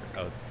together.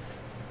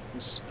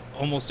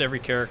 Almost every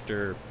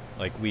character,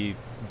 like we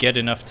get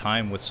enough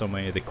time with so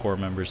many of the core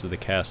members of the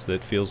cast that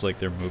it feels like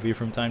their movie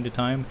from time to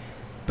time,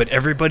 but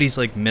everybody's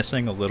like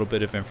missing a little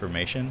bit of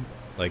information.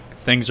 Like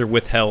things are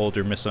withheld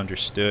or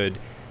misunderstood,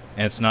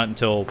 And it's not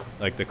until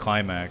like the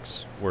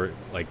climax where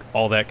like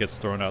all that gets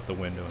thrown out the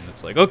window, and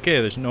it's like,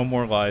 okay, there's no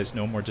more lies,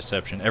 no more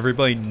deception.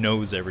 Everybody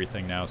knows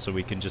everything now, so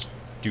we can just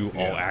do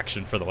all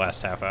action for the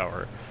last half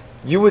hour.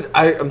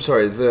 I'm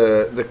sorry,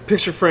 the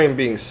picture frame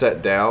being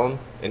set down,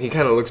 and he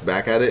kind of looks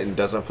back at it and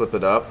doesn't flip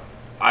it up.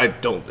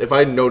 If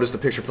I noticed the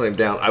picture frame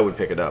down, I would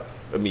pick it up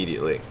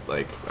immediately.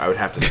 Like, I would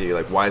have to see,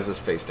 like, why is this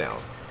face down?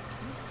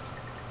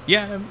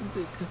 Yeah,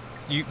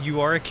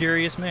 you are a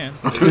curious man.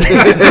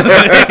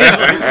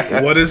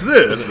 What is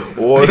this?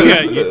 What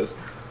Yeah, is this?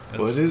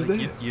 What It's is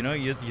like, that?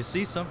 you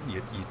see something,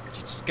 you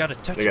just gotta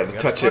touch You it. gotta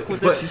touch fuck it.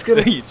 with But she's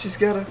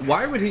gotta.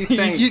 Why would he You,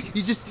 think?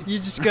 you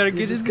just gotta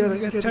get in there.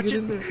 You gotta touch get it.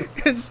 in there.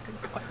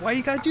 Why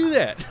you gotta do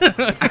that?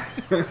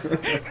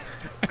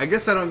 I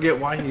guess I don't get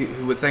why he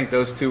would think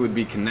those two would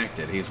be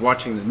connected. He's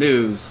watching the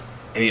news,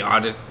 and he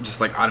just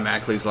like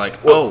automatically is like,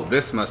 "Oh,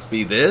 this must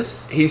be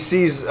this." He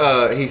sees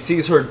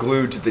her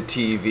glued to the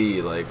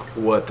TV. Like,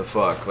 what the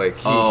fuck? Like,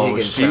 he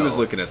can she tell. was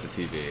looking at the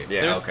TV.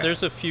 Yeah. Okay.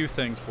 There's a few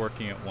things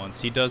working at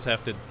once. He does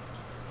have to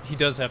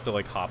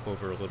like hop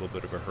over a little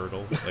bit of a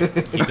hurdle.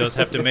 Like, he does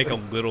have to make a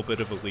little bit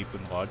of a leap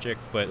in logic,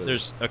 but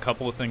there's a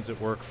couple of things that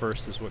work.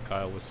 First is what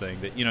Kyle was saying,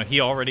 that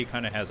he already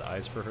kind of has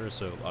eyes for her,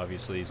 so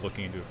obviously he's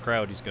looking into a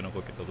crowd. He's going to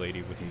look at the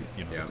lady with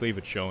the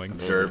cleavage showing,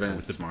 Observant,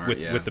 with the, smart,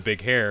 with the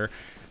big hair.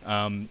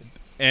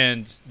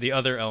 And the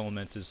other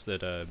element is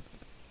that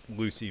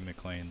Lucy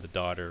McLean, the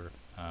daughter,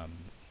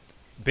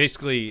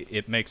 basically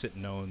it makes it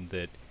known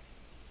that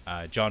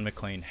John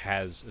McClane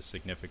has a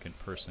significant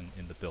person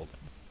in the building.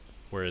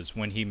 Whereas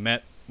when he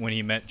met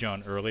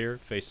John earlier,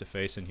 face to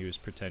face, and he was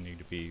pretending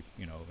to be,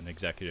 an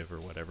executive or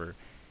whatever,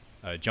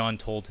 John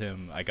told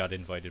him, "I got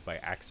invited by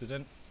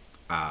accident,"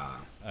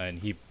 and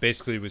he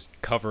basically was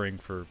covering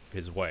for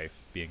his wife,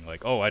 being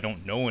like, "Oh, I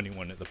don't know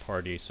anyone at the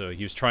party," so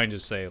he was trying to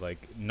say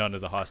like, "None of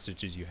the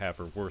hostages you have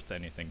are worth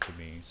anything to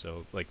me,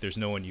 so like, there's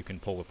no one you can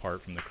pull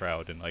apart from the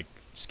crowd and like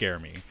scare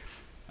me."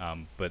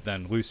 But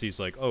then Lucy's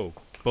like, "Oh,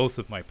 both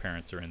of my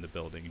parents are in the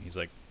building," and he's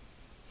like,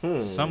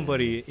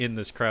 somebody in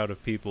this crowd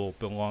of people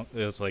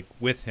is like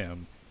with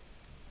him.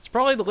 It's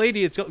probably the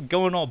lady that's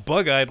going all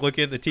bug-eyed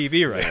looking at the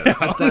TV right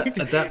now.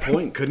 At that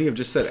point, couldn't he have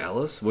just said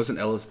Ellis? Wasn't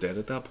Ellis dead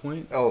at that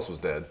point? Ellis was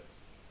dead.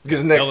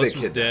 Because next Ellis day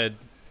was kid dead,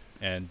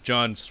 and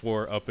John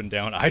swore up and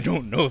down, "I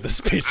don't know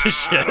this piece of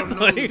shit.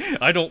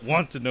 I don't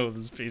want to know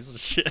this piece of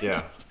shit."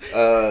 Yeah.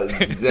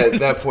 At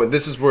that point,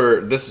 this is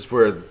where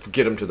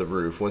get him to the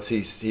roof. Once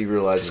he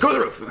realizes, Just go to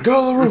the roof.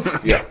 Go to the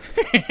roof.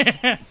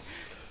 Yeah.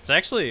 It's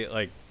actually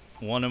like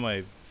one of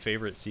my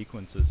favorite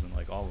sequences in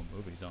like all the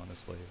movies,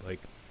 honestly.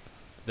 Like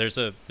there's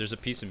a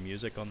piece of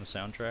music on the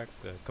soundtrack.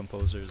 The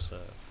composer's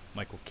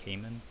Michael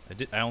Kamen.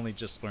 I only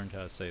just learned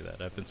how to say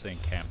that. I've been saying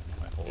Kamen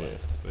my whole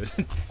life, but it's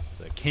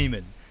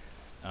Kamen.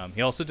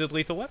 He also did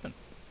Lethal Weapon.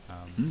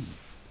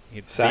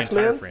 Sax the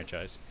entire Man?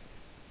 franchise.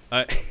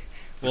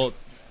 Well,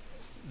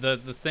 the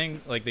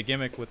thing, like the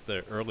gimmick with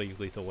the early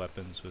Lethal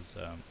Weapons was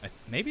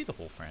maybe the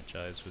whole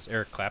franchise was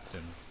Eric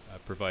Clapton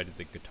provided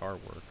the guitar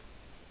work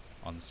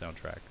on the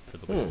soundtrack for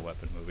the Lethal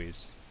Weapon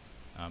movies.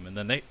 And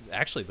then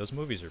those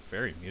movies are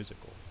very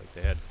musical. Like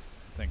they had,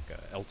 I think,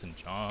 Elton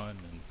John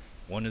and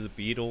one of the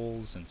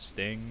Beatles and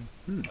Sting.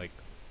 Like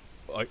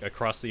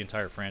across the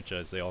entire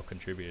franchise, they all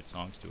contributed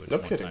songs to it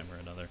at one time or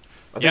another.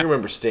 I think I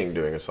remember Sting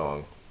doing a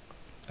song.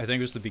 I think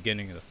it was the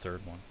beginning of the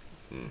third one.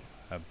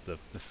 The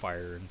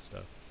fire and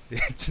stuff.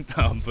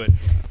 But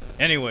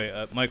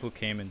anyway, Michael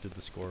Kamen did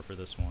the score for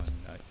this one.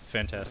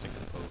 Fantastic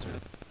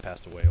composer.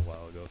 Passed away a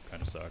while ago.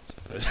 Kind of sucks.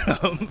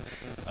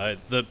 But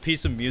the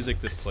piece of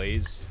music that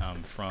plays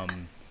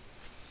from,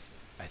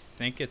 I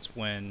think it's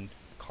when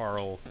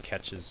Carl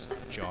catches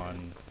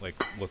John like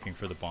looking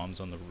for the bombs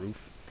on the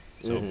roof.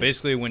 So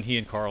basically, when he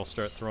and Carl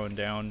start throwing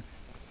down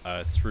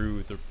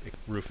through the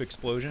roof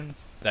explosion,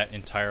 that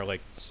entire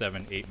like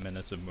 7-8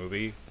 minutes of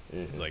movie,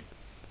 like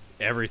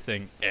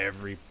everything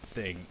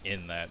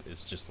in that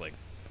is just like,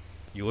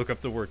 you look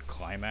up the word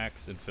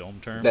climax in film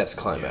terms. That's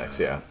climax,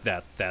 yeah.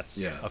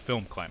 That's a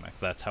film climax.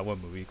 That's how a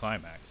movie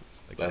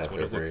climaxes. Like that's what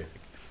it looks like.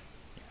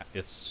 Yeah,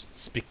 it's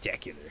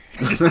spectacular.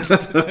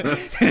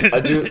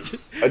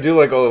 I do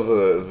like all of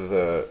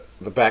the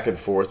back and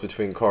forth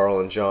between Carl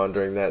and John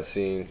during that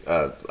scene.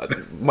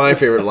 My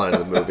favorite line of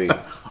the movie.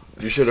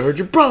 You should have heard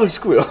your brother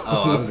squeal.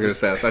 Oh, I was gonna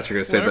say. I thought you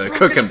were gonna say the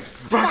cooking.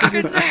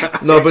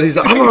 No, but he's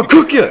like, I'm gonna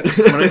cook you.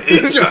 I'm gonna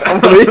eat you. I'm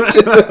gonna eat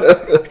you.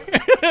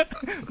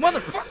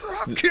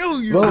 Motherfucker, I'll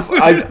kill you. Well,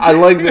 I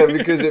like that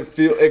because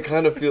it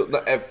kind of feel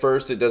at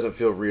first it doesn't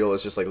feel real.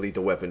 It's just like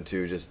Lethal Weapon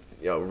 2, just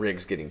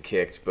Riggs getting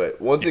kicked.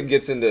 But once it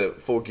gets into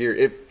full gear,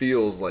 it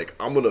feels like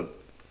I'm gonna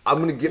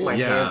get my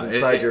hands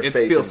inside your face.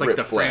 It feels and like rip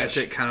the flesh.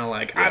 frantic kind of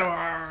like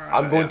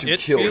I'm going to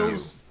kill you.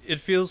 It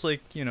feels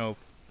like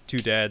two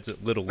dads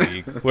at Little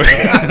League. Where,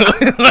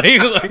 like,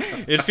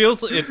 it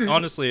feels.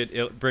 Honestly,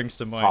 it brings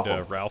to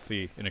mind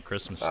Ralphie in A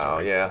Christmas Story. Oh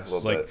yeah,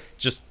 it's like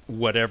just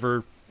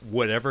whatever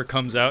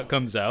comes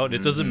out.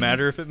 It doesn't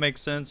matter if it makes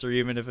sense or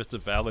even if it's a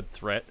valid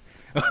threat.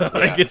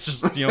 Like it's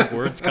just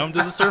words come to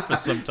the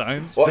surface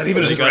sometimes. Well, is that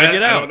even you a gotta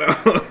get out.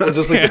 I don't know.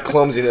 Just like the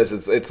clumsiness,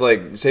 it's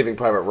like Saving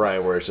Private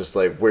Ryan, where it's just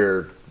like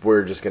we're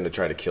just gonna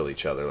try to kill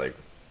each other. Like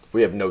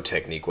we have no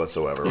technique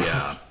whatsoever.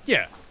 Yeah.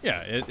 Yeah.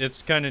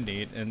 It's kind of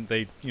neat, and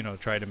they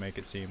try to make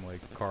it seem like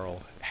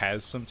Carl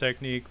has some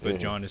technique, but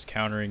John is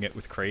countering it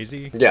with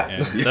crazy. Yeah.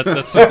 And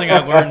that's something I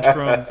learned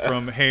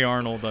from Hey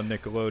Arnold on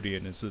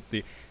Nickelodeon, is that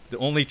the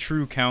only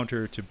true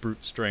counter to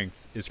brute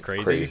strength is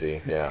crazy.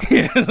 Crazy, yeah.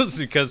 Yes,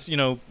 because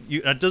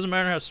it doesn't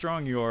matter how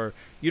strong you are,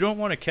 you don't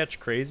want to catch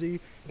crazy,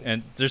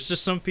 and there's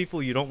just some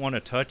people you don't want to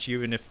touch,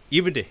 even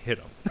to hit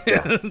them.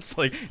 Yeah. It's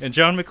like, and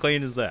John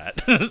McClane is that.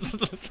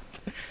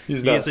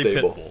 He's not a pit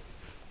stable. bull.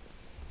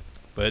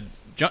 But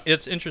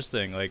it's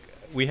interesting. Like,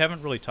 we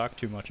haven't really talked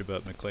too much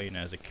about McClane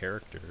as a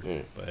character,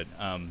 but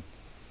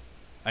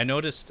I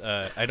noticed.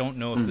 I don't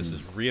know if this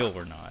is real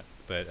or not,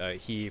 but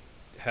he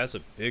has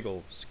a big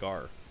old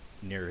scar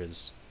near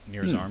his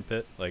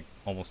armpit, like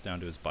almost down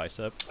to his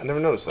bicep. I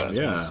never noticed that. On his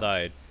one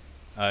side.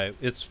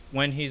 It's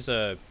when he's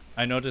I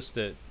noticed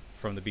it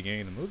from the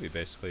beginning of the movie,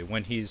 basically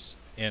when he's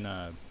in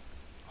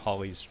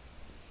Holly's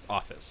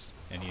office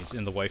and he's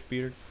in the wife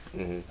beater,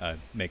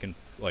 making,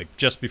 like,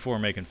 just before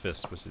making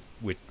fists with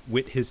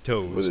his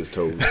toes. With his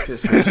toes.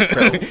 Fist with your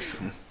toes.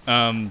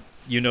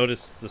 You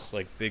notice this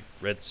like big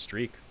red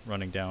streak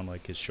running down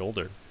like his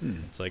shoulder.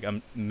 It's like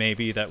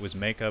maybe that was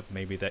makeup.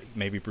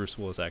 Maybe Bruce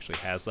Willis actually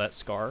has that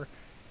scar.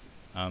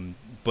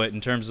 But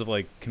in terms of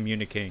like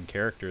communicating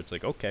character, it's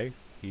like, okay,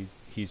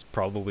 he's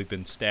probably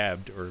been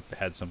stabbed or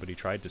had somebody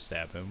tried to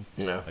stab him.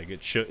 Yeah. Like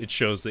it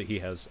shows that he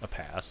has a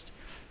past.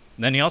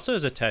 And then he also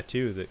has a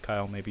tattoo that,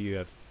 Kyle, maybe you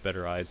have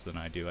better eyes than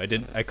I do.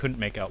 I couldn't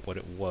make out what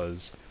it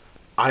was.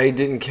 I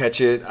didn't catch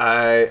it.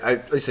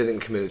 At least I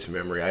didn't commit it to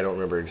memory. I don't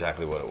remember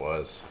exactly what it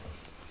was.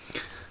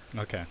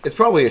 Okay. It's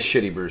probably a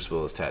shitty Bruce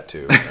Willis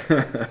tattoo.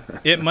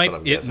 It might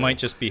I'm guessing. might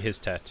just be his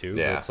tattoo.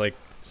 Yeah.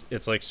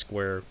 It's like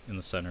square in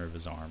the center of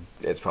his arm.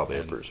 It's probably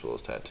a And- Bruce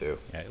Willis tattoo.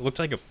 Yeah, it looked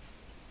like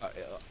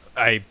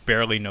I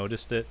barely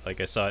noticed it.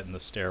 Like, I saw it in the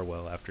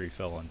stairwell after he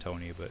fell on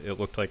Tony, but it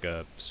looked like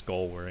a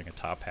skull wearing a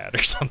top hat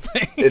or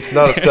something. It's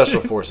not a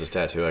Special Forces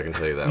tattoo, I can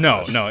tell you that No,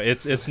 much. no,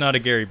 it's not a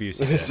Gary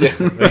Busey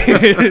tattoo.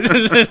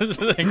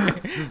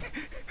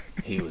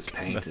 He was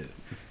painted.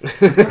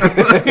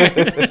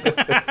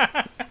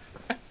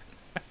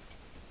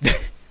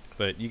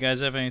 But you guys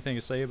have anything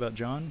to say about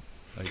John?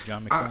 Like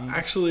John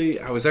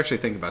McClane? I was actually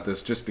thinking about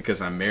this just because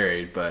I'm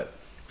married, but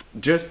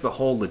just the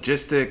whole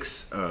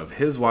logistics of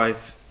his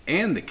wife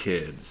and the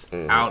kids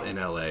out in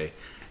LA,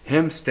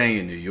 him staying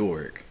in New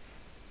York.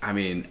 I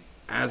mean,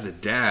 as a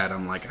dad,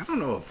 I'm like, I don't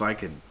know if I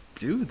could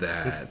do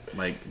that.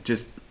 Like,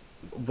 just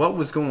what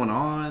was going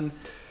on?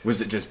 Was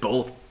it just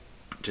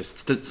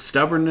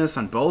stubbornness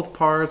on both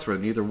parts, where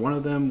neither one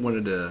of them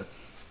wanted to?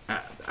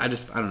 I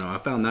don't know. I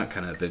found that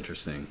kind of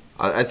interesting.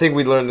 I think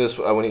we learned this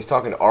when he's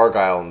talking to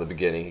Argyle in the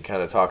beginning. He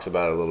kind of talks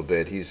about it a little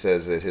bit. He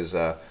says that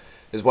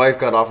his wife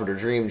got offered her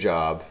dream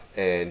job,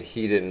 and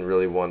he didn't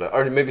really want to.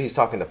 Or maybe he's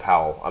talking to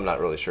Powell. I'm not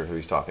really sure who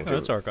he's talking to. Oh,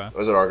 that's Argyle.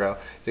 Was it Argyle?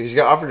 So she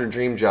got offered her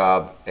dream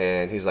job,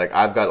 and he's like,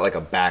 I've got like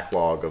a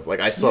backlog of, like,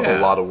 I still have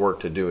a lot of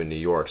work to do in New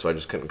York, so I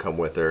just couldn't come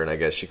with her. And I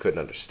guess she couldn't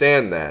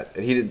understand that.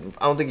 And he didn't.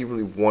 I don't think he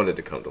really wanted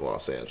to come to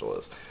Los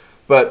Angeles,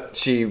 but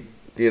she,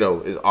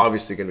 is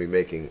obviously going to be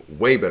making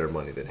way better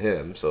money than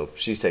him, so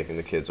she's taking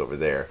the kids over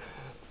there.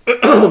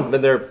 And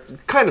they're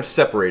kind of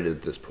separated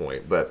at this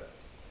point, but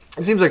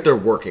it seems like they're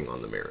working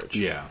on the marriage.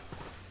 Yeah.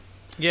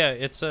 Yeah,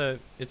 it's an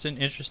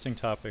interesting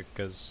topic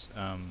because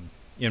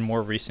in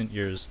more recent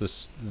years,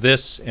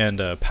 this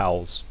and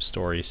Powell's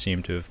story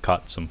seem to have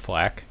caught some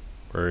flack.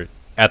 Where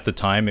at the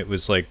time it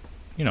was like,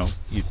 you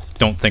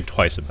don't think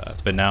twice about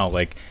it, but now,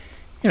 like,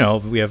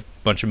 we have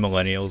a bunch of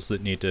millennials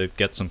that need to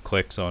get some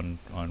clicks on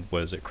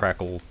what is it,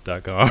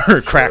 Crackle.com or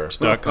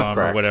Cracked.com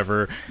or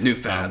whatever. New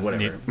fad,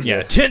 whatever.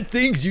 10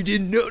 things you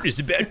didn't notice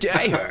about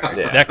Die Hard.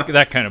 Yeah.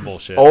 That kind of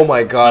bullshit. Oh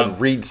my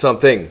God, read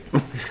something.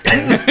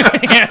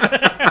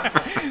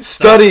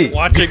 Study.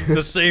 Watching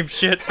the same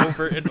shit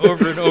over and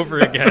over and over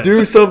again.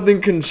 Do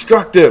something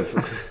constructive.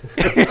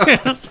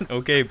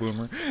 Okay,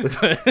 boomer.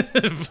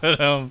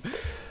 But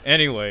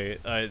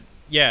anyway,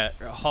 yeah,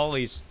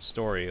 Holly's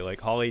story.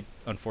 Like, Holly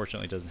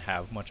unfortunately doesn't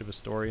have much of a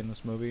story in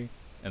this movie,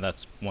 and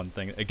that's one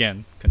thing.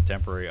 Again,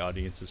 contemporary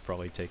audiences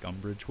probably take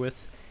umbrage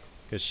with,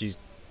 because she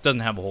doesn't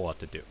have a whole lot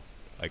to do.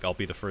 Like, I'll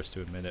be the first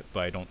to admit it, but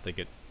I don't think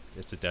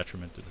it's a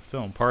detriment to the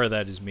film. Part of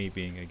that is me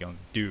being a young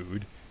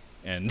dude,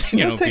 and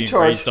does take being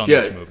charge. raised on Yeah.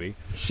 this movie.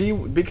 She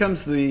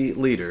becomes the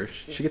leader.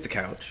 She gets a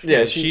couch.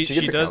 Yeah, she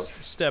gets a does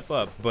couch. step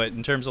up, but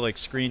in terms of like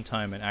screen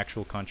time and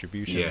actual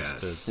contributions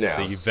Yes. to Yeah.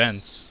 the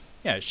events,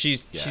 yeah,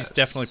 she's Yes.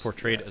 definitely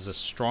portrayed as a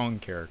strong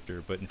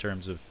character, but in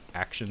terms of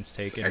actions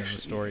taken in the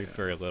story,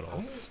 very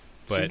little. She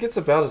But gets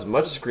about as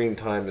much screen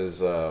time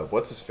as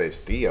what's his face,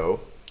 Theo.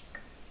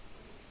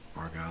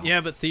 Argyle. yeah,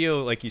 but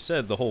Theo, like you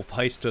said, the whole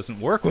heist doesn't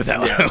work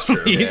without Yeah, him. that's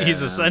true. He's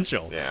Yeah.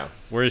 essential. Yeah.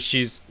 Whereas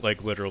she's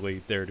like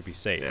literally there to be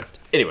saved. Yeah.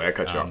 Anyway, I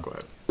cut you off. Go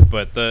ahead.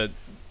 But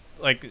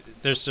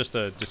there's just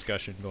a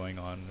discussion going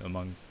on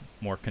among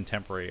more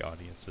contemporary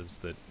audiences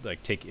that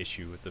like take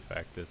issue with the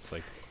fact that it's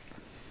like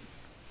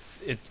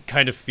it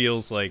kind of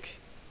feels like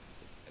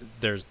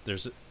there's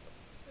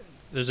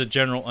a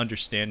general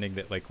understanding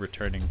that like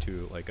returning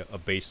to like a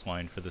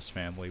baseline for this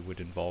family would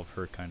involve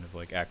her kind of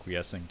like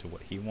acquiescing to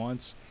what he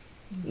wants.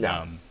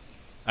 No.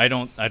 I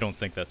don't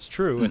think that's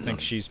true. I think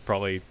she's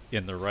probably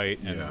in the right,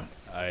 and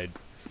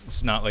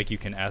it's not like you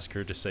can ask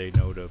her to say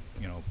no to,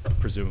 you know,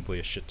 presumably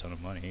a shit ton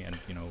of money and,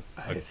 you know,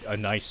 a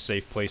nice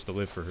safe place to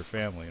live for her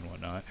family and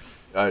whatnot.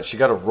 She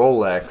got a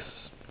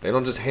Rolex. They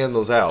don't just hand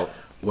those out.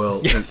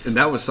 Well, and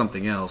that was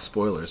something else.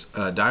 Spoilers.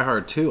 Die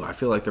Hard 2, I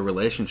feel like the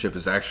relationship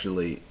is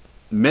actually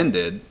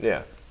mended.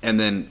 Yeah. And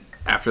then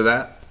after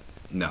that,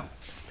 no.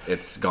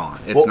 It's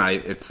gone. It's not.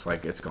 It's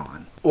like it's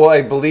gone. Well,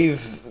 I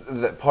believe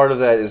that part of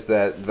that is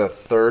that the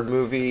third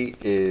movie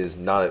was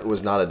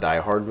not a Die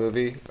Hard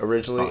movie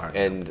originally,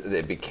 and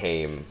it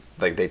became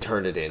like they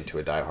turned it into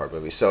a Die Hard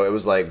movie. So it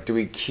was like, do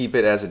we keep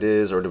it as it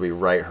is, or do we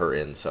write her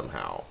in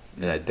somehow?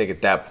 And I think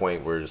at that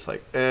point we're just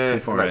like, too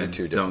far in,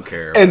 too don't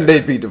care. And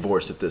they'd be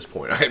divorced at this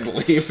point, I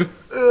believe.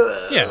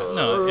 Yeah,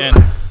 no,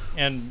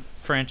 and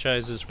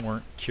franchises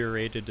weren't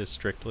curated as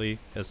strictly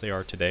as they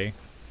are today.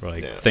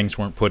 Like things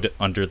weren't put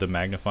under the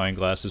magnifying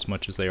glass as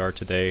much as they are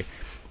today.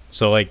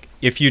 So like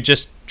if you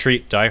just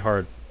treat Die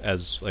Hard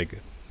as like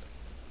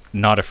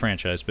not a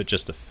franchise but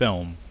just a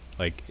film,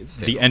 like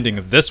the ending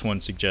of this one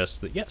suggests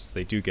that yes,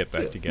 they do get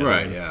back together.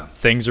 Right, and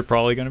things are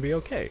probably going to be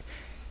okay.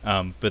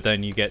 But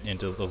then you get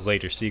into the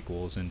later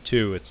sequels, and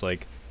 2, it's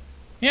like,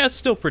 yeah, it's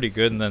still pretty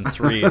good, and then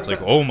 3, it's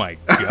like, oh my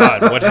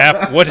god,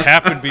 what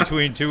happened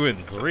between 2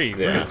 and 3?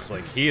 Yeah. It's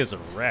like he is a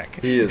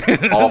wreck. He is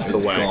off the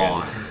wagon.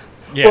 Gone.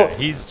 Yeah, Well,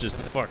 he's just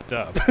fucked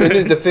up. In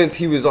his defense,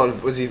 he was on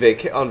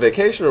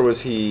vacation or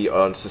was he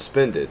on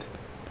suspended?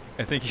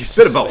 I think he's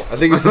Bit of both. I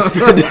think he's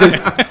suspended.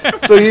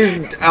 So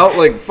he's out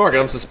like, fuck it,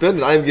 I'm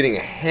suspended. I'm getting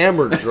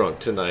hammered drunk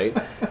tonight.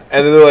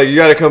 And then they're like, you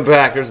got to come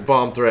back. There's a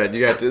bomb threat.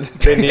 You got to.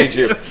 They need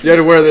you. You got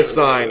to wear this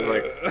sign.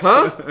 Like,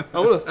 huh?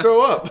 I'm gonna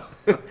throw up.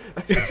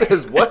 He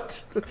says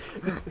what?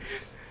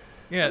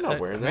 Yeah, I'm not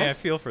wearing I mean, that. I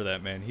feel for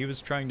that man. He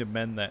was trying to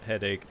mend that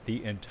headache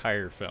the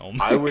entire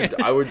film. I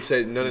would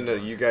say no.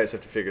 You guys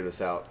have to figure this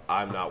out.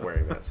 I'm not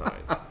wearing that sign.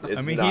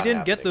 It's I mean, not he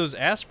didn't get happening. those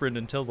aspirin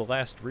until the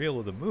last reel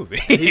of the movie.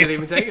 He didn't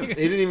even take him. He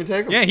didn't even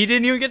take them. Yeah, he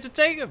didn't even get to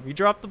take them. He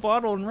dropped the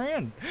bottle and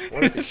ran.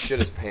 What if he shit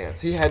his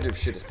pants? He had to have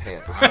shit his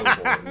pants at some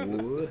point.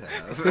 Would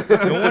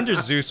have. No wonder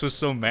Zeus was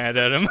so mad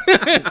at him.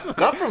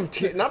 Not from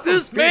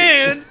This feet.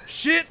 man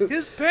shit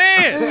his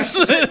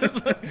pants.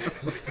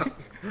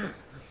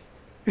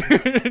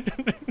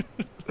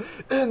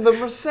 In the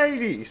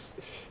Mercedes.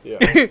 Yeah.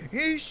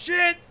 He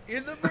shit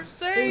in the He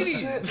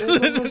Mercedes. shit in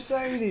the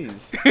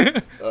Mercedes.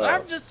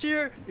 I'm just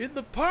here in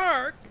the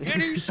park,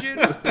 and he shit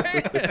his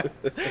pants.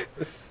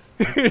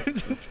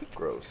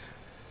 Gross.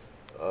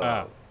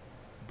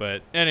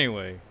 But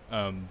anyway,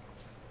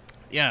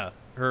 yeah,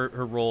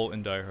 her role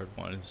in Die Hard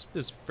 1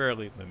 is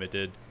fairly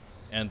limited,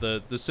 and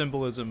the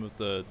symbolism of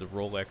the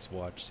Rolex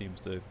watch seems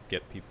to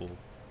get people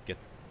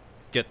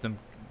get them,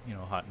 you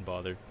know, hot and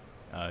bothered,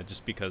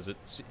 just because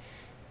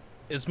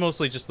it's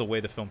mostly just the way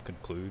the film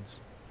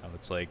concludes.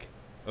 It's like,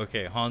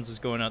 okay, Hans is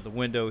going out the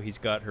window, he's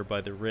got her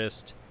by the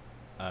wrist,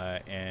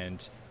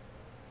 and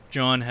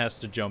John has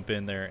to jump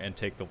in there and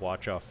take the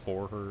watch off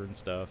for her and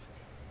stuff.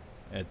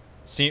 It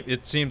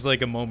seems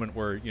like a moment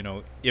where, you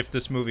know, if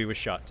this movie was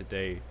shot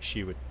today,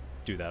 she would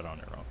do that on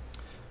her own.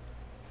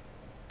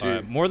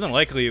 Dude. More than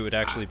likely, it would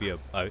actually be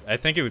I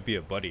think it would be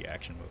a buddy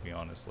action movie,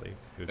 honestly.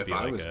 It would If be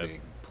I like was a...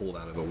 being pulled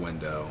out of a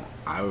window,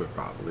 I would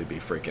probably be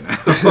freaking out.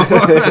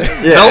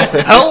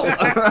 Help!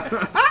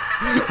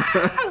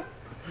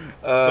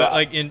 but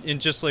like in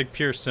just like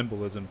pure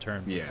symbolism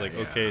terms, it's Yeah, like,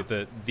 yeah.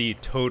 okay, the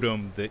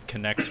totem that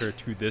connects her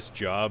to this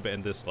job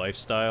and this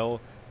lifestyle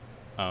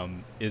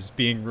is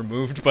being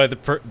removed by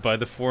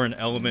the foreign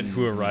element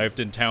who arrived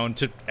in town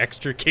to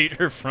extricate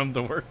her from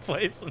the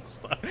workplace and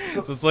stuff.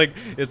 So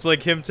it's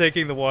like him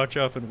taking the watch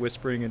off and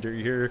whispering into her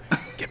ear,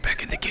 "Get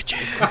back in the kitchen."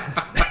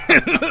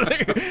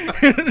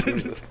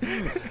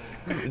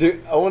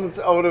 Dude, I want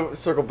to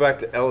circle back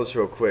to Ellis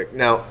real quick.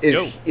 Now,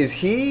 is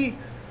he?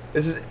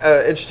 This is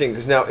interesting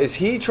because now is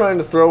he trying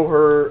to throw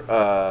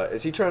her?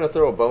 Is he trying to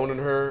throw a bone in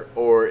her,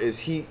 or is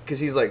he? Because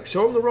he's like,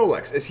 show him the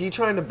Rolex. Is he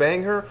trying to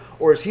bang her,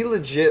 or is he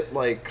legit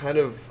like kind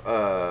of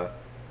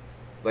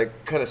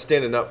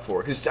standing up for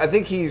her? Because I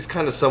think he's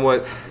kind of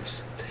somewhat.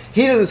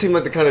 He doesn't seem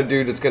like the kind of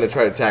dude that's going to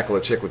try to tackle a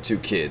chick with 2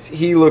 kids.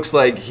 He looks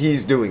like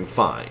he's doing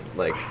fine.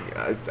 Like,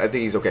 I think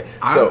he's okay.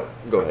 So,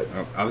 go ahead.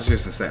 I was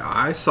just going to say,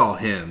 I saw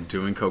him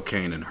doing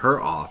cocaine in her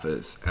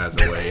office as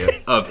a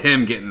way of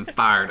him getting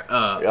fired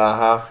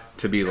up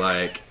to be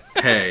like,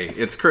 hey,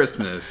 it's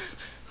Christmas.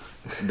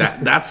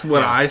 That's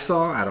what I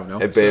saw. I don't know.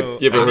 Hey, babe, So,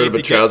 you ever I heard of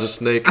need a to trouser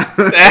snake?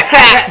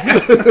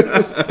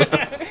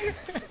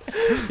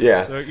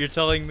 Yeah. So you're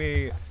telling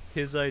me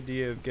his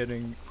idea of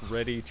getting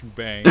ready to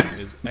bang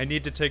is, I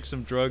need to take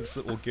some drugs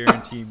that will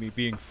guarantee me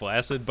being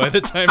flaccid by the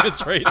time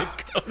it's ready to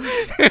go.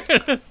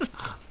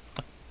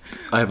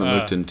 I haven't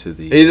looked into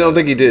the... He don't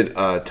think he did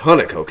a ton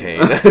of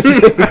cocaine.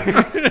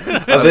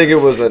 I think it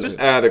was an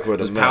adequate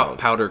It was amount.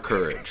 powder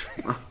courage.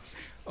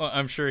 Well,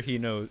 I'm sure he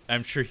knows.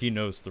 I'm sure he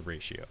knows the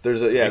ratio.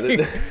 There's a I'm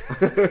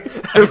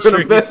I'm sure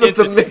gonna mess he's up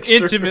the mixture.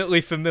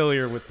 intimately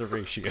familiar with the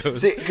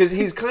ratios. See, because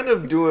he's kind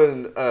of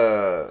doing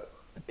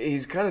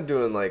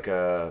like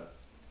a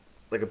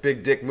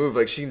big dick move.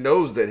 Like she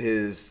knows that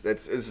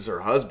this is her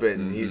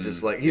husband. And he's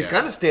just like he's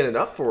kind of standing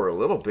up for her a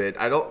little bit.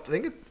 I don't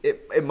think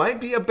it might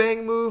be a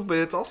bang move, but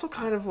it's also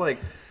kind of like,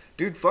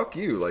 dude, fuck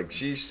you. Like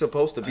she's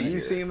supposed to be. Do you here.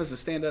 see him as a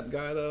stand-up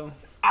guy though?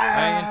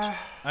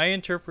 I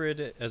interpret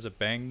it as a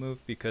bang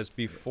move because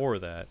before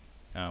that,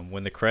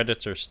 when the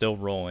credits are still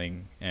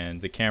rolling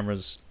and the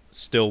camera's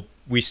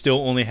we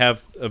still only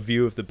have a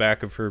view of the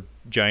back of her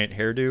giant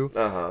hairdo.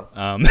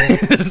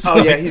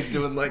 Oh yeah, he's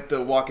doing like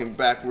the walking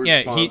backwards.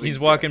 Yeah, he's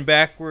walking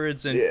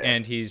backwards and, Yeah.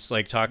 and he's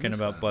like talking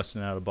about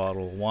busting out a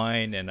bottle of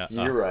wine and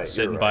You're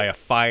sitting right. by a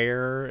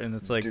fire, and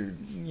it's like, Dude,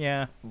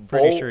 yeah,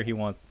 pretty bold- sure he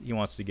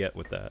wants to get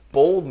with that.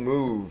 Bold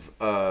move,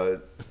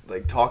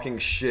 like talking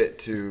shit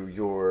to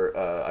your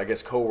I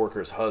guess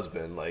coworker's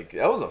husband. Like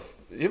that was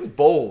it was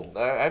bold.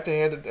 I have to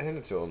hand it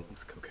to him.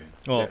 It's cocaine.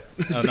 Well,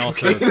 and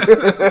also, yeah,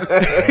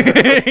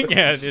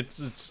 it's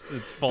a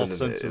false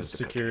No, sense it of was the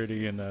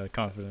security and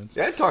confidence.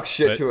 Yeah, I talk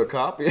shit But- to a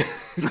cop.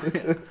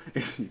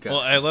 Well,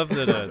 I love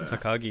that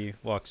Takagi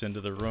walks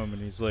into the room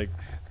and he's like,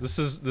 "This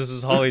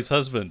is Holly's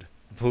husband,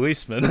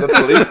 policeman." The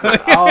policeman.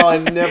 Oh, I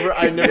never.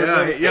 Yeah,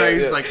 noticed yeah, that.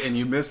 he's like, and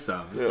you missed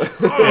some.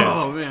 It's like,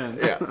 oh man.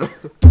 Yeah.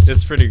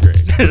 It's pretty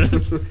great.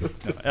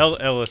 No,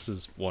 Ellis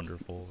is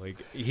wonderful. Like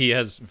he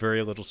has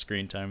very little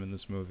screen time in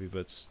this movie, but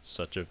it's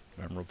such a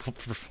memorable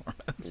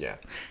performance. Yeah.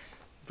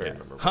 Very Yeah.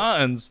 memorable.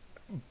 Hans,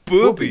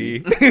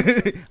 booby,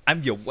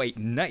 I'm your white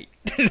knight.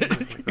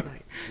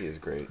 He is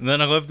great. And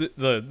then I love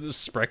the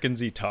sprechen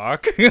Sie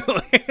talk.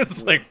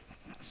 It's like,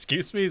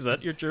 excuse me, is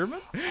that your German?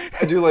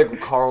 I do like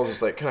Carl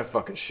just like, can I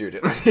fucking shoot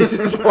him? He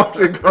just walks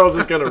in, Carl's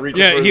just kind of reaching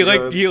for Yeah, his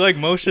he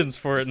gun. motions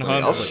for it, and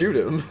Like, Hans. I'll is like, shoot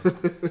him.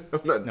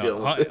 I'm not No,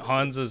 dealing with this.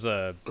 Hans is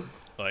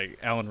like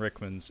Alan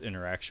Rickman's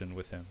interaction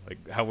with him,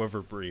 like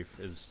however brief,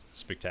 is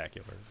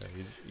spectacular.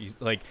 He's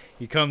like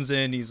he comes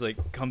in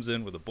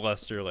with a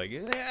bluster, like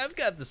I've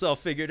got this all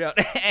figured out,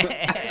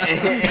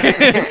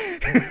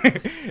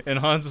 and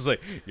Hans is like,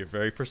 you're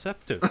very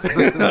perceptive.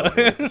 Figured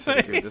this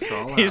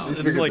all out. It's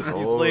Figured like this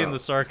he's all laying out. the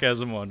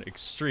sarcasm on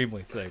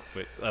extremely thick,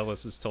 but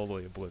Ellis is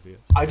totally oblivious.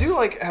 I do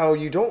like how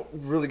you don't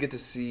really get to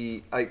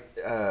see like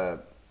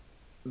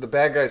the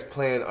bad guys'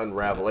 plan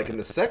unravel. Like in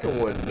the second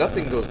one,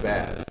 nothing goes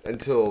bad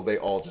until they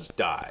all just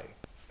die.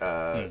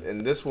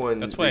 In this one,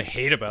 That's what I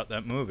hate about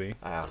that movie.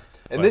 And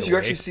By this the you way.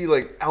 actually see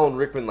like Alan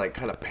Rickman like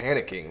kind of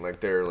panicking, like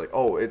they're like,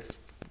 oh,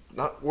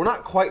 we're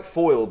not quite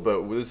foiled,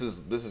 but this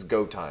is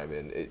go time,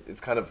 and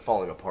it's kind of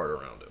falling apart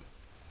around him.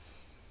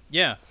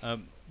 Yeah,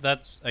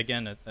 that's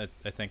again, I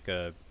think,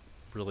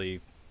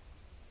 really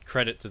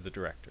credit to the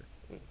director,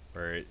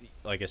 where,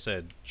 like I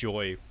said,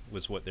 joy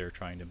was what they're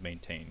trying to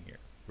maintain here.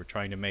 We're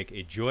trying to make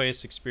a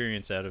joyous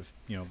experience out of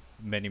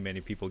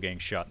many people getting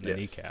shot in the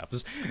Yes.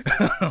 kneecaps,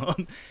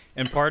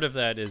 and part of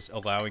that is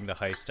allowing the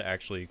heist to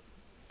actually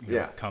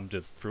come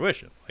to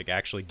fruition, like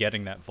actually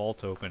getting that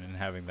vault open and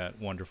having that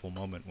wonderful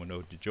moment when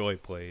Ode to Joy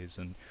plays,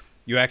 and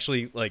you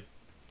actually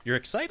you're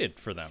excited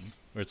for them.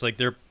 Where it's like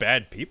they're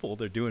bad people,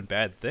 they're doing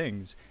bad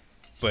things,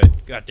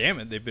 but god damn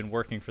it, they've been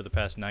working for the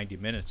past 90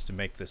 minutes to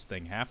make this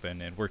thing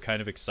happen, and we're kind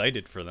of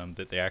excited for them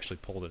that they actually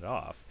pulled it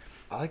off.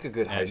 I like a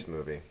good And- heist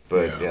movie,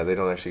 but Yeah. they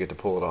don't actually get to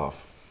pull it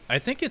off. I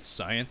think it's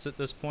science at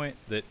this point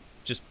that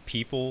just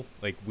people,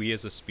 like we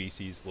as a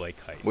species, like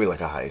heists. We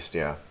like a heist,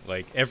 yeah.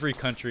 Like every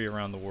country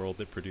around the world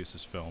that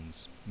produces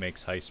films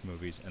makes heist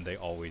movies, and they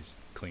always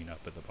clean up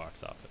at the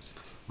box office.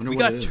 Wonder We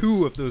what got it is.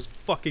 2 of those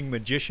fucking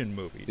magician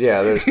movies.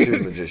 Yeah, there's 2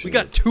 magicians. We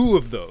got 2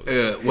 of those.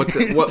 What's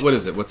it? What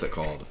is it? What's it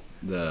called?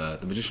 The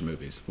magician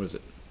movies. What is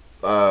it?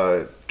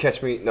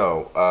 Catch Me,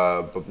 no,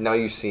 but Now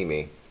You See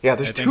Me. Yeah,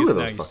 there's I think 2 it's of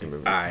Now those You fucking See Me.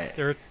 movies.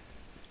 They're-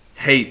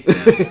 Hate them.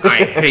 I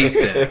hate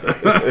them.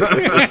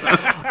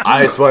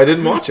 That's why I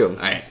didn't watch them.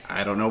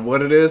 I don't know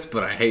what it is,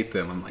 but I hate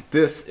them. I'm like,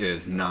 this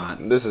is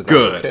not This is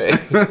good.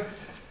 Not okay.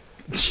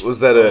 was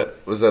that a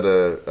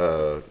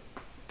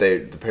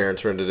the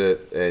parents rented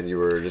it and you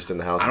were just in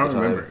the house I at don't the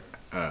time? remember.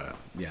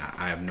 Yeah,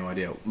 I have no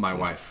idea. My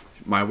wife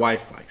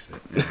likes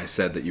it, and I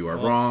said that you are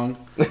wrong.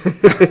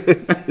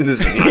 This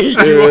is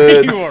not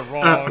good. you are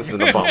wrong. This is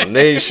an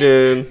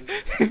abomination.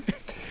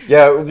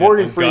 Yeah,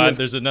 Morgan Oh Freeman. God,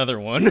 there's another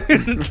one.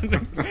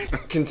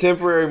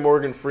 Contemporary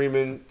Morgan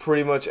Freeman,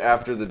 pretty much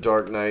after The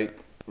Dark Knight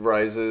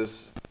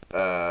Rises,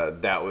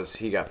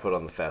 he got put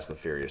on the Fast and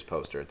the Furious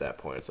poster at that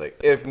point. It's like,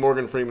 if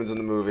Morgan Freeman's in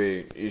the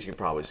movie, you can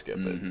probably skip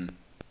it.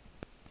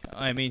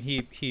 I mean,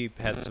 he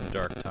had some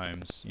dark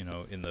times,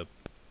 in the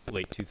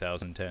late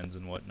 2010s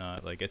and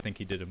whatnot. Like, I think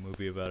he did a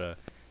movie about a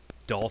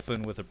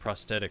dolphin with a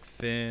prosthetic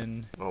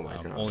fin. Oh my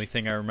gosh. Only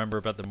thing I remember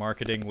about the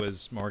marketing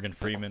was Morgan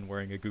Freeman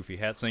wearing a goofy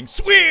hat saying,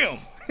 "Swim!"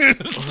 I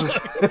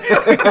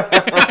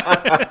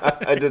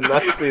did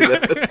not see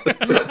that.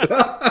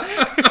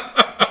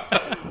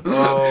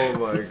 Oh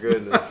my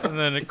goodness. And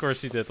then then of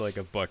course he did like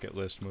a bucket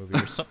list movie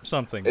or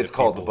something. It's that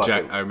called The people-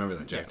 Bucket- I remember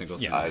that Jack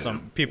Nicholson. Yeah,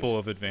 some people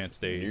of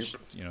advanced age,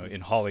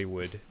 in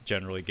Hollywood,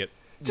 generally get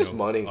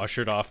money.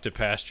 ushered off to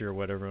pasture or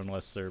whatever,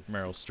 unless they're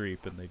Meryl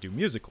Streep and they do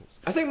musicals.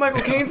 I think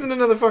Michael Caine's in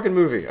another fucking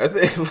movie. I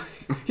think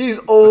he's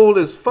old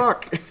as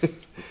fuck.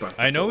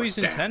 I know he's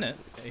in Tenet.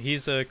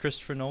 He's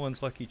Christopher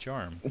Nolan's Lucky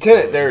Charm.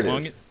 Tenet, there as it long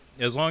is.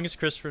 As long as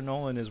Christopher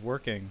Nolan is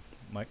working,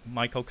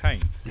 Michael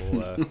Caine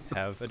will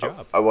have a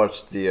job. I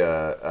watched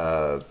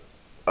the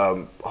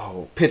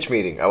pitch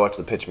meeting. I watched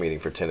the pitch meeting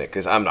for Tenet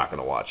because I'm not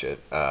going to watch it.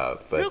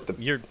 But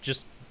You're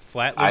just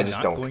flatly I just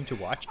not don't- going to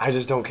watch it? I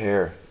just don't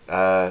care.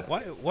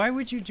 Why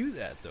would you do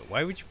that, though?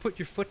 Why would you put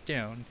your foot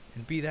down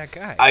and be that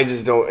guy? I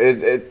just don't.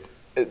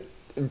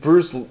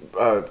 Bruce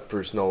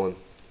Nolan,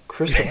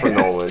 Christopher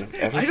Nolan.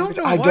 I don't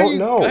know. I don't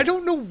know. I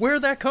don't know where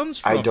that comes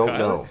from. I don't Kyle.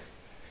 know.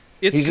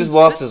 It's He's just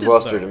lost his consistent,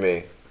 luster though. to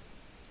me.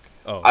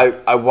 Oh,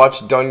 I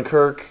watched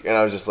Dunkirk and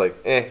I was just like,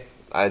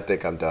 I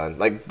think I'm done.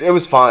 Like, it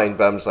was fine,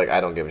 but I'm just like,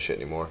 I don't give a shit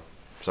anymore.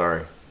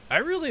 Sorry. I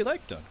really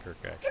like Dunkirk,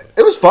 actually.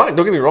 It was fine.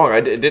 Don't get me wrong. I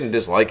didn't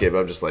dislike it, but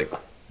I'm just like,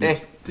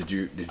 Did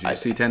you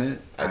see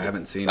Tenet? I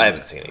haven't seen it. I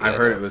haven't seen it I've yet.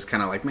 heard it was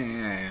kind of like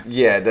meh.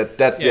 Yeah,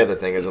 that's the Yeah. other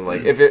thing. Isn't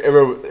like if it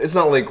ever, it's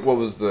not like what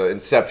was the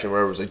Inception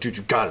where everyone's like, dude,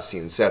 you gotta see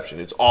Inception.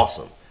 It's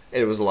awesome,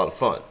 and it was a lot of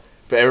fun.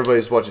 But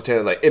everybody's watching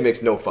Tenet like it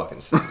makes no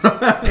fucking sense.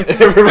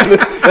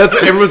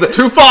 Everyone's like,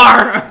 Too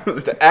far.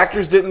 the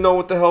actors didn't know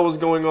what the hell was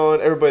going on.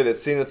 Everybody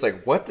that's seen it's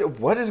like, what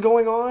is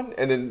going on?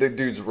 And then the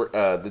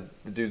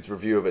dude's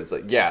review of it's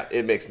like, yeah,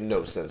 it makes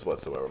no sense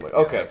whatsoever. I'm like,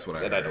 okay, that's what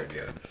I then heard. don't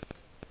care.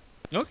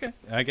 Okay,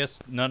 I guess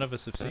none of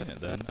us have seen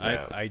it then.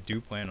 Yeah. I do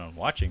plan on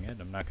watching it.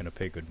 I'm not going to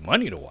pay good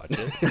money to watch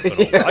it, but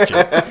I'll watch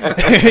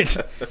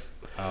it.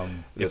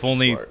 If That's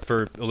only smart.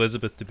 for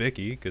Elizabeth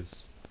Debicki,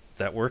 because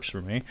that works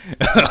for me.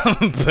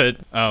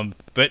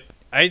 But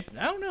I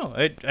don't know.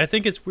 I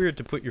think it's weird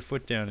to put your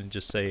foot down and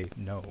just say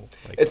no.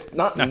 Like, It's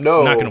not not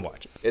no. not going to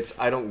watch it. It's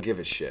I don't give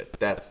a shit.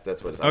 That's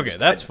what it's. Okay,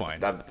 that's fine.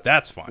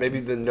 That's fine.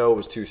 Maybe the no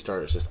was too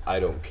stern. It's just I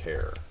don't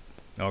care.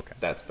 Okay.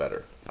 That's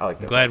better. I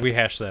like that. Glad we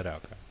hashed that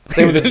out. Kyle.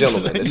 Same with the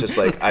gentleman. It's just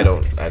like I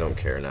don't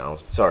care now.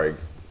 Sorry,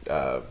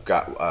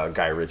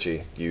 Guy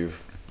Ritchie.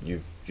 You've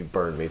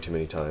burned me too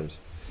many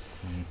times.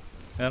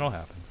 That'll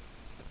happen.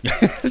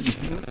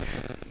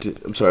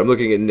 I'm sorry. I'm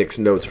looking at Nick's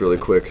notes really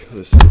quick.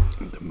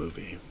 The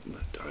movie,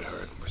 Die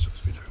Hard. We're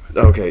supposed to be talking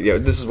about. Okay, yeah,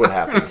 this is what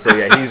happens. So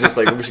yeah, he's just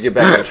like we should get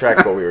back on track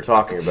to what we were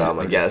talking about. I'm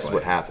like, yeah, this is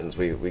what happens.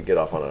 We get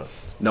off on a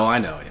No, I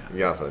know. Yeah. we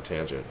get off on a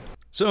tangent.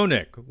 So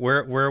Nick,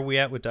 where are we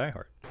at with Die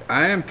Hard?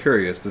 I am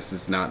curious. This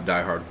is not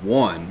Die Hard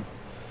 1,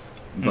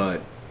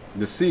 but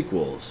the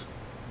sequels.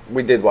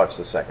 We did watch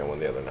the second one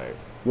the other night.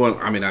 Well,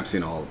 I mean, I've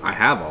seen all. I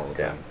have all of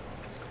Yeah. them.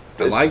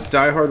 I like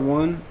Die Hard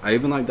 1. I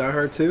even like Die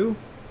Hard 2.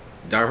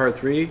 Die Hard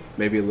 3,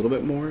 maybe a little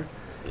bit more.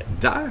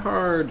 Die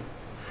Hard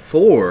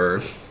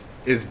 4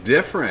 is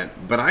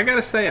different, but I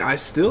gotta say, I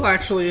still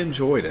actually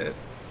enjoyed it.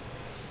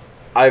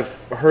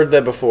 I've heard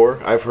that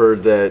before. I've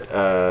heard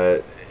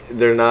that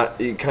they're not.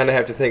 You kind of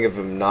have to think of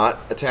them not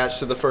attached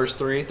to the first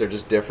three. They're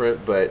just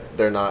different, but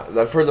they're not.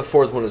 I've heard the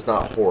fourth one is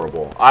not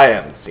horrible. I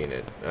haven't seen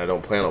it, and I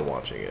don't plan on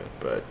watching it.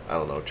 But I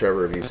don't know.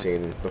 Trevor, have you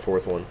seen the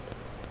fourth one?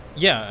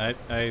 Yeah,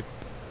 I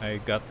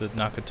got the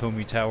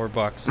Nakatomi Tower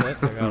box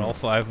set. I got all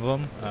 5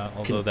 of them.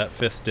 Although that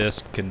 5th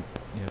disc can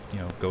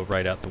go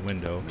right out the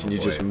window. Can you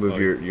boy. just move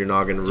your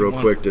noggin you real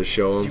want- quick to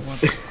show You them?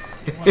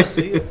 want to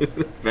see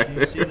it? Can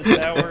you see the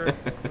tower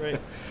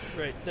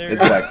right there?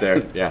 It's back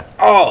there. Yeah,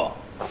 Oh,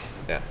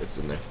 yeah, it's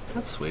in there.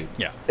 That's sweet.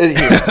 yeah.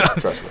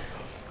 Trust me,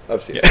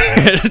 I've seen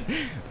it.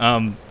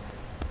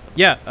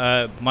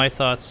 My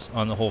thoughts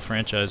on the whole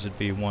franchise would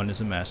be: 1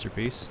 is a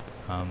masterpiece.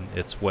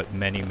 It's what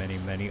many, many,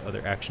 many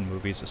other action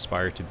movies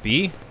aspire to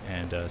be,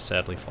 and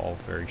sadly fall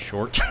very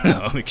short,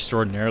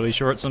 extraordinarily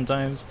short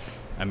sometimes.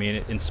 I mean,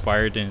 it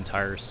inspired an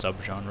entire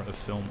subgenre of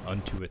film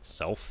unto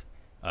itself.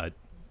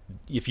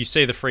 If you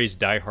say the phrase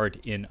 "Die Hard"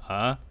 in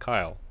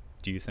Kyle,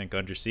 do you think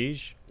Under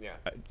Siege? Yeah.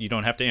 You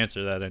don't have to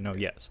answer that. I know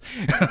yes.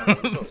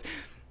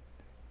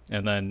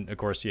 And then, of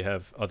course, you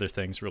have other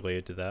things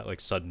related to that, like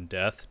sudden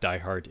death, Die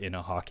Hard in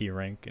a hockey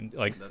rink, and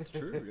like That's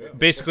true. Yeah.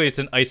 basically, it's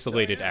an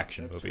isolated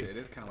action movie. It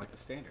is kind of like the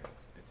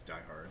standards. It's Die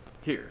Hard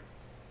here.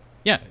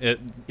 Yeah, it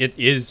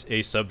is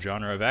a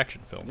subgenre of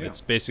action film. Yeah. It's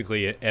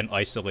basically an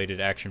isolated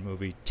action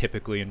movie,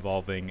 typically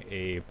involving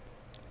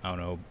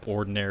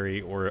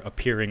ordinary or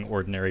appearing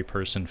ordinary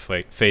person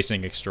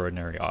facing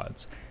extraordinary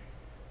odds.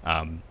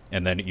 And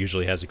then it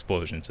usually has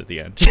explosions at the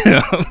end.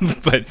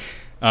 But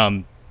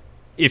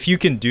if you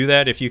can do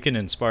that, if you can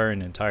inspire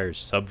an entire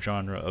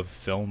subgenre of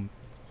film,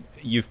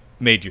 you've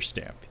made your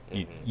stamp.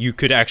 You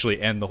could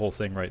actually end the whole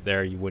thing right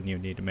there. You wouldn't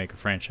even need to make a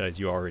franchise.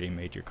 You already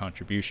made your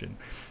contribution.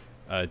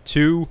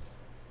 2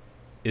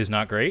 is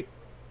not great.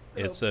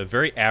 It's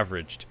very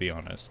average, to be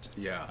honest.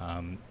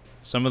 Yeah.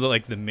 Some of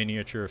the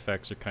miniature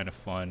effects are kind of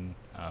fun.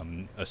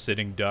 A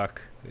sitting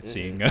duck,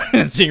 seeing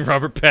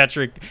Robert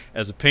Patrick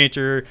as a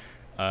painter,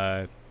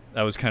 that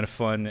was kind of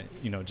fun.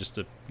 Just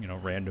a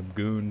random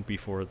goon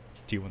before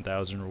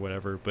T1000 or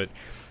whatever. But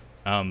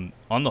On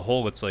the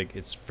whole,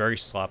 it's very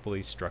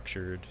sloppily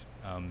structured.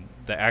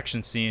 The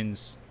action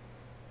scenes,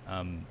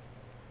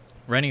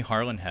 Rennie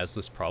Harlin has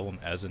this problem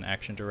as an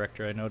action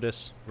director. I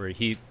notice where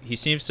he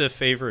seems to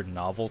favor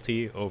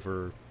novelty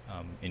over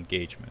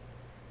engagement.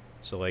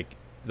 So like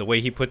the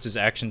way he puts his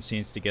action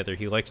scenes together,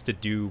 he likes to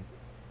do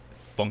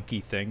funky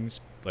things,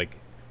 like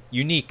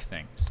unique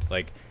things,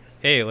 like,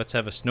 hey, let's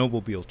have a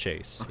snowmobile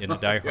chase in a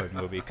Die Hard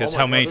movie. Because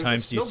how many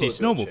times do you see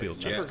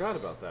snowmobile chases? I forgot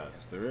about that.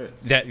 Yes, there is.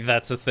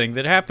 That's a thing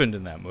that happened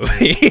in that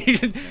movie.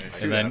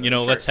 And then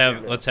let's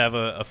have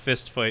a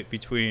fist fight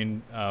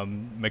between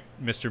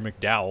Mr.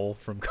 McDowell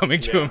from Coming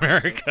to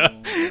America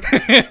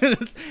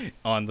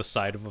on the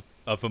side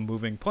of a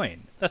moving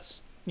plane.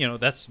 That's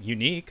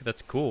unique.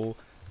 That's cool.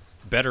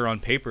 Better on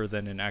paper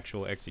than in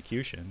actual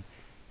execution.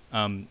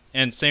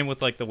 And same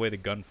with like the way the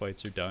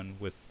gunfights are done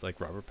with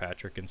like Robert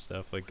Patrick and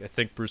stuff. Like I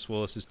think Bruce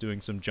Willis is doing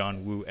some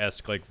John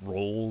Woo-esque like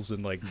rolls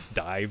and like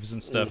dives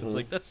and stuff. It's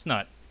like, that's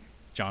not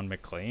John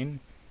McClane.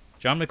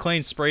 John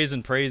McClane sprays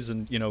and prays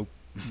and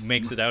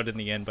makes it out in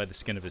the end by the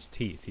skin of his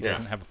teeth. He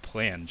doesn't have a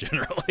plan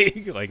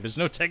generally. Like there's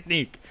no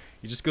technique.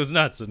 He just goes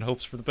nuts and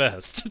hopes for the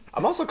best.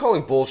 I'm also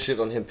calling bullshit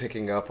on him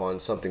picking up on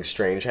something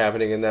strange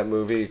happening in that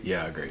movie.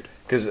 Yeah, agreed.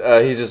 Because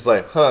he's just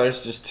like,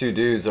 there's just two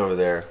dudes over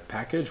there.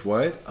 Package?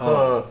 What?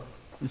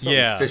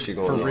 Yeah, fishy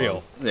going for on.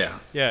 real. Yeah.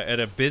 Yeah,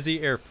 at a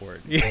busy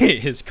airport,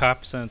 his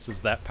cop sense is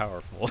that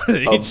powerful.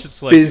 He's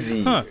just like,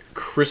 busy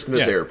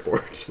Christmas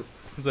airport.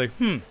 He's like,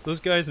 those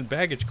guys in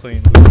baggage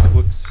claim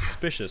look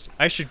suspicious.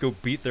 I should go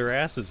beat their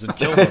asses and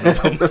kill one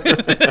of them.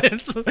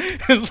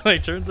 It's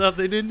like, turns out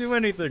they didn't do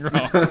anything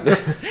wrong.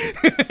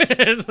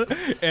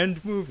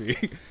 End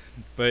movie.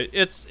 But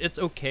it's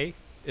okay.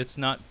 It's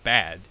not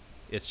bad.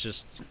 It's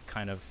just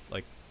kind of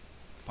like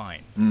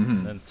fine.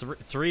 And then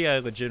three I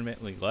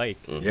legitimately like.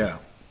 Yeah.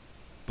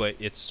 But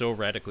it's so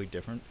radically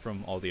different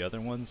from all the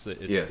other ones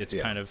that it's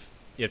kind of,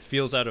 it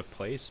feels out of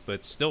place, but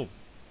it's still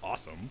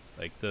awesome.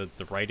 Like the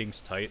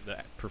writing's tight, the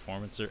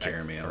performances are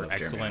excellent.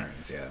 Jeremy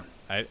Irons, yeah.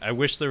 I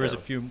wish there was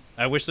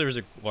I wish there was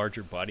a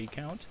larger body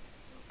count.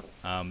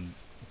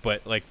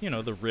 But like,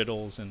 the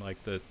riddles and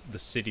like the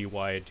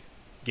citywide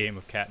game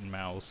of cat and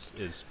mouse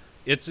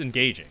it's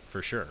engaging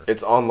for sure.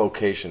 It's on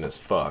location as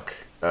fuck,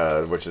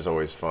 which is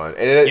always fun.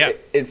 And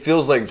it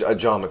feels like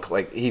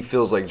he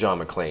feels like John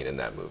McClane in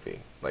that movie.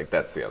 Like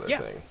that's the other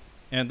thing.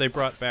 And they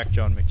brought back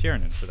John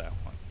McTiernan for that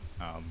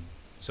one.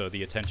 So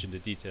the attention to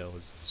detail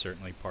is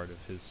certainly part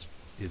of his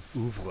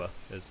oeuvre,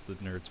 as the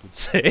nerds would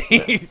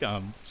say.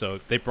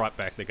 So they brought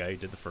back the guy who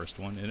did the first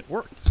one, and it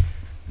worked.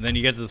 And then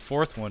you get to the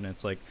fourth one, and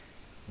it's like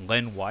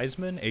Len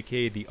Wiseman,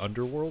 a.k.a. the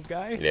Underworld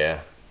guy.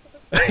 Yeah.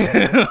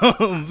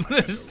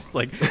 It's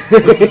like,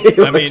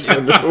 I mean,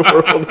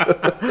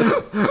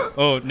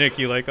 oh, Nick,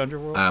 you like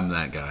Underworld? I'm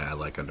that guy. I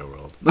like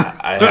Underworld.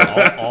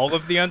 all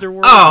of the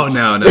Underworld? Oh,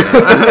 no. No.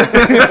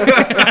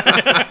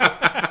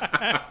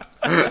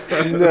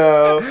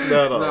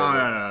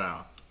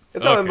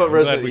 It's talking about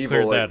Resident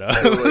Evil, like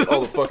all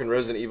the fucking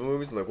Resident Evil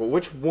movies. I'm like, well,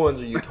 which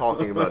ones are you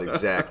talking about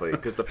exactly?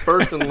 Because the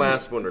first and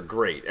last one are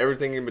great.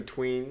 Everything in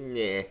between,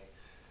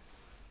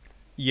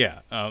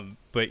 Yeah,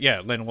 but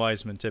yeah, Len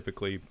Wiseman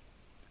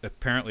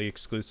apparently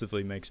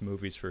exclusively makes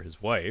movies for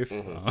his wife,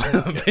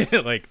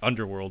 like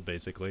Underworld,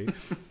 basically.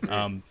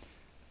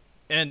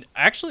 And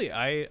actually,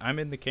 I'm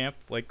in the camp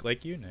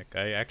like you, Nick.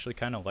 I actually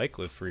kind of like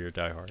Live Free or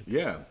Die Hard.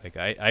 Yeah. Like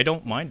I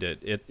don't mind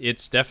it.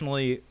 It's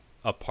definitely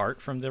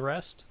apart from the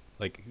rest.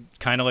 Like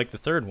kind of like the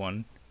third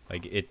one.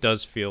 Like it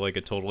does feel like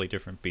a totally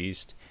different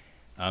beast.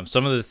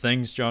 Some of the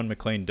things John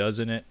McClane does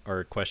in it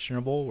are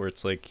questionable. Where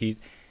it's like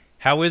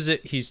how is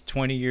it he's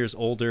 20 years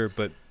older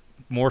but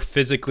more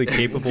physically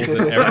capable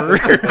than ever?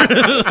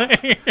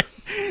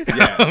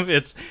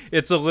 Yes.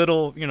 It's a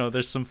little,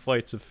 there's some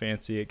flights of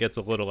fancy. It gets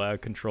a little out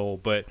of control,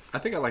 but I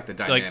think I like the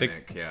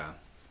dynamic,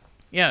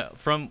 Yeah,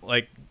 from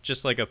like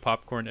just like a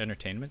popcorn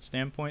entertainment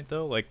standpoint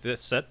though, like the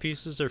set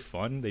pieces are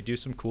fun. They do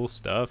some cool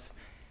stuff.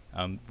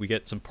 We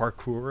get some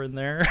parkour in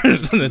there.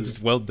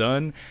 It's well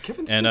done.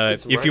 And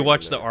if you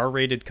watch the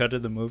R-rated cut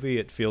of the movie,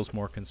 it feels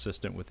more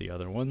consistent with the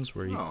other ones,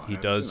 where he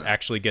does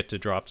actually get to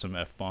drop some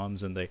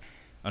F-bombs, and they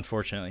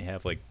unfortunately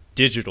have like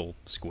digital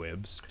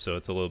squibs, so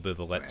it's a little bit of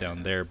a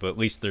letdown there, but at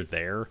least they're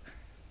there.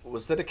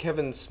 Was that a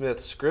Kevin Smith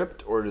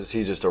script, or is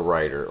he just a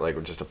writer,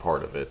 like just a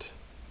part of it?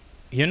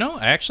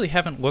 I actually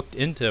haven't looked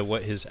into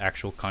what his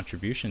actual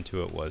contribution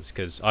to it was,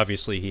 because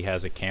obviously he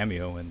has a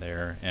cameo in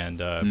there,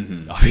 and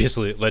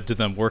obviously it led to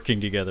them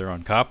working together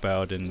on Cop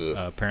Out and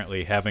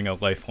apparently having a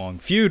lifelong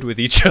feud with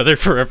each other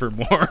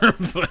forevermore.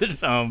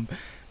 But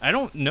I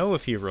don't know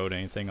if he wrote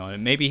anything on it.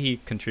 Maybe he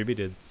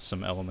contributed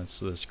some elements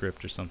to the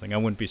script or something. I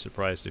wouldn't be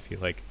surprised if he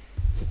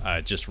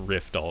just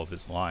riffed all of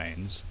his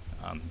lines,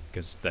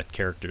 because that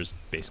character is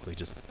basically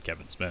just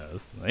Kevin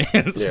Smith.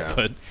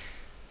 But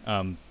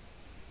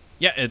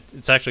Yeah,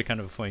 it's actually kind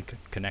of a funny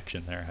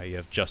connection there. How you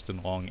have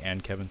Justin Long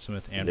and Kevin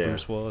Smith and Yeah.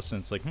 Bruce Willis,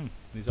 and it's like,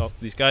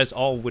 these guys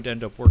all would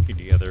end up working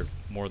together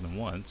more than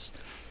once.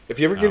 If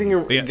you ever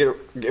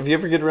if you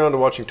ever get around to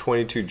watching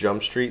 22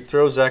 Jump Street,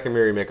 throw Zack and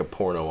Miri Make a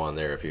Porno on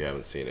there if you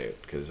haven't seen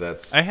it, because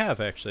that's. I have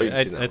actually. you've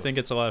seen that I one. think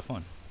it's a lot of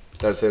fun.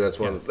 I'd say that's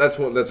one. Yeah.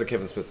 That's a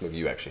Kevin Smith movie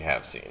you actually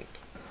have seen.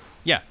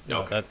 Yeah,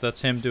 no, Okay.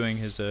 that's him doing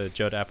his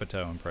Judd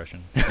Apatow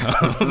impression,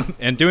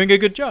 and doing a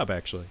good job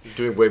actually.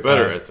 Doing way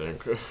better, Uh, I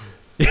think.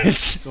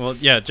 Well,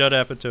 yeah, Judd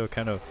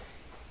Apatow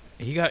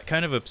he got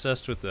kind of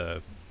obsessed with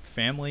the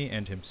family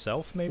and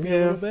himself maybe a Yeah.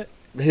 little bit.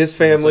 His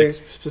family It's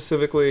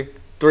specifically.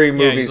 3 Yeah,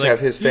 movies he's like, have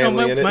his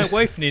family my, in it. My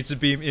wife needs to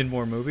be in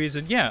more movies,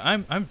 and yeah,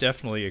 I'm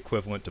definitely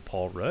equivalent to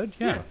Paul Rudd.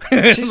 Yeah,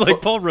 She's it's like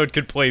fu- Paul Rudd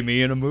could play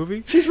me in a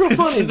movie. She's real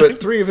funny,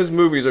 but 3 of his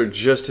movies are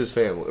just his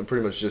family,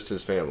 pretty much just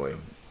his family.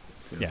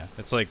 Yeah,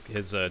 it's like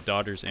his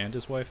daughters and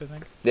his wife, I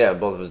think. Yeah,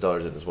 both of his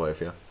daughters and his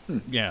wife. Yeah.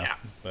 Yeah,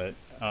 but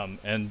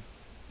and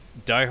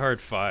Die Hard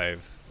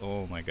 5.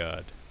 Oh my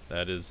God,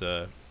 that's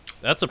a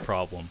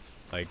problem.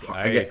 Like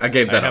I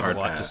gave that a have hard a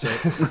lot pass. to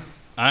say.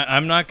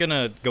 I'm not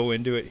gonna go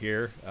into it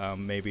here.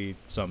 Maybe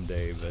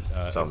someday, but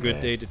A Someday.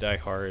 Good Day to Die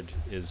Hard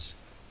it's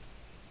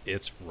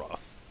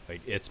rough.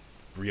 Like it's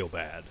real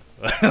bad.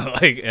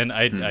 Like, and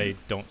I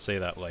don't say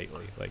that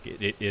lightly. Like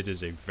it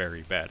is a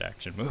very bad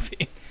action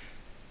movie.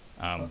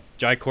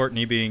 Jai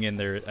Courtney being in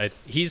there,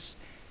 he's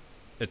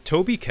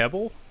Toby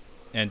Kebbell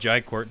and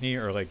Jai Courtney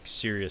are like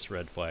serious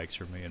red flags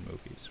for me in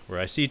movies. Where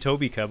I see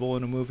Toby Kebbell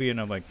in a movie and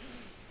I'm like,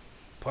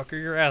 pucker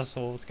your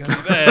asshole, it's gonna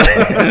be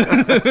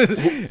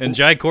bad. And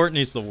Jai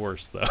Courtney's the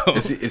worst though.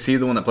 Is he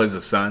the one that plays the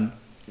son?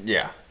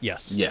 Yeah.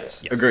 Yes.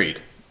 Yes.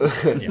 Agreed.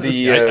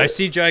 Yeah. I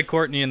see Jai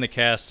Courtney in the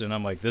cast and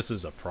I'm like, this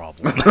is a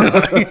problem.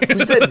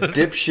 Who's that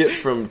dipshit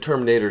from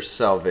Terminator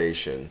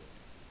Salvation?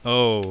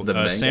 Oh, The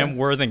main Sam guy?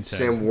 Worthington.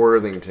 Sam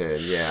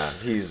Worthington. Yeah,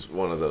 he's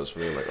one of those for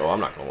me. I'm like, oh,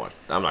 I'm not gonna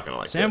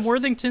like Sam this.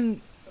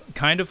 Worthington,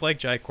 kind of like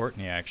Jai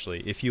Courtney,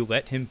 actually. If you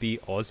let him be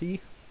Aussie,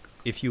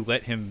 if you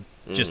let him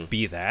just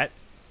be that,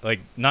 like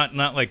not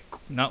like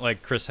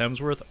Chris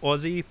Hemsworth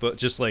Aussie, but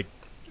just like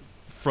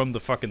from the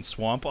fucking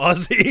swamp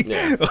Aussie.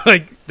 Yeah.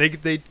 Like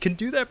they can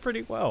do that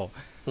pretty well,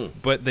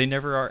 but they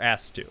never are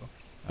asked to.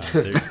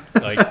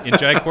 Like in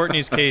Jai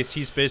Courtney's case,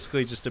 he's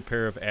basically just a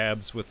pair of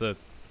abs with a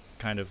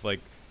kind of like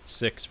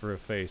 6 for a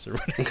face or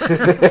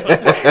whatever.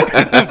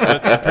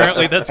 But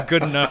apparently that's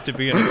good enough to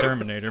be in a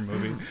Terminator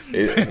movie.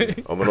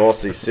 I'm an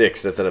Aussie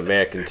 6. That's an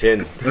American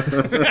 10.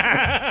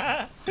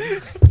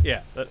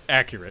 Yeah,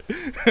 accurate.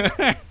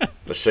 The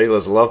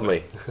Shaylas love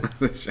me.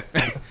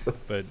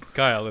 But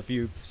Kyle, have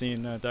you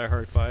seen Die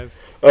Hard 5?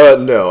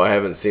 No, I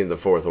haven't seen the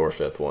 4th or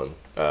 5th one.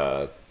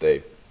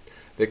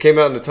 They came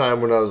out in a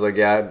time when I was like,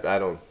 yeah, I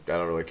don't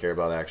really care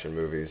about action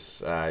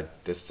movies.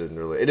 This didn't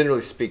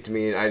really speak to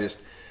me, and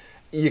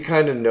you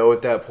kind of know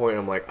at that point.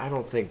 I'm like, I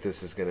don't think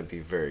this is going to be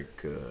very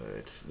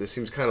good. This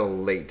seems kind of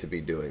late to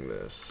be doing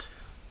this.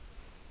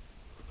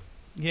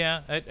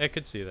 Yeah, I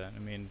could see that. I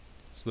mean,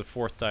 it's the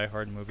 4th Die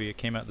Hard movie. It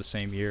came out the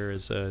same year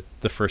as the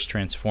first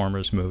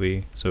Transformers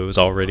movie, so it was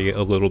already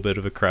a little bit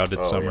of a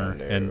crowded summer.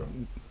 Yeah, no.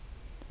 And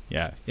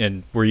yeah,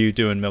 and were you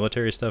doing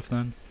military stuff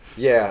then?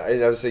 Yeah,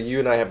 and I would say you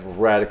and I have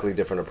radically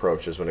different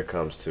approaches when it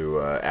comes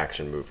to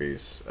action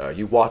movies.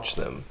 You watch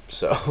them,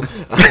 so.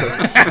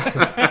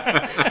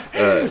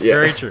 Yeah.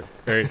 Very true.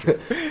 Very true.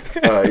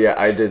 Yeah,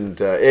 I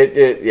didn't.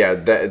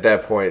 At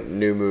that point,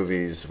 new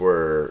movies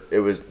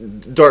it was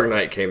Dark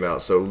Knight came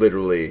out, so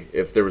literally,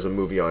 if there was a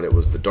movie on, it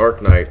was The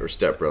Dark Knight or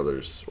Step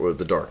Brothers or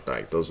The Dark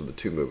Knight. Those were the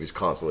 2 movies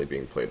constantly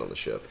being played on the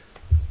ship.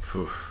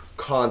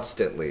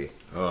 Constantly.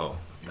 Oh,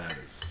 that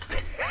is.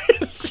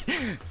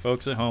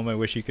 Folks at home, I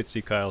wish you could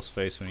see Kyle's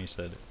face when he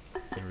said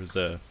it. There was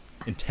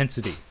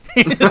intensity.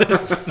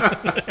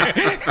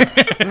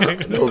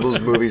 Know those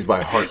movies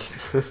by heart.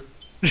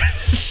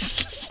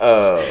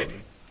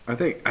 I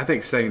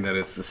think saying that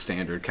it's the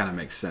standard kind of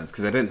makes sense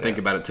because I didn't think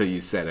about it till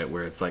you said it,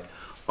 where it's like,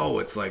 oh,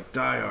 it's like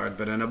Die Hard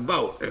but in a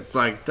boat. It's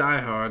like Die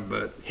Hard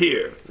but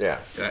here. Yeah.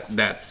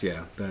 That's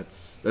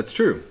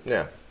true.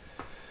 Yeah.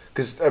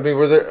 Because, I mean,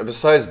 were there,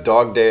 besides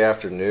Dog Day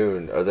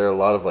Afternoon, are there a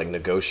lot of, like,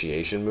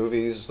 negotiation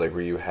movies? Like,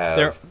 where you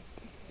have...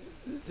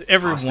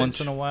 Every Hostage.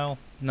 once in a while.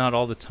 Not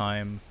all the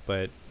time,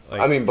 but... Like,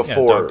 I mean, yeah,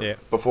 Dog Day-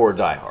 before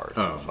Die Hard,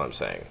 Oh. that's what I'm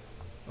saying.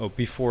 Oh,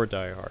 before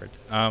Die Hard.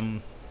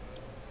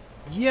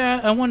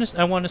 Yeah, I want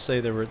to say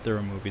there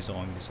were movies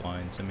along these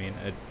lines. I mean,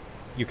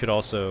 you could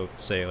also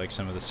say like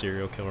some of the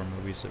serial killer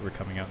movies that were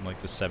coming out in like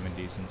the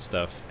 70s and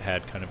stuff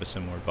had kind of a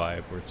similar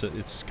vibe, where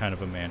it's kind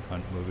of a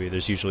manhunt movie.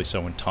 There's usually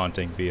someone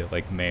taunting via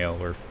like mail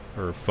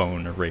or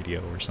phone or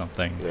radio or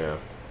something. Yeah.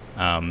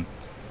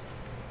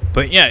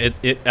 But yeah,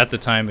 it at the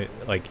time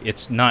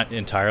it's not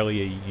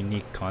entirely a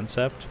unique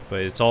concept, but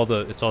it's all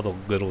the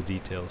little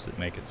details that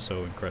make it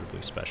so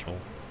incredibly special.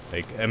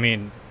 Like, I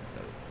mean,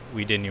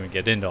 we didn't even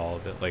get into all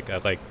of it. Like, I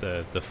like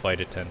the flight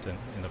attendant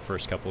in the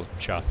first couple of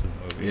shots of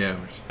the movie. Yeah.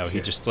 How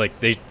he just like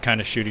they kind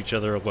of shoot each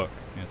other a look.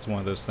 It's one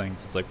of those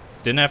things. It's like,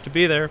 didn't have to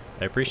be there.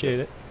 I appreciate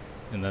it.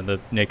 and then the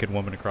naked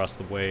woman across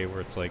the way,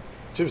 where it's like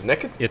She was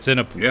naked? it's in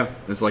a Yeah,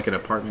 it's like an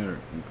apartment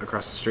or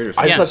across the street or I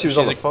something. just Yeah, thought she was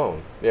on the she's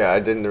phone. Yeah, I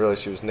didn't realize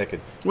she was naked.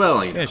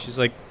 Well, you know. yeah, she's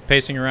like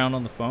pacing around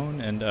on the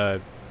phone,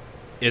 and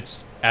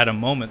it's at a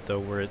moment though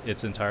where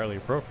it's entirely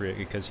appropriate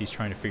because he's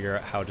trying to figure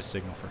out how to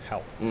signal for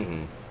help.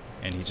 Mm-hmm.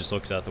 And he just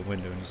looks out the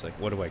window and he's like,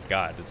 what do I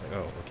got? It's like,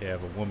 oh, okay, I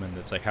have a woman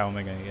that's like, how am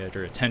I going to get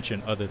her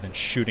attention other than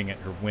shooting at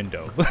her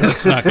window?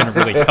 That's not going to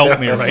really help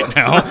me right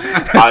now.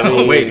 I mean,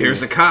 Oh, wait,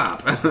 here's a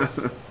cop.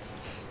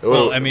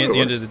 Well, I mean, at the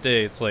end of the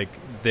day, it's like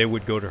they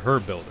would go to her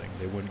building.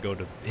 They wouldn't go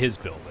to his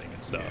building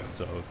and stuff. Yeah.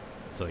 So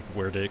it's like,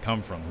 where did it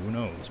come from? Who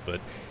knows?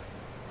 But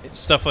it's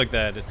stuff like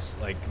that, it's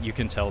like you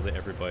can tell that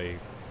everybody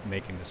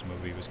making this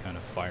movie was kind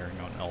of firing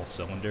on all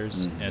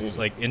cylinders. Mhm. And it's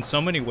like, in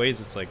so many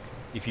ways, it's like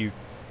if you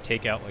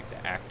take out like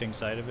the acting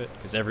side of it,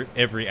 because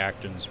every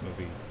actor in this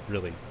movie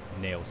really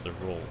nails their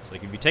roles.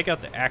 Like if you take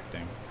out the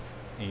acting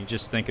and you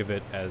just think of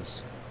it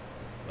as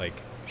like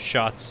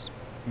shots,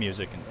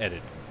 music, and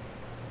editing,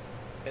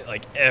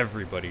 like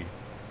everybody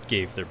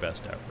gave their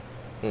best effort.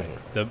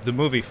 Like, the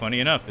movie, funny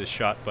enough, is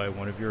shot by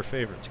one of your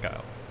favorites,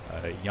 Kyle,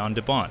 Jan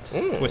de Bont,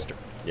 Twister,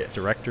 Yes.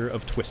 director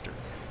of Twister.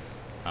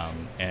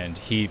 And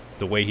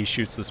the way he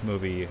shoots this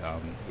movie,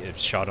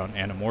 it's shot on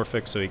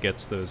anamorphic, so he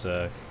gets those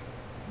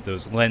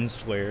lens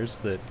flares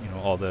that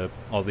all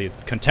the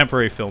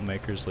contemporary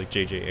filmmakers like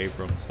J.J.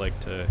 Abrams like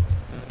to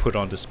put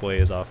on display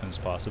as often as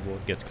possible.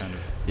 It gets kind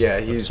of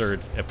he's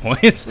absurd at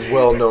points.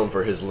 well known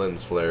for his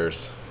lens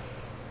flares.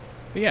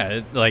 But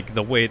yeah, like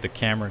the way the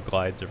camera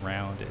glides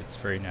around, it's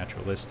very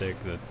naturalistic.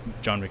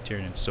 John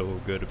McTiernan's so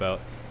good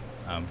about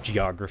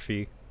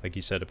geography, like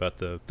you said about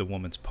the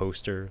woman's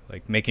poster,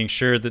 like making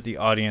sure that the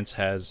audience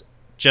has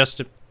just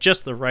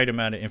the right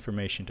amount of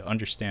information to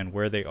understand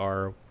where they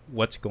are,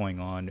 what's going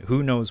on,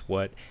 who knows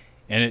what.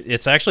 And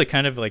it's actually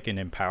kind of like an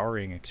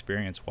empowering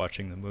experience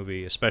watching the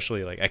movie,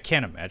 especially like I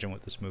can't imagine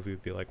what this movie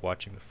would be like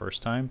watching the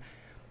first time,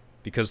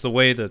 because the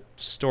way the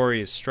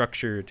story is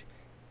structured,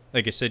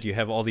 like I said, you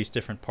have all these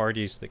different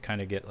parties that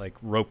kind of get like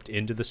roped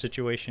into the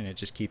situation. It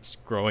just keeps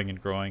growing and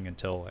growing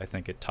until I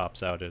think it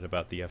tops out at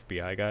about the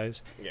FBI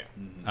guys. Yeah.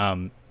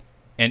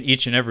 And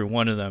each and every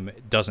one of them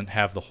doesn't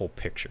have the whole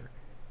picture,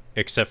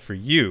 except for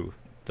you,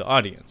 the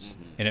audience.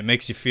 And it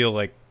makes you feel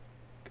like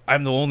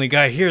I'm the only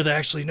guy here that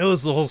actually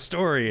knows the whole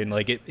story. And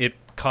like it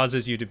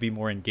causes you to be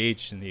more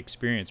engaged in the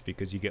experience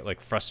because you get like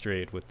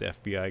frustrated with the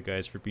FBI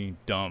guys for being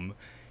dumb.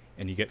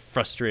 And you get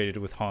frustrated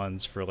with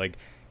Hans for like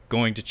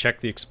going to check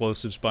the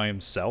explosives by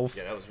himself.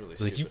 Yeah, that was really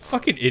It's like, you stupid,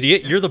 fucking Hans.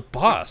 idiot, you're the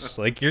boss.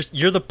 Like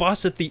you're the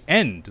boss at the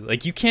end.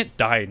 Like you can't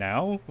die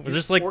now. There's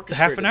just like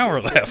half an orchestrated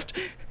hour this, left.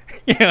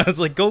 Yeah, it's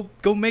like go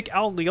make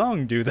Al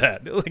Leong do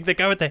that. Like the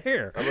guy with the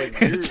hair. I'm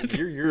like,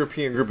 your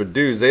European group of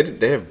dudes,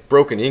 they have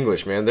broken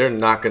English, man. They're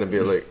not going to be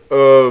like,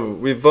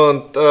 we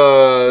want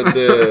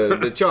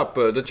the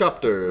chopper, the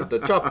chopper, the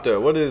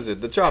chopper. What is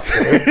it? The chopper.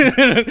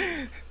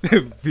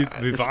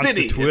 we want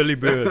the twirly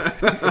bird.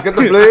 It's got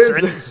the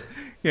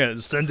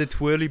blades. Send the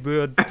twirly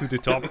bird to the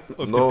top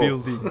of No.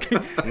 the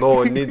building.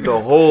 No, I need the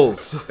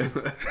holes.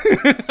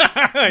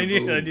 I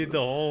need the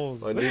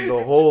holes. I need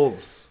the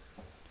holes.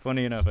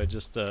 Funny enough, I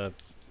just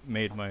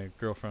made my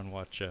girlfriend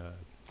watch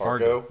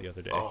Fargo the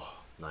other day. Oh,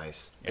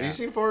 nice. Have Yeah. you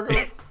seen Fargo?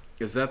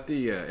 Is that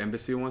the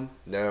embassy one?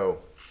 No.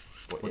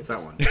 What's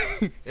that one?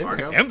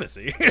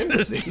 Embassy.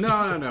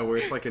 No, where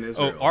it's like in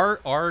Israel.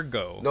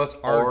 Argo. No, it's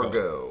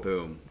Argo.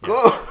 Boom.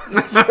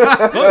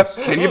 Close.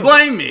 Can you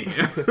blame me?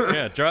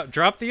 Yeah,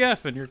 drop the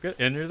F and you're good,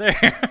 and you're there.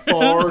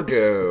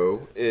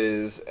 Fargo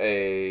is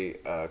a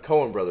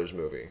Coen Brothers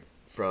movie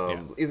from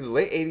Yeah. either the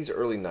late 80s or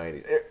early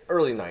 90s.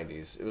 Early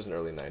 90s. It was an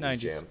early 90s 90s.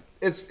 jam.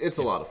 It's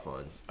a lot of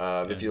fun.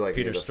 If you like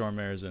Peter any of the-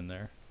 Stormare's in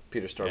there.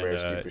 Peter Stormare, And,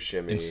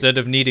 Steve Buscemi. instead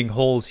of needing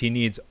holes, he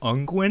needs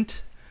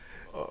unguent.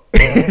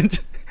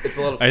 It's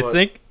a lot of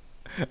fun.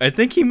 I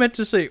think he meant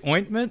to say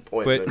ointment,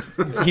 Ointment.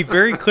 but he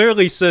very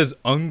clearly says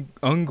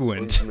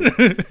unguent.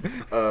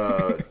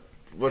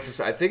 What's his?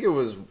 I think it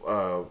was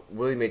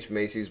William H.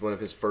 Macy's one of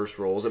his first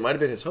roles. It might have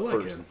been his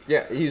like first. him.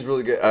 Yeah, he's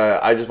really good.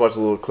 I just watched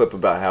a little clip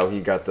about how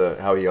he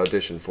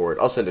auditioned for it.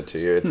 I'll send it to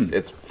you.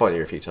 It's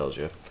funnier if he tells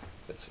you.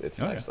 It's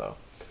Oh, nice yeah. though.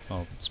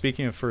 Well,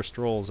 speaking of first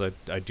roles, I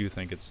do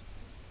think it's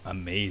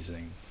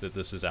amazing that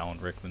this is Alan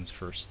Rickman's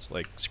first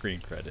like screen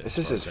credit. This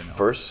is as his far as I know.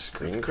 first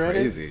screen That's credit.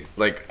 crazy.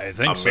 Like I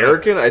think so.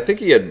 American. I think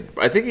he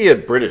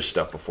had British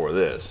stuff before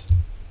this.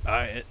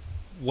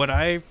 What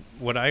I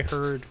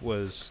heard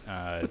was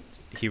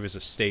he was a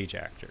stage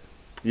actor.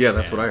 Yeah,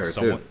 that's what I And heard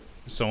someone, too.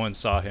 Someone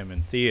saw him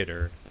in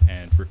theater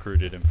and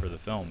recruited him for the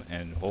film,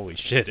 and holy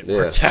shit, it Yeah.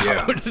 worked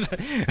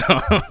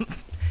out.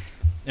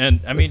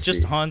 And I mean, Let's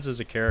just see. Hans as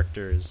a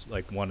character is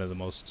like one of the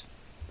most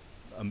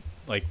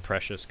like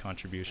precious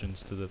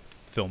contributions to the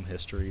film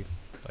history.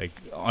 Like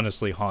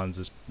honestly, Hans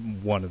is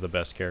one of the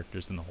best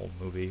characters in the whole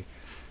movie.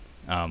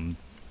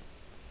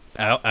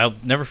 I'll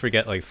never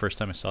forget like first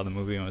time I saw the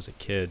movie when I was a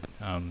kid.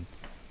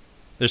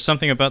 There's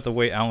something about the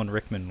way Alan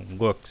Rickman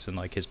looks and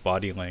like his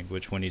body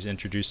language when he's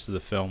introduced to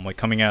the film, like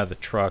coming out of the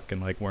truck and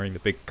like wearing the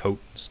big coat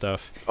and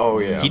stuff. Oh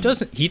yeah. He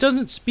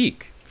doesn't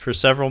speak for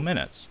several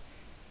minutes,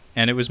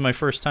 and it was my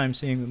first time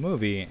seeing the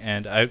movie,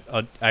 and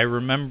I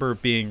remember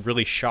being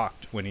really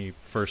shocked when he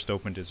first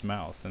opened his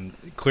mouth, and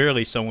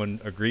clearly someone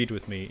agreed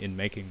with me in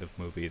making the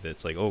movie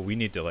that's like, oh, we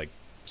need to like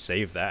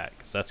save that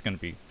because that's gonna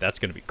be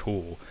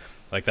cool,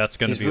 like that's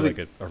gonna be really,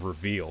 like a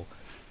reveal.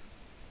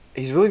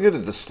 He's really good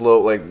at the slow,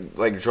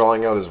 like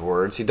drawing out his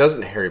words. He does it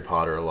in Harry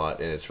Potter a lot,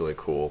 and it's really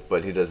cool.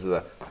 But he does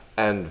the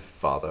and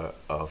father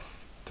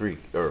of 3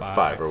 or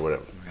 5 or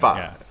whatever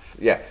 5.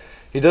 Yeah.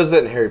 He does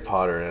that in Harry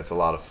Potter, and it's a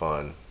lot of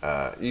fun.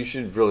 You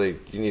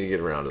need to get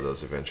around to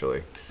those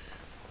eventually.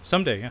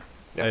 Someday,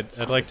 yeah.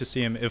 I'd like to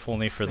see him, if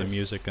only for the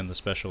music and the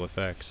special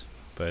effects.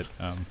 But,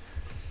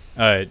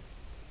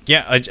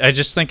 yeah, I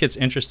just think it's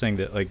interesting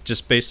that, like,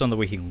 just based on the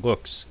way he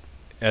looks,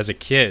 as a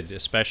kid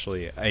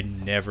especially, I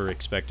never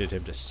expected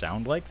him to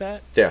sound like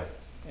that. Yeah.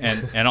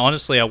 And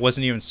honestly, I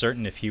wasn't even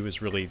certain if he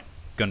was really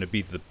going to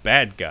be the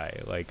bad guy.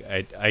 Like,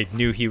 I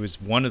knew he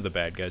was one of the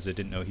bad guys. I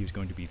didn't know he was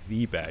going to be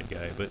the bad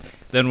guy. But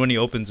then when he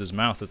opens his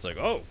mouth, it's like,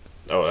 oh,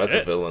 that's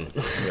shit. A villain.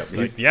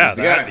 He's the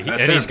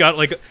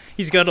guy.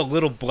 He's got a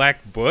little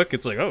black book.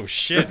 It's like, oh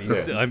shit.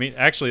 I mean,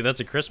 actually, that's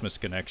a Christmas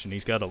connection.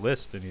 He's got a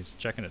list and he's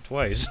checking it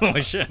twice.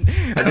 Holy shit.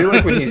 I do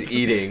like when he's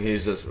eating.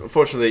 He's just,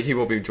 unfortunately, he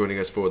won't be joining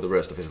us for the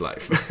rest of his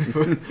life.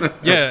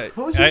 Yeah,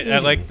 I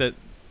like that.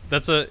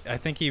 I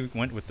think he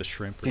went with the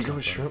shrimp. He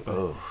goes shrimp.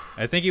 Oh.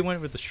 I think he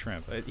went with the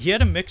shrimp. He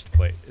had a mixed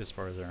plate, as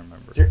far as I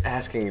remember. You're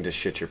asking to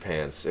shit your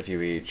pants if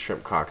you eat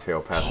shrimp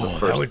cocktail past the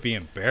first. That would be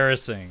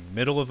embarrassing.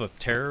 Middle of a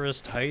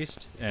terrorist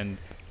heist, and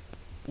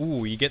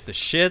you get the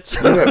shits.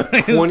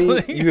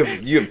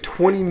 You have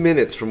 20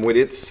 minutes from when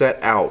it's set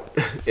out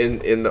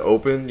in the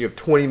open. You have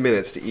 20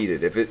 minutes to eat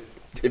it.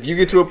 If you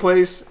get to a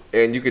place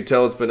and you could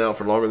tell it's been out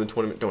for longer than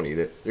 20 minutes, don't eat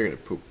it. You're gonna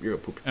poop. You're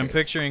gonna poop your pants.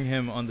 Picturing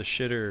him on the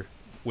shitter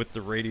with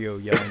the radio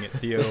yelling at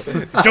Theo,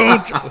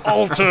 "Don't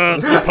alter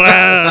the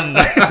plan.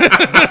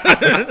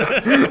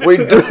 we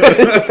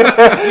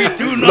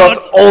do not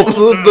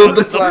alter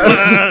the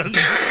plan."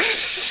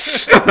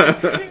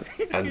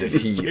 And if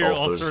he hear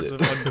all alters sorts it,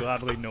 of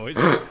ungodly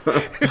noises.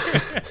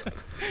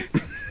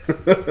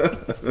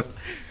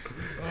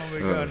 Oh my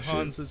god,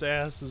 Hans's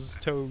ass is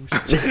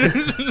toast.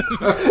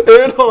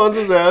 And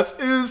Hans's ass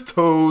is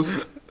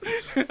toast.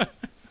 That's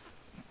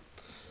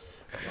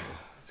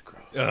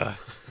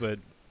gross. But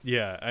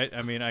yeah,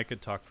 I mean, I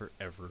could talk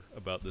forever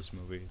about this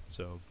movie,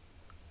 so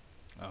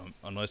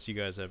unless you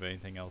guys have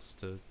anything else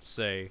to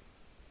say.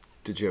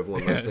 Did you have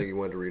one last thing you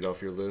wanted to read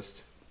off your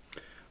list?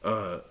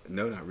 No,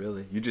 not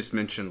really. You just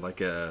mentioned like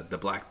the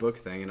black book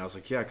thing, and I was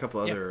like, yeah, a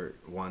couple other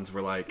ones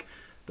were like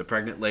the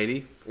pregnant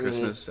lady,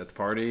 Christmas at the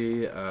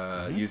party,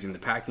 using the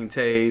packing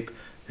tape,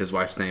 his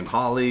wife's name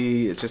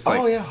Holly. It's just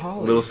like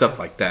Holly. Little stuff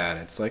like that.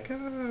 It's like,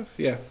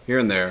 here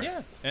and there.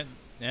 Yeah,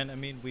 and I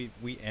mean,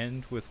 we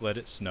end with "Let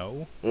It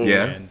Snow."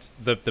 Yeah. And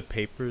the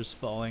papers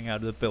falling out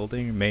of the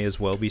building may as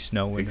well be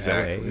snow in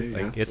Exactly,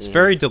 LA. Like yeah. it's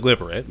very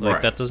deliberate. Like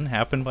Right. that doesn't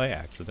happen by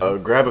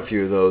accident. Grab a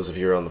few of those if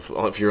you're on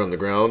the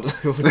ground.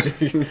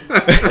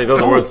 Hey,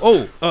 those are worth.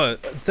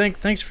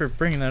 Thanks for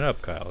bringing that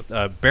up, Kyle.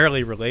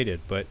 Barely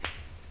related, but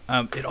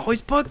it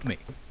always bugged me.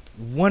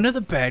 One of the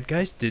bad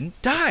guys didn't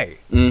die.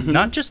 Mm-hmm.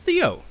 Not just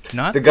Theo.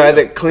 Not The guy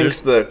Theo. that clinks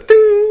the ding.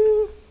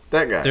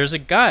 That guy. There's a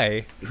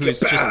guy who's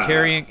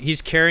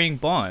just carrying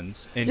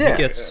bonds, and Yeah.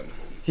 he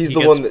He's the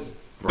gets one that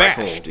bashed.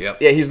 Rifled, yep.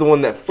 Yeah, he's the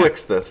one that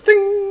flicks the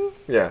thing.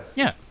 Yeah.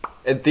 Yeah.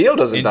 And Theo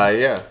doesn't And- die.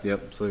 Yeah.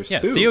 Yep. So there's Yeah,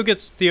 two. Theo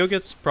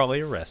gets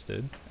probably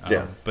arrested.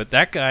 Yeah. But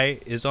that guy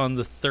is on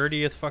the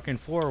 30th fucking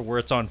floor where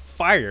it's on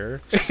fire,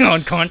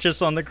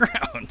 unconscious on the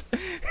ground. I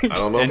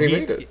don't know if he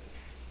made it.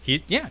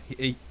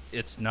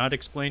 It's not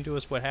explained to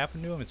us what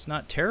happened to him. It's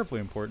not terribly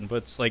important, but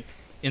it's like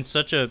in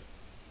such a.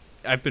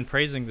 I've been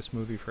praising this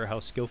movie for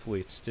how skillfully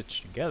it's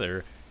stitched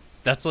together.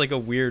 That's like a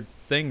weird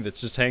thing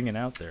that's just hanging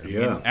out there.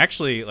 Yeah. I mean,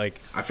 actually, like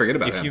I forget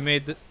about if him. you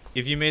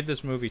made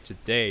this movie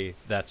today,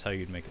 that's how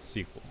you'd make a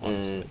sequel.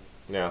 Honestly.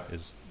 Yeah.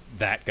 Is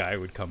that guy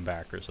would come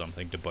back or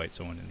something to bite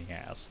someone in the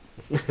ass.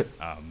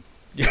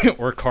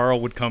 Or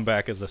Carl would come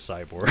back as a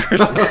cyborg or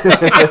something.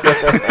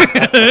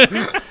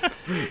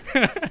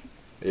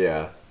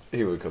 Yeah.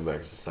 He would come back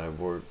as a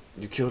cyborg.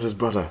 You killed his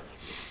brother.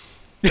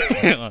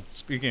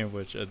 Speaking of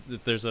which,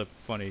 there's a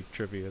funny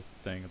trivia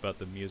thing about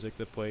the music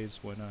that plays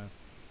when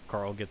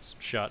Carl gets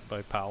shot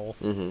by Powell.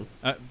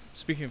 Mm-hmm.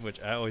 Speaking of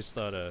which, I always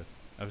thought it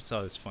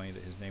was funny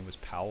that his name was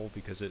Powell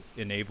because it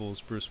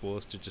enables Bruce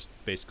Willis to just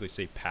basically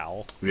say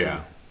pal.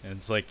 Yeah. And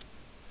it's like,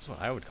 that's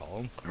what I would call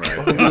him. Right.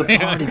 Welcome to the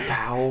party,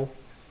 pal.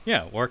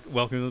 Yeah,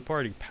 welcome to the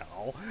party,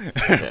 pal.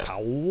 Yeah.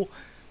 Powell.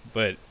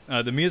 But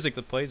the music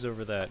that plays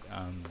over that,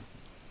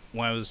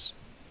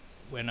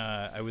 when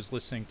I was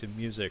listening to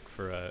music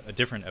for a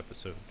different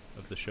episode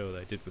of the show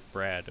that I did with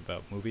Brad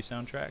about movie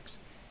soundtracks,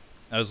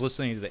 I was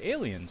listening to the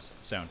Aliens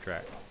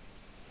soundtrack,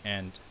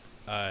 and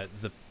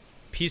the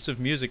piece of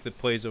music that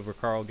plays over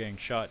Carl getting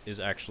shot is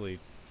actually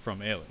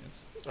from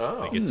Aliens.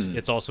 Oh. Like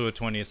it's also a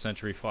 20th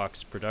Century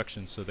Fox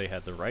production, so they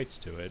had the rights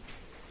to it,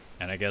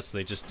 and I guess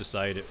they just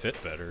decided it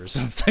fit better or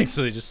something,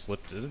 so they just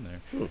slipped it in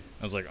there.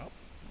 I was like, oh,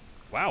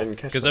 wow, Didn't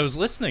catch because that. I was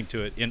listening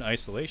to it in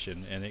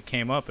isolation, and it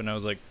came up, and I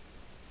was like,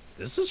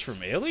 this is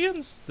from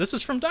Aliens? This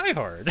is from Die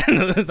Hard.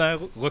 And I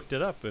looked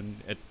it up,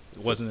 and it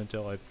wasn't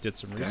until I did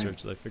some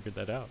research that I figured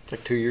that out.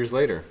 Like 2 years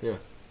later, yeah.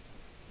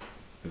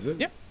 Is it?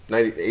 Yeah.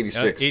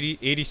 86.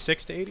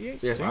 86 to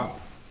 88? Yeah. Wow.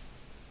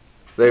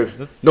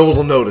 No one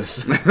will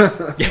notice.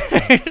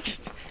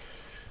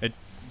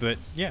 But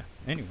yeah,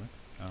 anyway.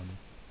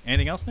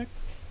 Anything else, Nick?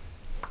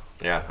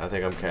 Yeah, I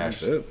think I'm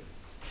cashed. That's it.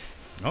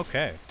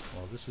 Okay.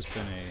 Well, this has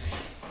been a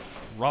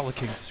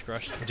rollicking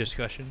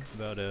discussion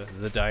about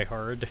the Die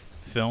Hard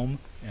film,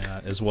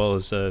 as well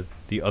as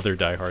the other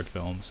Die Hard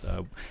films.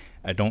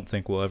 I don't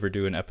think we'll ever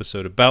do an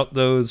episode about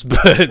those,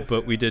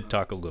 but we did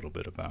talk a little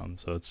bit about them,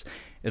 so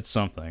it's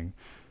something.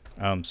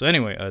 So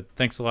anyway,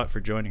 thanks a lot for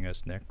joining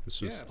us, Nick.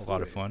 This was a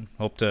lot of fun.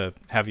 Hope to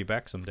have you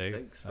back someday.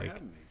 Thanks for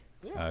having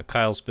me.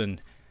 Kyle's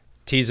been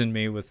teasing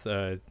me with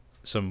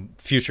some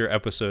future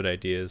episode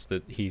ideas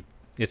that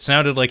it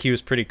sounded like he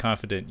was pretty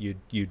confident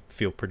you'd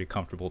feel pretty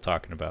comfortable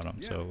talking about them.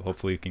 Yeah. So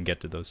hopefully you can get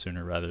to those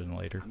sooner rather than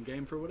later. I'm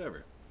game for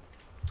whatever.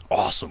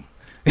 Awesome.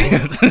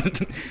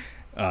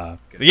 But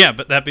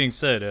that being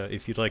said,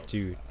 if you'd like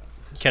to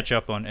catch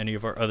up on any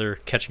of our other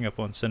Catching Up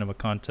on Cinema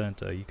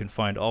content, you can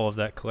find all of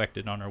that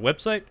collected on our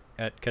website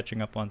at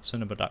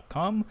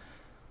catchinguponcinema.com.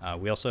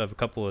 We also have a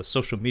couple of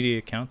social media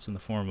accounts in the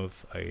form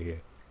of a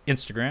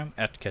Instagram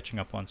at Catching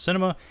Up on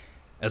Cinema,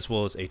 as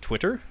well as a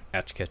Twitter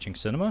at Catching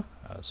Cinema.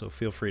 So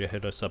feel free to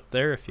hit us up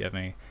there if you have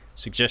any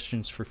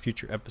suggestions for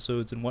future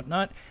episodes and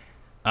whatnot.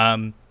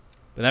 But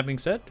that being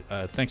said,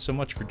 thanks so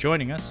much for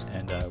joining us,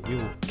 and we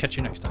will catch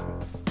you next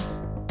time.